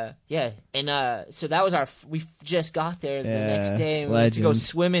 Yeah. And so that was we just got there the Yeah. next day. And we went to go Legend.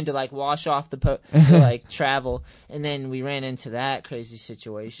 swimming to like wash off to like travel, and then we ran into that crazy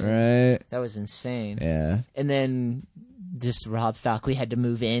situation. Right. That was insane. Yeah. And then just Robstock, we had to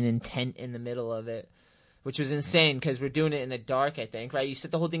move in and tent in the middle of it, which was insane because we're doing it in the dark. I think, right? You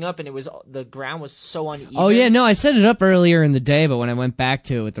set the whole thing up, and the ground was so uneven. Oh yeah, no, I set it up earlier in the day, but when I went back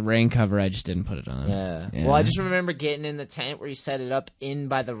to it with the rain cover, I just didn't put it on. Yeah. Yeah. Well, I just remember getting in the tent where you set it up in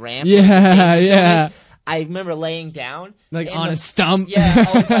by the ramp. Yeah, where the danger zone yeah. is. I remember laying down. Like and on the- a stump. Yeah,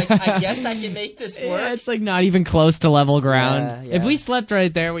 I was like, I guess I can make this work. Yeah, it's like not even close to level ground. Yeah, If yeah. we slept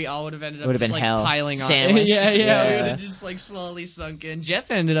right there, we all would have ended up Would've just been like hell. piling on. Sandwiched. Yeah, we Yeah. would have just like slowly sunk in. Jeff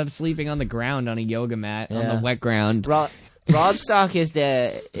ended up sleeping on the ground on a yoga mat on Yeah. the wet ground. Robstock is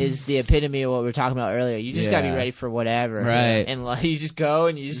the epitome of what we were talking about earlier. You just gotta be Yeah. ready for whatever, Right. And like you just go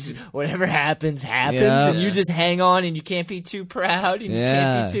and you just whatever happens, Yeah. and you just hang on and you can't be too proud and you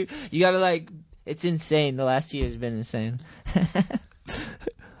Yeah. can't be too. You gotta like. It's insane. The last year has been insane.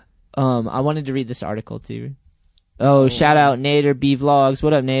 I wanted to read this article too. Oh, shout out Nader B Vlogs.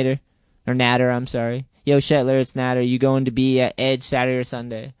 What up, Nader? Or Nader, I'm sorry. Yo, Shetler, it's Nader. You going to be at Edge Saturday or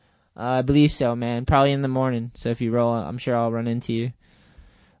Sunday? I believe so, man. Probably in the morning. So if you roll, I'm sure I'll run into you.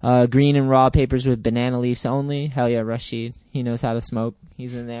 Green and raw papers with banana leaves only. Hell yeah, Rashid. He knows how to smoke.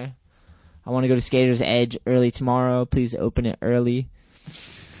 He's in there. I want to go to Skater's Edge early tomorrow. Please open it early.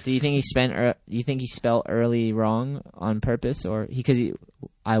 Do you think he spelled early wrong on purpose, or because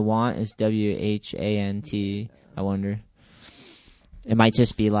I want is WHANT? I wonder. It might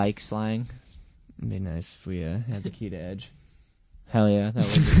just be like slang. It'd be nice if we had the key to Edge. Hell yeah, that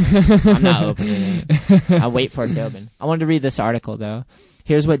would be nice. I'm not opening it. I'll wait for it to open. I wanted to read this article though.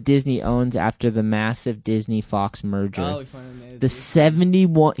 Here's what Disney owns after the massive Disney Fox merger. we finally made it. The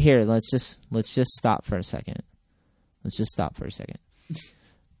 71 here, let's just stop for a second.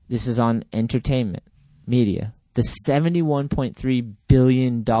 This is on entertainment media. The $71.3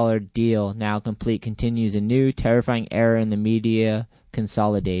 billion deal, now complete, continues a new terrifying era in the media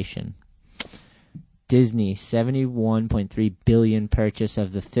consolidation. Disney, $71.3 billion purchase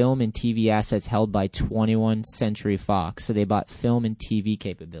of the film and TV assets held by 21st Century Fox. So they bought film and TV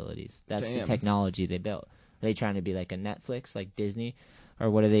capabilities. That's the technology they built. Are they trying to be like a Netflix, like Disney? Or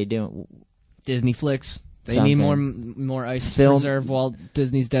what are they doing? Disney flicks. They Something. need more ice to preserve Walt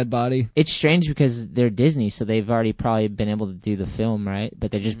Disney's dead body. It's strange because they're Disney, so they've already probably been able to do the film, right? But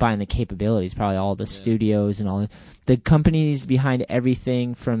they're just buying the capabilities, probably all the studios and all. The companies behind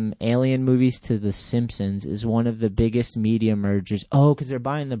everything from Alien movies to The Simpsons is one of the biggest media mergers. Oh, because they're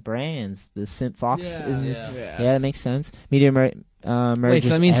buying the brands, the Fox. Yeah, that makes sense. Media mergers. Wait, so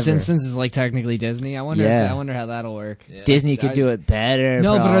that means ever. Simpsons is like technically Disney? I wonder. I wonder how that'll work. Yeah. Disney could do it better.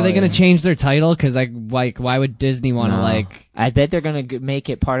 No, but are they probably. going to change their title? Because like, why would Disney want to like? I bet they're going to make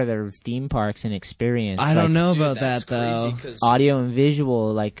it part of their theme parks and experience. I don't know Dude, about that's that crazy, though. Audio and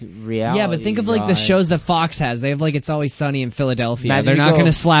visual, like reality. Yeah, but think of like the shows that Fox has. They have like It's Always Sunny in Philadelphia. Imagine They're you not go- going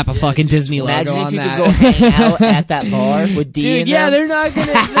to slap a fucking Disney logo Imagine if on you that. could go hang out at that bar with D Dude, in yeah, them.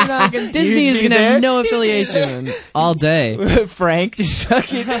 they're not gonna. Disney You'd is be gonna there? have no affiliation all day. Frank just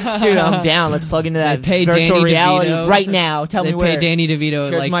fucking, dude, I'm down. Let's plug into that pay virtual Danny reality DeVito. right now. Tell They me pay where. Danny DeVito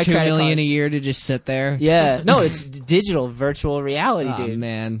Here's my like $2 credit million a cards. year to just sit there. Yeah, no, it's digital virtual reality, Oh, dude.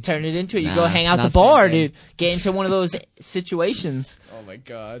 man. Turn it into it. You Nah, go hang out not the bar, same thing. dude. Get into one of those situations. Oh my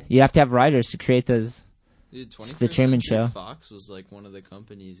god. You have to have writers to create those. Dude, It's the Truman 21st Century Show. Fox was like one of the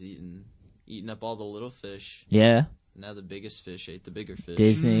companies eating up all the little fish. Yeah, Now the biggest fish ate the bigger fish.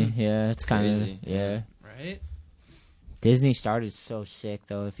 Disney. Yeah, it's kind of Crazy. yeah. Right? Disney started so sick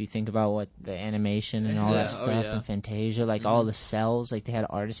though. If you think about what the animation and all Yeah, that oh, stuff yeah. and Fantasia, like all the cells, like they had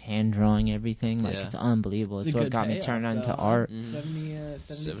artists hand drawing everything. Like Yeah. it's unbelievable. It's what got me turned on to art.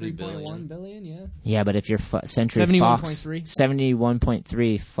 73.1 billion, yeah. Yeah, but if you're Century 71.3? Fox,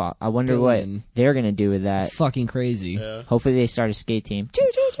 71.3 Fox. I wonder Billion. what they're gonna do with that. It's fucking crazy. Hopefully they start a skate team.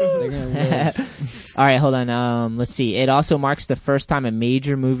 They're gonna live. All right, hold on. Let's see. It also marks the first time a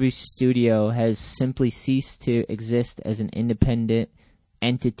major movie studio has simply ceased to exist as an independent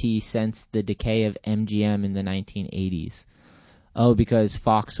entity since the decay of MGM in the 1980s. Oh, because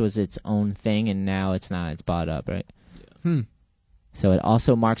Fox was its own thing and now it's not. It's bought up, right? So it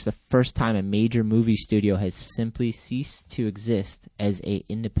also marks the first time a major movie studio has simply ceased to exist as a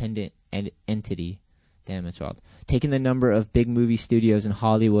independent entity. Damn, it's wild. Taking the number of big movie studios in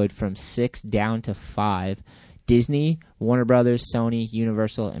Hollywood from 6 down to 5. Disney, Warner Brothers, Sony,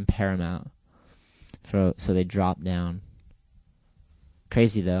 Universal, and Paramount. So they dropped down.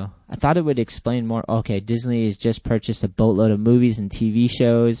 Crazy, though. I thought it would explain more. Okay, Disney has just purchased a boatload of movies and TV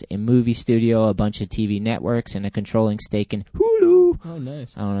shows, a movie studio, a bunch of TV networks, and a controlling stake in Hulu. Oh,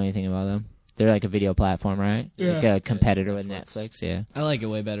 nice. I don't know anything about them. They're like a video platform, right? Yeah. Like a competitor Yeah, with Netflix. Netflix, yeah. I like it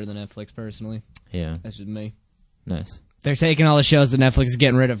way better than Netflix, personally. Yeah, That's just me. nice. They're taking all the shows that Netflix is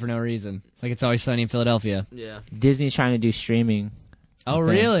getting rid of for no reason. Like It's Always Sunny in Philadelphia. Yeah. Disney's trying to do streaming. Oh, I think.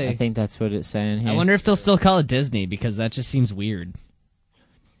 really? I think that's what it's saying here. I wonder if they'll still call it Disney, because that just seems weird.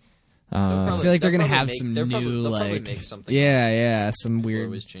 I feel like they're gonna have some new, they'll probably like, make something. yeah, some People are weird.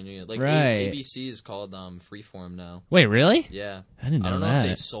 always changing it. Like Right. ABC is called Freeform now. Wait, really? Yeah. I didn't know I don't know that. if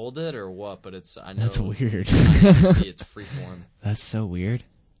they sold it or what, but it's I know That's weird. on ABC it's Freeform. That's so weird.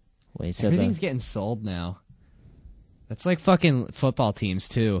 Wait, so Everything's getting sold now. That's like fucking football teams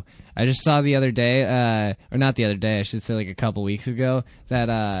too. I just saw the other day, or not the other day, I should say like a couple weeks ago,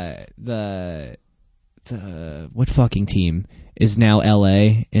 that the what fucking team is now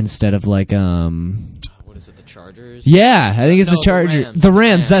LA instead of like What is it? The Chargers? yeah, I think it's No, the Chargers. Rams. The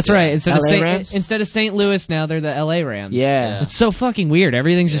Rams, that's Yeah. right. Instead LA Rams? of St. Louis now they're the LA Rams. Yeah. It's so fucking weird.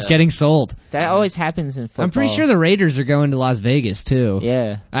 Everything's just Yeah. getting sold. that always happens in football. I'm pretty sure the Raiders are going to Las Vegas too.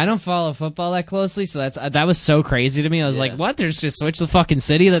 Yeah. I don't follow football that closely, so that was so crazy to me. I was Yeah. like, "What? There's just switch the fucking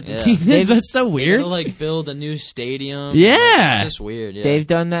city that the Yeah. team is? That's so They're weird." gonna like build a new stadium. Yeah. It's just weird. Yeah. They've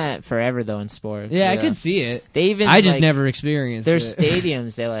done that forever though in sports. Yeah, I Yeah. could see it. They even I just like, never experienced their it.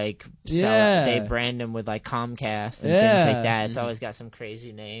 stadiums they like sell Yeah. they brand them with like Comcast and Yeah. things like that. It's always got some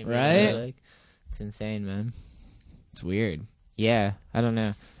crazy name, you know, Right? like, it's insane, man. It's weird. Yeah, I don't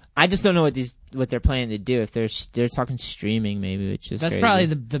know. I just don't know what they're planning to do. If they're talking streaming, maybe, which is That's crazy. probably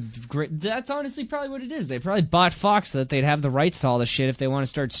the great. That's honestly probably what it is. They probably bought Fox so that they'd have the rights to all this shit. If they want to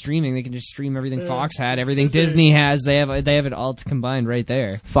start streaming, they can just stream everything Fox had, everything Disney has. They have it all combined right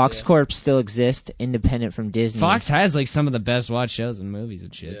there. Fox Corp still exists, independent from Disney. Fox has like some of the best watched shows and movies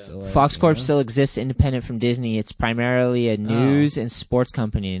and shit. Yeah. So, like, Fox Corp you know? still exists independent from Disney. It's primarily a news and sports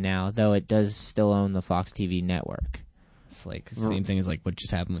company now, though it does still own the Fox TV network. It's like the same thing as like what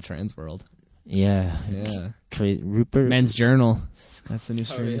just happened with Trans World. Yeah. Rupert. Men's Journal. That's the new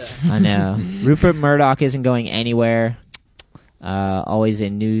stream. I know. Rupert Murdoch isn't going anywhere. Always a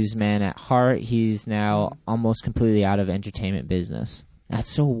newsman at heart. He's now almost completely out of entertainment business. That's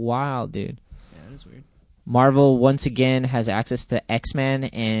so wild, dude. Yeah, that is weird. Marvel once again has access to X-Men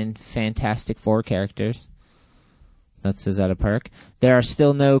and Fantastic Four characters. Is that a perk? There are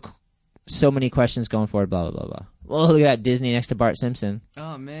still so many questions going forward. Blah blah blah blah. Well, look at that, Disney next to Bart Simpson.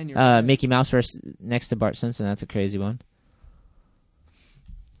 Oh man, you're right. Mickey Mouse next to Bart Simpson. That's a crazy one.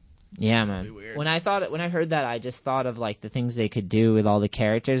 Yeah, man. When I heard that, I just thought of like the things they could do with all the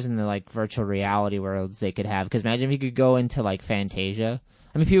characters and the like virtual reality worlds they could have. Because imagine if you could go into like Fantasia.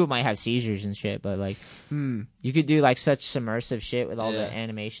 I mean, people might have seizures and shit, but like, you could do like such submersive shit with all the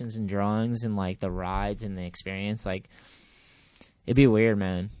animations and drawings and like the rides and the experience. Like, it'd be weird,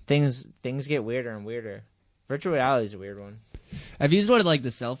 man. Things get weirder and weirder. Virtual reality is a weird one. I've used one of like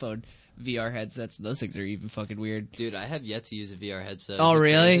the cell phone VR headsets. Those things are even fucking weird. Dude, I have yet to use a VR headset. Oh,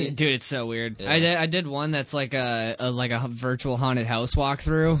 really? Crazy? Dude, it's so weird. Yeah. I did one that's like a virtual haunted house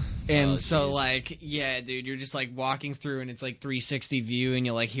walkthrough. And geez. like, yeah, dude, you're just like walking through and it's like 360 view and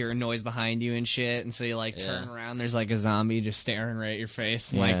you like hear a noise behind you and shit. And so you like turn around, there's like a zombie just staring right at your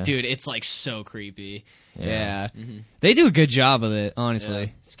face. Yeah. Like, dude, it's like so creepy. Yeah. Mm-hmm. They do a good job of it,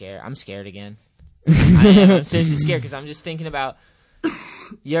 honestly. I'm scared again. I am. I'm seriously scared because I'm just thinking about.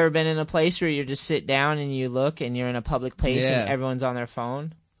 You ever been in a place where you just sit down and you look and you're in a public place and everyone's on their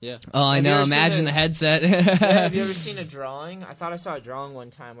phone? Yeah. Oh, I know. Imagine the headset. Have you ever seen a drawing? I thought I saw a drawing one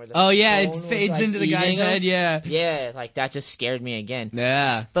time where the it phone was, fades like, into the guy's eating them. head. Yeah. Yeah, like that just scared me again.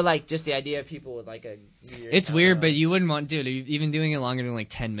 Yeah. But like just the idea of people with like a it's weird, but you wouldn't want, dude. Even doing it longer than like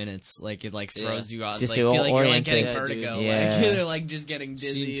 10 minutes, like it like throws you out. Just like, feel like you're like oriented. getting Yeah, vertigo. dude. Yeah. Like they're like just getting I've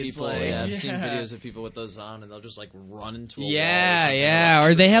dizzy. seen It's people, like, I've seen videos of people with those on, and they'll just like run into a wall. Yeah.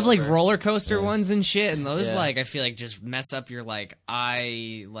 Or they have like roller coaster Yeah. ones and shit, and those Yeah. like I feel like just mess up your like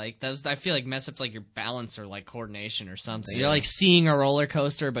eye, like those. I feel like mess up like your balance or like coordination or something. You're like seeing a roller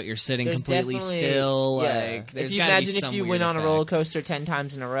coaster, but you're sitting There's completely definitely- still. yeah. Like there's if you gotta imagine be if some you weird went on a effect. roller coaster 10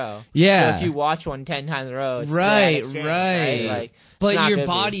 times in a row. Yeah. So if you watch one 10 times in a row, it's Right, that experience, right. Like, But it's not your good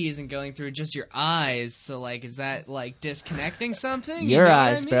for you. body isn't going through, just your eyes. So, like, is that, like, disconnecting something? Your You know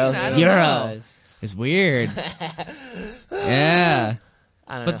eyes, what I mean? bro. I don't Your know. eyes. It's weird. Yeah.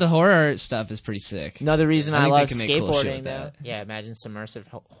 I don't But know. the horror stuff is pretty sick. Another reason I I, think they love can make cool shit skateboarding, with though. that. Yeah, imagine submersive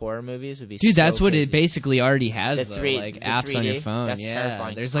horror movies would be. Dude, so that's what crazy. it basically already has, The though. three- like, the apps on your 3D? phone. That's yeah.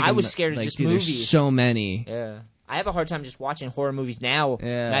 terrifying. There's like I was scared of like, just dude, movies. There's so many. Yeah, I have a hard time just watching horror movies now.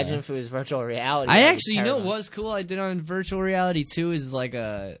 Yeah. Imagine if it was virtual reality. I That'd be actually, you know terrifying. what's cool I did on virtual reality, too, is like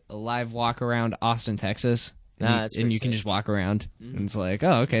a live walk around Austin, Texas. And, Nah, you, that's and pretty you can sick. just walk around. And it's like,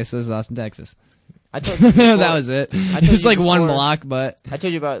 oh, okay, so this is Austin, Texas. I told you before, That was it. told It's you like one before- block, but I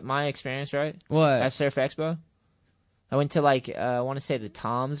told you about my experience, right? what? At Surf Expo. I went to like I want to say the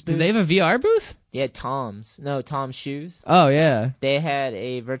Tom's booth. Do they have a VR booth? Yeah, Tom's. No, Tom's Shoes. Oh yeah. They had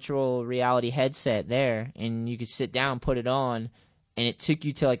a virtual reality headset there, and you could sit down, put it on, and it took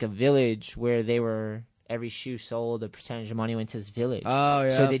you to like a village where they were. Every shoe sold, a percentage of money went to this village. Oh yeah.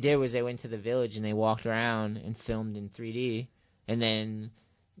 So what they did was they went to the village and they walked around and filmed in 3D, and then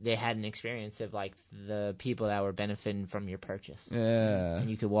they had an experience of like the people that were benefiting from your purchase. yeah. And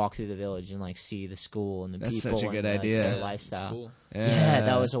you could walk through the village and like see the school and the That's people. such a and, good like, idea. their Yeah, lifestyle. Cool. Yeah,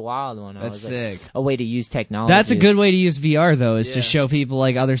 that was a wild one. I That's was like, sick. a way to use technology. That's a good way to use VR though, is to Yeah. show people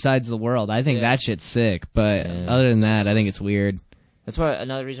like other sides of the world. I think Yeah. that shit's sick. But Yeah. other than that, I think it's weird. That's why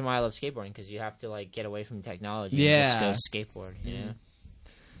another reason why I love skateboarding, because you have to like get away from technology and Yeah. just go skateboard. You know?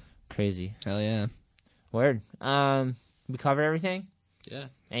 Crazy. Hell yeah. Word. We covered everything. Yeah.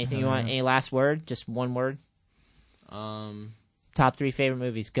 Anything you want? Any last word? Just one word. Top 3 favorite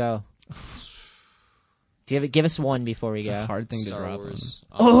movies. Go. Give us one before we It's go. a hard thing to Star drop. Wars.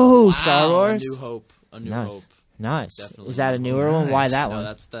 Oh, Star Wars. A New Hope. A New Nice. Hope. Nice. Definitely Is that a New newer Hope. one? Why Nice. that No, one?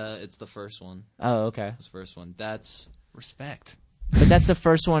 it's the first one. Oh, okay. It's the first one. That's Respect. But that's the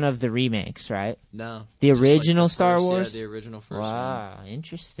first one of the remakes, right? no. The just, original the Star first- Wars? Yeah, the original first one. Wow,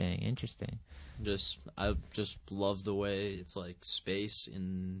 interesting. I just love the way it's like space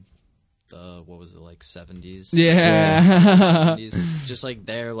in the what was it like 70s? Yeah. 70s. Just like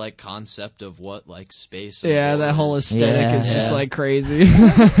their like concept of what like space. And Yeah, war that whole is. aesthetic is just Yeah. like crazy.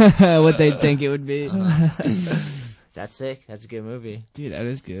 What they'd think it would be. That's sick. That's a good movie. Dude, that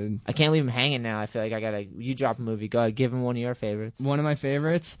is good. I can't leave him hanging now. I feel like I gotta. You drop a movie. Go ahead. Give him one of your favorites. One of my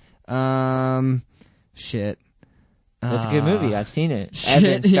favorites. Shit. That's a good movie. I've seen it. Shit,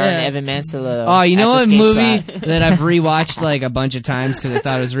 Evan, starring yeah. Evan Mansell. Oh, you know at what the skate movie spot. that I've rewatched like a bunch of times because I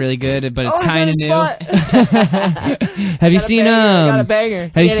thought it was really good, but it's kind of new. Have you seen Got a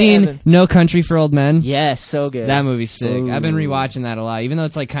banger. Have you Get it, seen Evan. No Country for Old Men? Yes, so good. That movie's sick. Ooh. I've been rewatching that a lot, even though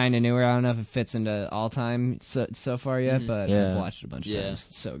it's like kind of newer. I don't know if it fits into all time so far yet, but Yeah. I've watched it a bunch of Yeah. times.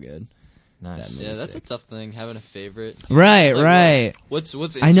 It's so good. Nice. That Yeah, that's sick. a tough thing, having a favorite. Right, It's like, right. What's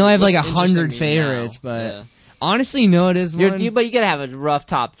I know I have like what's 100 interesting me now? favorites, but Yeah. honestly, no, it is one. But you gotta have a rough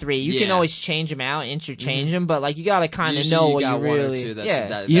top 3. You can Yeah. always change them out, interchange them, but like you gotta kind of Usually know you what got you one or really. two that's- yeah,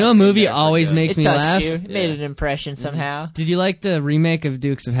 that- You know, a that's in movie there for always good. makes it me touched laugh. you. It made Yeah. an impression somehow. Did you like the remake of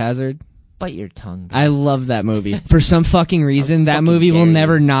Dukes of Hazzard? Bite your tongue. Bro. I love that movie. For some fucking reason, that fucking movie will dare you.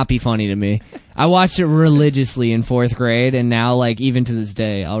 never not be funny to me. I watched it religiously in 4th grade, and now, like, even to this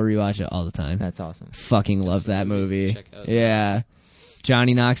day, I'll rewatch it all the time. That's awesome. Fucking love some that movies to movie. check out. Yeah.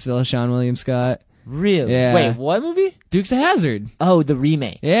 Johnny Knoxville, Sean William Scott. Really? Yeah. Wait, what movie? Dukes of Hazzard. Oh, the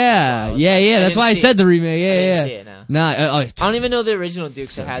remake. Yeah. I was Yeah, like, yeah. I That's didn't why I see said it. the remake. I Yeah, didn't yeah. see it now. Nah, I don't even know the original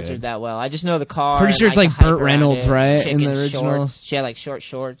Dukes So of Hazzard good. that well. I just know the car. Pretty and, sure it's the like hype Burt around Reynolds, it. right, Chick in the and original? Shorts. She had like short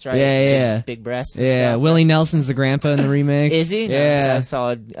shorts, right? Yeah, yeah. Big breasts. And Yeah, stuff. Willie Nelson's the grandpa in the remake. Is he? No, Yeah. that's a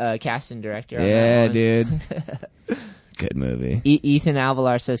solid casting director. on Yeah, that one. dude. Good movie. Ethan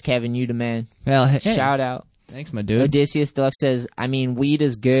Alvalar says, "Kevin, you the man." Well, hey, Shout out. thanks, my dude. Odysseus Deluxe says, "I mean, weed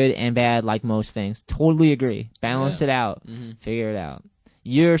is good and bad, like most things. Totally agree. Balance it out. Figure it out.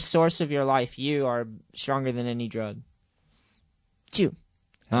 Your source of your life. You are stronger than any drug." Chew.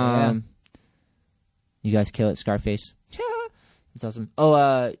 Yeah. You guys kill it, Scarface. It's awesome.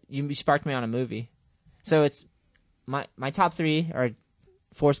 Oh, you sparked me on a movie. So it's my top 3 are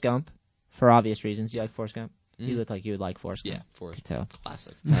Forrest Gump, for obvious reasons. You like Forrest Gump? You look like you would like Forrest Gump. Yeah, for So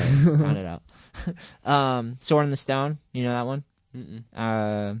classic. round it out. Sword in the Stone. You know that one?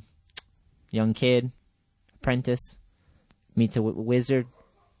 Young kid, apprentice, meets a wizard.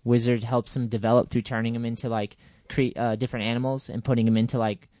 Wizard helps him develop through turning him into like different animals and putting him into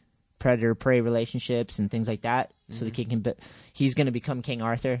like predator-prey relationships and things like that. So the kid can, he's going to become King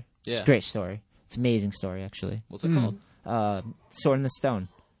Arthur. It's Yeah. a great story. It's an amazing story, actually. What's it called? Sword in the Stone.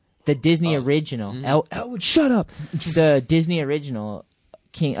 The Disney original. Elwood, shut up. The Disney original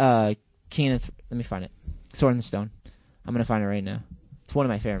King of let me find it. Sword in the Stone. I'm gonna find it right now. It's one of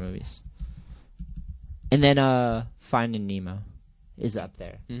my favorite movies. And then Finding Nemo is up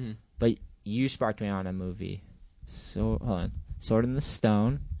there. But you sparked me on a movie. So hold on. Sword in the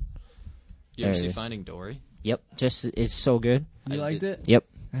Stone. You ever There it see is. Finding Dory? Yep. Just it's so good. You I liked did- it? Yep.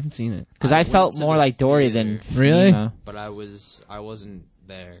 I haven't seen it. Because I I went felt to more the like Dory than theater. Really? Nemo. But I wasn't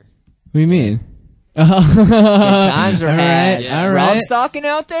there. What do you mean? Good times were All had. right, Yeah. all Rob right. stocking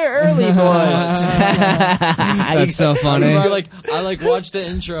out there early, boys. That's so funny. I like watched the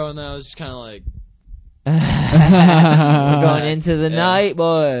intro and then I was just kind of like, We're going into the Yeah. night,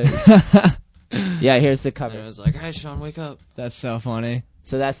 boys. Yeah, here's the and I cover. was like, all right, Sean, wake up. That's so funny.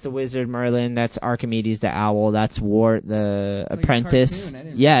 So that's the wizard Merlin. That's Archimedes the owl. That's Wart the like a apprentice. cartoon. I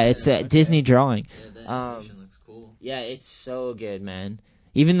didn't Yeah, know it's that. a Okay. Disney drawing. Yeah, the animation looks cool. Yeah, it's so good, man.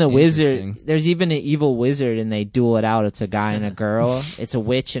 Even the It's wizard, interesting. there's even an evil wizard, and they duel it out. It's a guy and a girl. It's a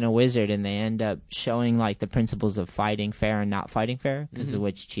witch and a wizard, and they end up showing like the principles of fighting fair and not fighting fair because the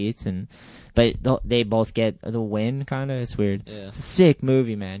witch cheats, but they both get the win. Kind of, it's weird. Yeah. It's a sick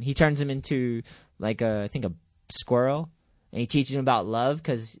movie, man. He turns him into like I think a squirrel, and he teaches him about love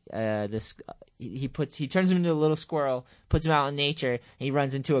because he turns him into a little squirrel, puts him out in nature, and he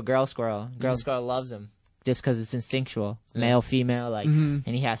runs into a girl squirrel. Girl squirrel loves him just because it's instinctual, male, female, like, and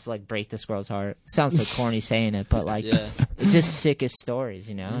he has to like break the squirrel's heart. Sounds so corny saying it, but like, Yeah. it's just sickest stories,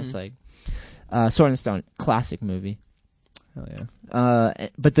 you know. It's like Sword and Stone, classic movie. Hell yeah.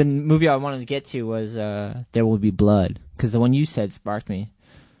 But the movie I wanted to get to was There Will Be Blood, because the one you said sparked me.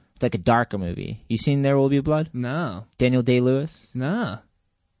 It's like a darker movie. You seen There Will Be Blood? No. Daniel Day-Lewis? No.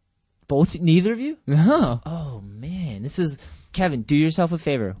 Neither of you? No. Oh man, this is Kevin. Do yourself a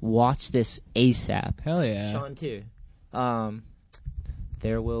favor. Watch this ASAP. Hell yeah. Sean too.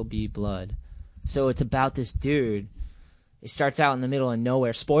 There Will Be Blood. So it's about this dude. It starts out in the middle of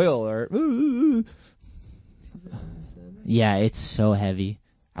nowhere. Spoiler alert. Yeah, it's so heavy.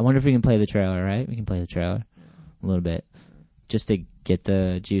 I wonder if we can play the trailer, right? We can play the trailer a little bit. Just to get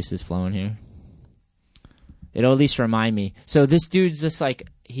the juices flowing here. It'll at least remind me. So this dude's just like,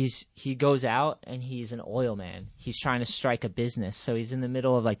 he goes out and he's an oil man. He's trying to strike a business. So he's in the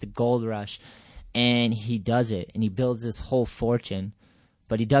middle of like the gold rush and he does it and he builds this whole fortune.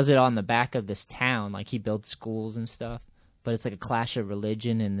 But he does it on the back of this town. Like he builds schools and stuff. But it's like a clash of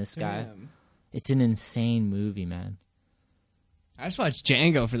religion and this guy. Damn. It's an insane movie, man. I just watched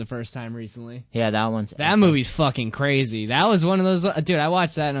Django for the first time recently. Yeah, that one's That movie's fucking crazy. That was one of those... Dude, I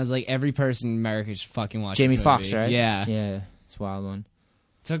watched that and I was like, every person in America should fucking watch Jamie this Foxx, movie. right? Yeah. Yeah, it's a wild one.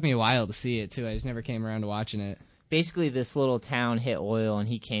 It took me a while to see it, too. I just never came around to watching it. Basically, this little town hit oil, and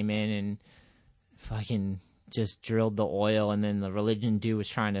he came in and fucking just drilled the oil, and then the religion dude was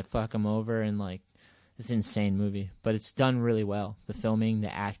trying to fuck him over, and like, it's an insane movie. But it's done really well. The filming,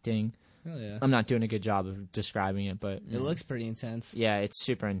 the acting. Hell yeah. I'm not doing a good job of describing it, but It looks pretty intense. yeah, it's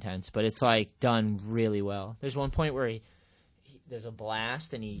super intense, but it's like done really well. There's one point where there's a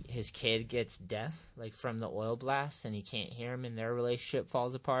blast and his kid gets deaf, like from the oil blast, and he can't hear him, and their relationship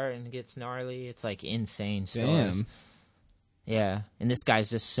falls apart and gets gnarly. It's like insane stories. Damn. Yeah, and this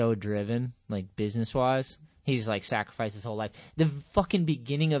guy's just so driven, like business wise. He's like sacrificed his whole life. The fucking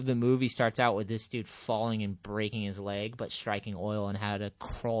beginning of the movie starts out with this dude falling and breaking his leg, but striking oil and how to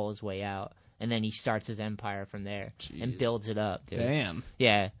crawl his way out. And then he starts his empire from there and builds it up, dude. Damn.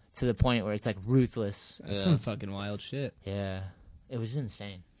 Yeah, to the point where it's like ruthless. That's some fucking wild shit. Yeah, it was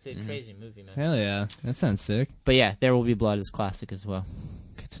insane. It's a crazy movie, man. Hell yeah. That sounds sick. But yeah, There Will Be Blood is classic as well.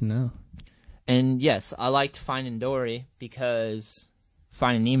 Good to know. And yes, I liked Finding Dory because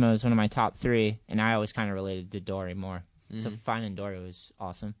Finding Nemo is one of my top 3, and I always kind of related to Dory more. So Finding Dory was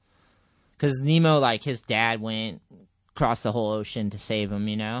awesome. Because Nemo, like, his dad went across the whole ocean to save him,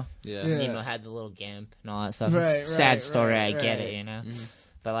 you know? Yeah. Yeah. Nemo had the little gimp and all that stuff. Right, Sad right, story, right, I get right. it, you know?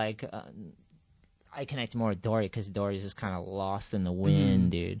 But, like, I connect more with Dory because Dory's just kind of lost in the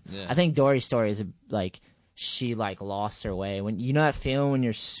wind, dude. Yeah. I think Dory's story is, like, she, like, lost her way. When you know that feeling when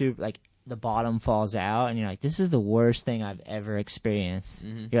you're super, like, the bottom falls out and you're like, this is the worst thing I've ever experienced.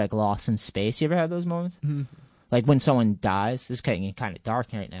 You're like lost in space. You ever have those moments? Like when someone dies. This is getting kind of dark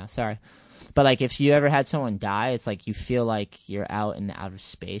right now, sorry, but like if you ever had someone die, it's like you feel like you're out in outer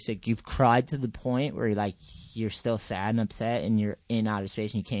space. Like you've cried to the point where you're still sad and upset and you're in outer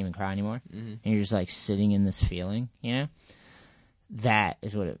space and you can't even cry anymore, and you're just like sitting in this feeling, you know? That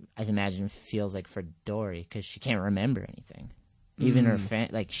is what I imagine feels like for Dory, because she can't remember anything. Even her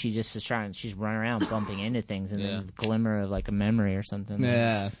like she just is she's running around bumping into things, and then the glimmer of like a memory or something.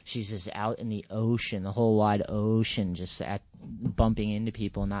 Yeah. Like, she's just out in the ocean, the whole wide ocean, just bumping into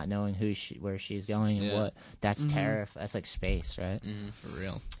people, not knowing where she's going and what. That's terrifying. That's like space, right? For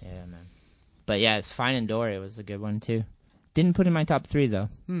real. Yeah, man. But yeah, it's Finding Dory was a good one too. Didn't put in my top 3 though.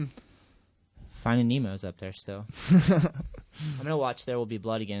 Finding Nemo's up there still. I'm gonna watch There Will Be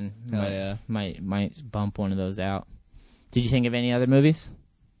Blood again. Hell yeah. Might bump one of those out. Did you think of any other movies?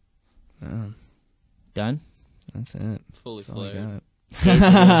 No. Done? That's it. Fully That's all I flared. got.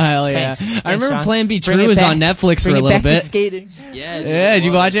 Hell yeah. Thanks. I remember Sean. Plan B Bring True it was back- on Netflix for Bring a it little back to bit. skating. Yeah. Yeah, did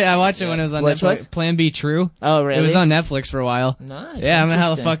you watch it? I watched it when it was on Which Netflix. was? Plan B True. Oh, really? It was on Netflix for a while. Nice. Yeah, I don't know how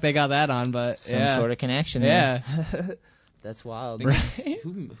the Interesting. fuck they got that on, but Some yeah. sort of connection Yeah. there. That's wild.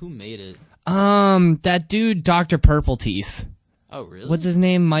 Who made it? That dude, Dr. Purple Teeth. Oh, really? What's his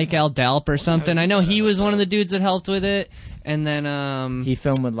name? Mike Al Delp or something. I know he was one of the dudes that helped with it. And then, He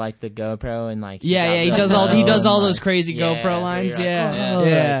filmed with like the GoPro and like he does all those crazy GoPro lines.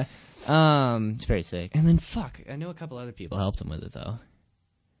 Yeah. It's pretty sick. And then I know a couple other people helped him with it though.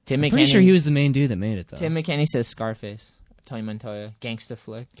 Tim Pretty McKinney. sure he was the main dude that made it though. Tim McKinney says Scarface. Tony Montoya, gangsta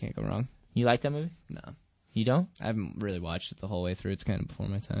flick. Can't go wrong. You like that movie? No, You don't? I haven't really watched it the whole way through. It's kind of before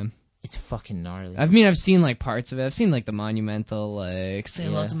my time. It's fucking gnarly. I mean, I've seen like parts of it. I've seen like the monumental, like say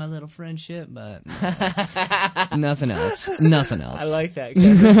hello Yeah. to my little friendship, but nothing else. Nothing else. I like that.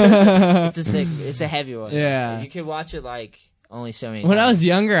 It's a heavy one. Yeah. You could watch it like only so many When I times. was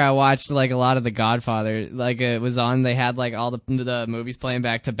younger, I watched like a lot of The Godfather. Like it was on. They had like all the movies playing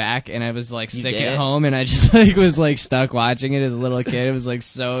back to back, and I was like sick did at it? home, and I just like was like stuck watching it as a little kid. It was like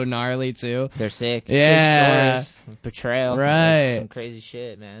so gnarly too. They're sick. Yeah. Good stories. Betrayal. Right. Like, some crazy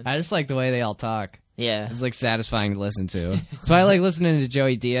shit, man. I just like the way they all talk. Yeah. It's like satisfying to listen to. So I like listening to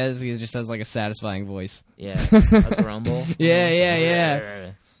Joey Diaz. He just has like a satisfying voice. Yeah. A grumble. Yeah.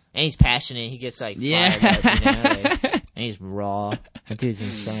 And he's passionate. He gets like fired up, you know? Like, and he's raw. That dude's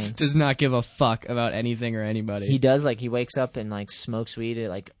insane. Does not give a fuck about anything or anybody. He does like he wakes up and like smokes weed at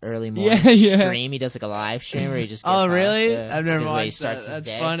like early morning Yeah. stream. He does like a live stream where he just gets Oh high. really? Yeah. I've It's, like, never his way he watched that. starts his That's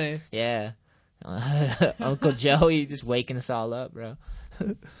day. funny. Yeah. Uncle Joey just waking us all up, bro.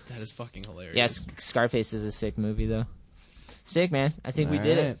 That is fucking hilarious. Yes, Scarface is a sick movie though. Sick, man. I think we All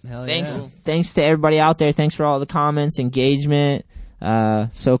did right. it. Hell Thanks. yeah. Thanks to everybody out there. Thanks for all the comments, engagement.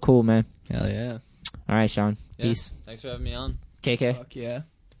 So cool, man. Hell yeah. All right, Sean. Yeah. Peace. Thanks for having me on. KK. Fuck yeah.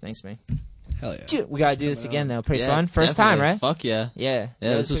 Thanks, man. Hell yeah. Dude, we gotta do this again though. Pretty Yeah, fun. First time, definitely. right? Fuck yeah. Yeah.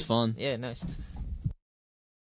 Yeah, this was fun. Yeah, nice.